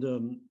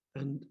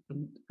 and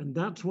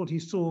that's what he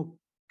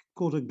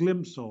caught a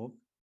glimpse of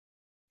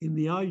in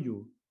the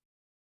Ayu,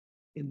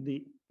 in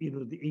the, you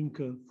know, the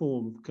Inca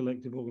form of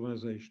collective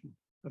organization,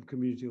 of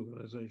community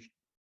organization.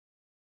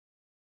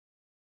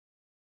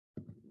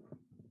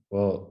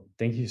 Well,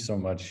 thank you so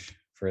much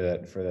for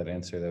that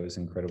answer. That was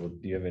incredible.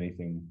 Do you have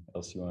anything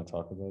else you want to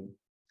talk about?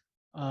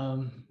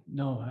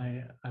 No,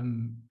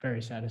 I'm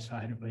very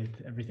satisfied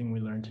with everything we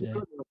learned today.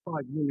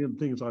 5 million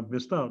things I've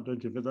missed out,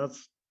 don't you? But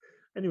that's,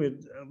 anyway,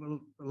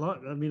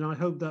 I mean, I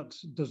hope does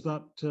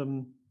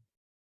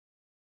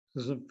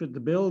it fit the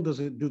bill? Does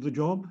it do the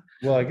job?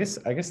 Well, I guess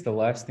the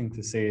last thing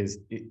to say is,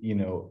 you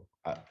know,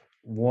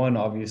 one,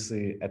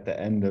 obviously at the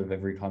end of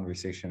every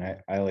conversation,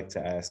 I like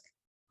to ask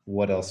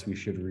what else we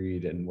should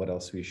read and what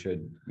else we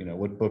should, you know,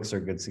 what books are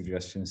good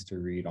suggestions to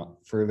read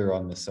further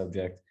on the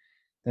subject.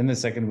 Then the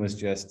second was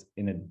just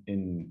in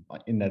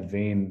that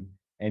vein,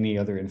 any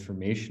other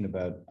information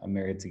about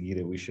Mariátegui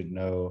that we should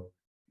know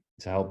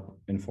to help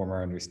inform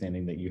our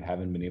understanding that you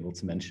haven't been able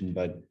to mention.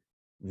 But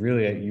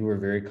really, you were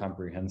very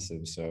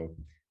comprehensive. So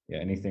yeah,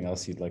 anything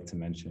else you'd like to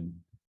mention?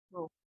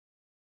 Well,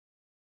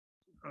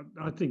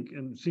 I think,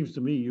 and it seems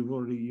to me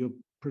you're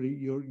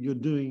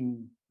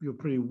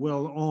pretty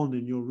well on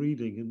in your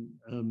reading,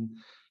 and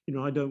you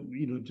know, I don't,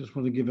 you know, just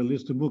want to give a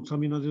list of books. I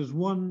mean, there's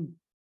one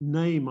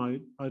name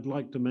I'd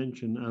like to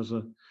mention as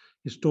a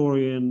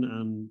historian,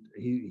 and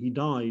he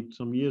died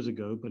some years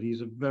ago, but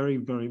he's a very,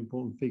 very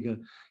important figure.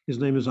 His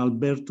name is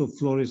Alberto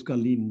Flores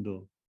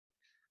Galindo,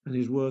 and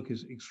his work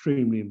is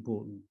extremely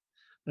important.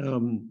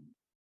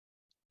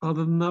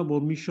 Other than that,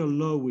 well, Michel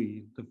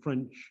Lowy, the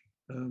French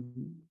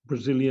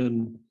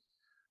Brazilian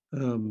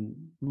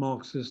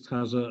Marxist,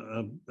 has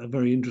a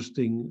very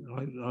interesting,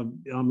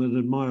 I'm an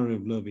admirer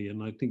of Lowy,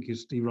 and I think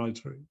he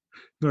writes very,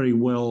 very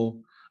well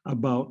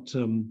about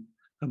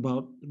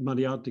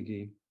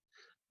Mariátegui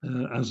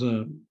as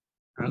a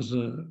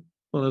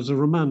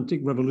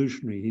romantic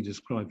revolutionary. He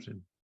describes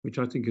him, which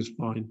I think is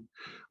fine.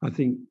 I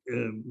think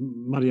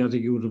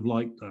Mariátegui would have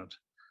liked that.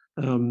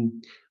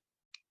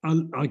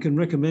 I can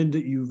recommend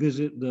that you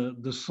visit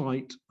the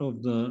site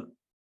of the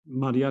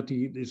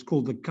Mariátegui. It's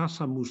called the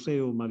Casa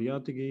Museo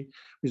Mariátegui.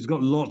 It's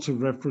got lots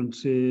of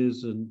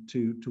references and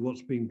to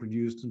what's being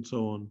produced and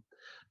so on.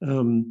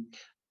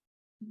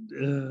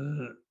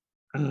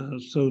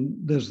 So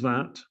there's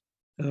that.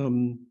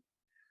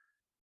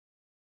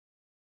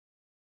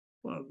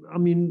 Well, I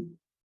mean,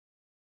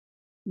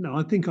 no,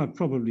 I think I've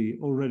probably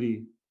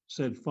already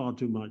said far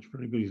too much for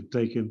anybody to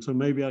take in. So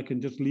maybe I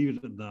can just leave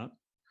it at that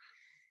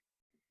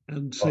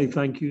and say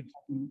thank you. It's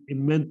been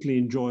immensely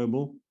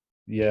enjoyable.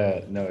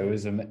 Yeah, no, it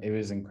was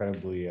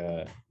incredibly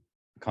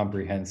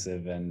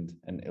comprehensive and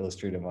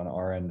illustrative on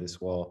our end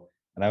as well.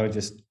 And I would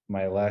just,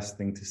 my last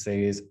thing to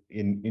say is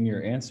in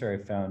your answer, I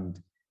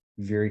found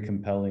very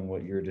compelling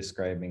what you're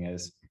describing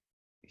as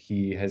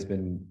he has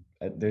been,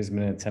 there's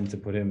been an attempt to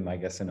put him, I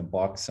guess, in a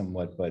box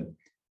somewhat, but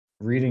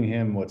reading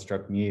him, what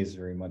struck me is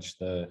very much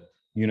the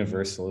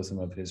universalism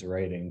of his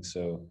writing,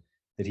 so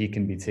that he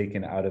can be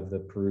taken out of the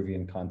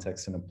Peruvian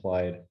context and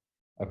applied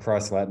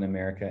across Latin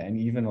America. And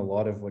even a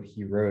lot of what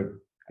he wrote,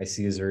 I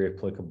see is very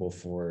applicable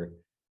for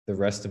the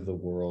rest of the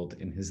world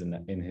in his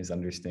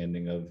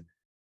understanding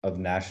of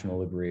national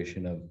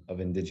liberation, of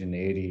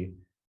indigeneity,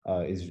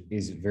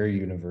 is very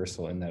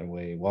universal in that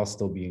way, while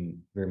still being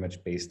very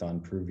much based on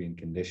Peruvian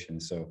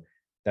conditions. So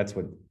that's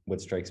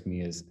what strikes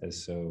me as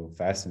so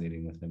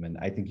fascinating with him. And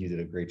I think you did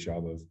a great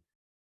job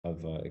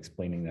of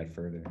explaining that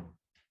further.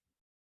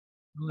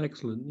 Well,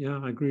 excellent. Yeah,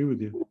 I agree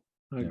with you.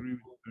 I agree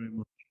with you very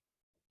much.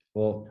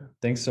 Well,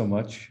 thanks so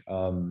much.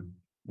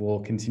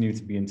 We'll continue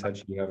to be in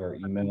touch. You have our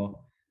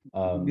email.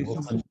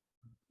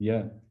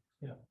 Yeah.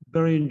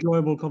 Very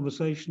enjoyable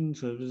conversation.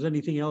 So if there's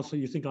anything else that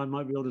you think I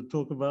might be able to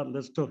talk about,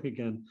 let's talk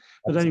again.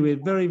 But anyway,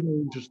 very, very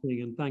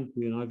interesting, and thank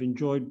you. And I've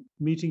enjoyed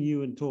meeting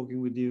you and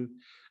talking with you.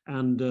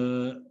 And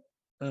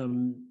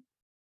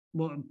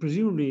well,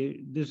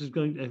 presumably this is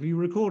going, have you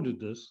recorded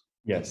this?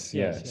 Yes,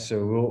 yeah. Yes.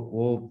 So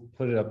we'll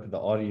put it up to the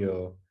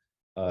audio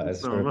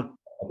as sort of a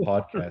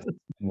podcast, and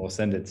we'll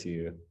send it to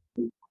you.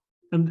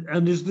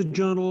 And is the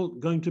journal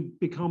going to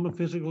become a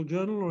physical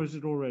journal, or is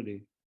it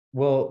already?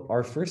 Well,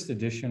 our first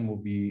edition will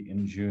be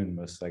in June,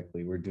 most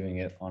likely. We're doing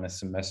it on a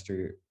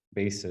semester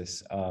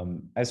basis.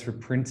 As for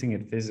printing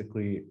it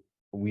physically,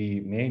 we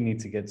may need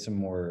to get some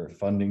more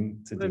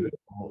funding to do it.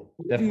 We'll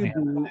definitely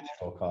have a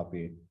digital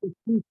copy.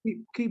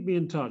 Keep me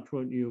in touch,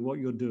 won't you? What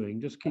you're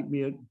doing, just keep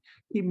me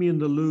in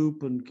the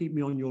loop and keep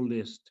me on your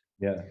list.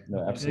 Yeah,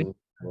 no, absolutely.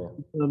 Well,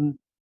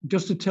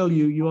 just to tell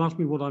you, you asked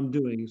me what I'm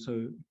doing.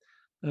 So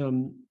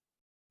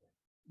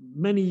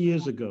many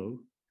years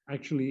ago,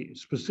 actually,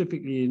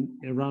 specifically in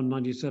around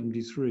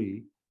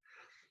 1973,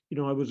 you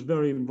know, I was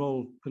very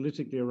involved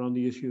politically around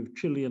the issue of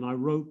Chile, and I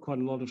wrote quite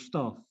a lot of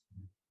stuff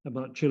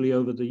about Chile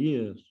over the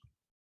years,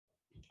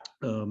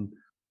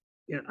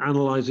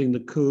 analyzing the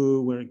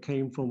coup, where it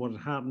came from, what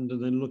had happened,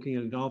 and then looking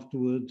at it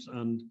afterwards.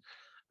 And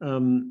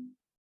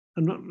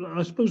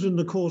I suppose in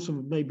the course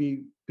of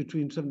maybe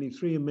between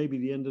 73 and maybe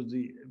the end of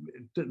the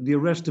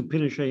arrest of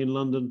Pinochet in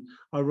London,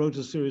 I wrote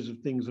a series of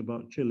things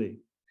about Chile.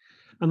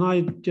 And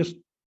I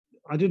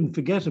didn't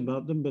forget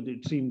about them, but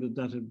it seemed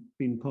that had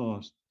been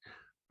passed.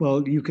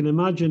 Well, you can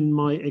imagine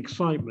my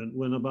excitement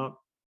when about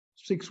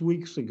 6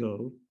 weeks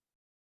ago,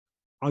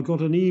 I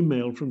got an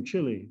email from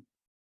Chile,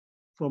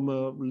 from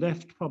a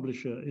left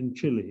publisher in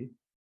Chile,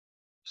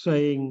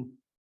 saying,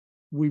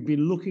 we've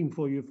been looking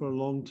for you for a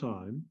long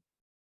time.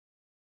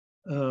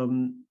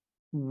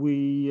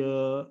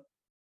 Your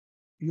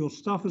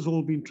stuff has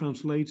all been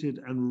translated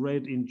and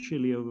read in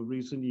Chile over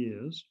recent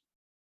years.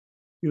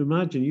 You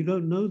imagine, you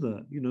don't know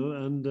that, you know,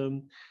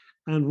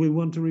 and we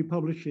want to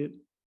republish it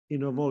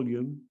in a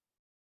volume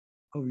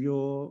of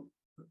your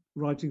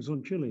writings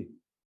on Chile.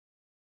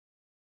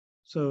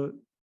 So,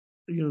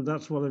 you know,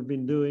 that's what I've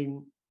been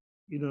doing.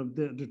 You know,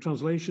 the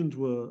translations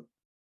were,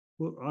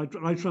 well,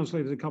 I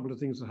translated a couple of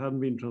things that hadn't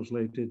been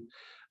translated.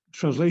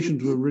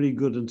 Translations were really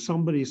good, and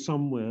somebody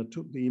somewhere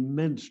took the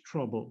immense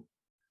trouble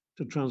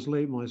to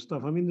translate my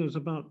stuff. I mean,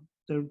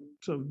 they're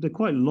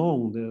quite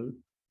long. They're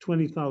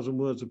 20,000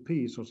 words a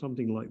piece or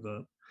something like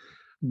that.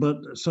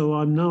 But so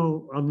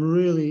I'm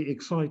really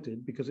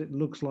excited because it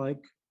looks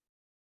like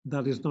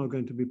that is now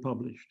going to be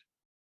published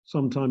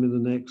sometime in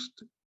the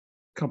next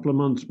couple of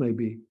months,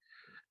 maybe.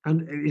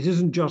 And it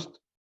isn't just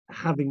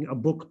having a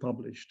book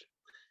published.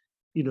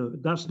 You know,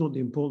 that's not the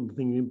important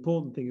thing. The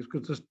important thing is,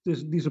 because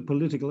these are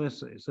political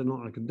essays. They're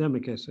not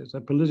academic essays,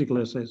 they're political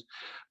essays.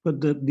 But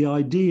the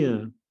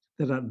idea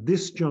that at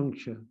this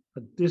juncture,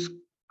 at this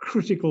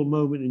critical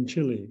moment in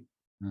Chile,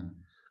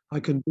 I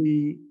can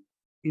be,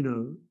 you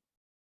know,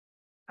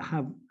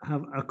 have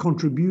a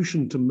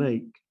contribution to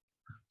make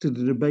to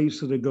the debates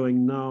that are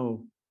going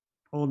now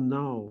in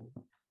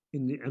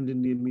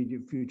the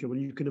immediate future. Well,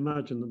 you can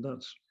imagine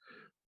that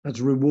that's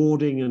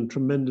rewarding and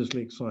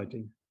tremendously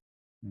exciting.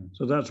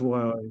 So that's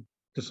why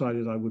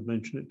decided I would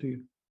mention it to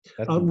you.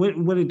 That's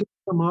When it does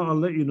come out, I'll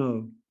let you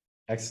know.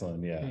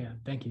 excellent. Yeah. Yeah,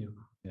 thank you.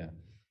 Yeah.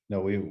 No,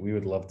 we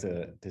would love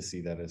to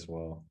see that as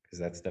well, because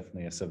that's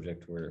definitely a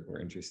subject we're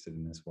interested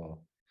in as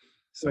well.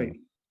 So Great.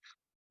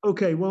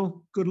 Okay,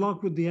 well, good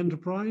luck with the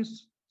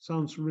enterprise.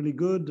 Sounds really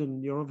good,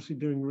 and you're obviously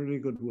doing really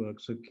good work.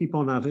 So keep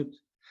on at it.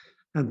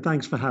 And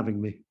thanks for having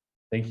me.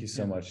 thank you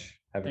so Yeah. much.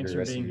 Have a Thanks great for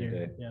rest of being your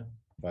here. day. Yeah,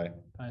 Bye.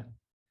 bye.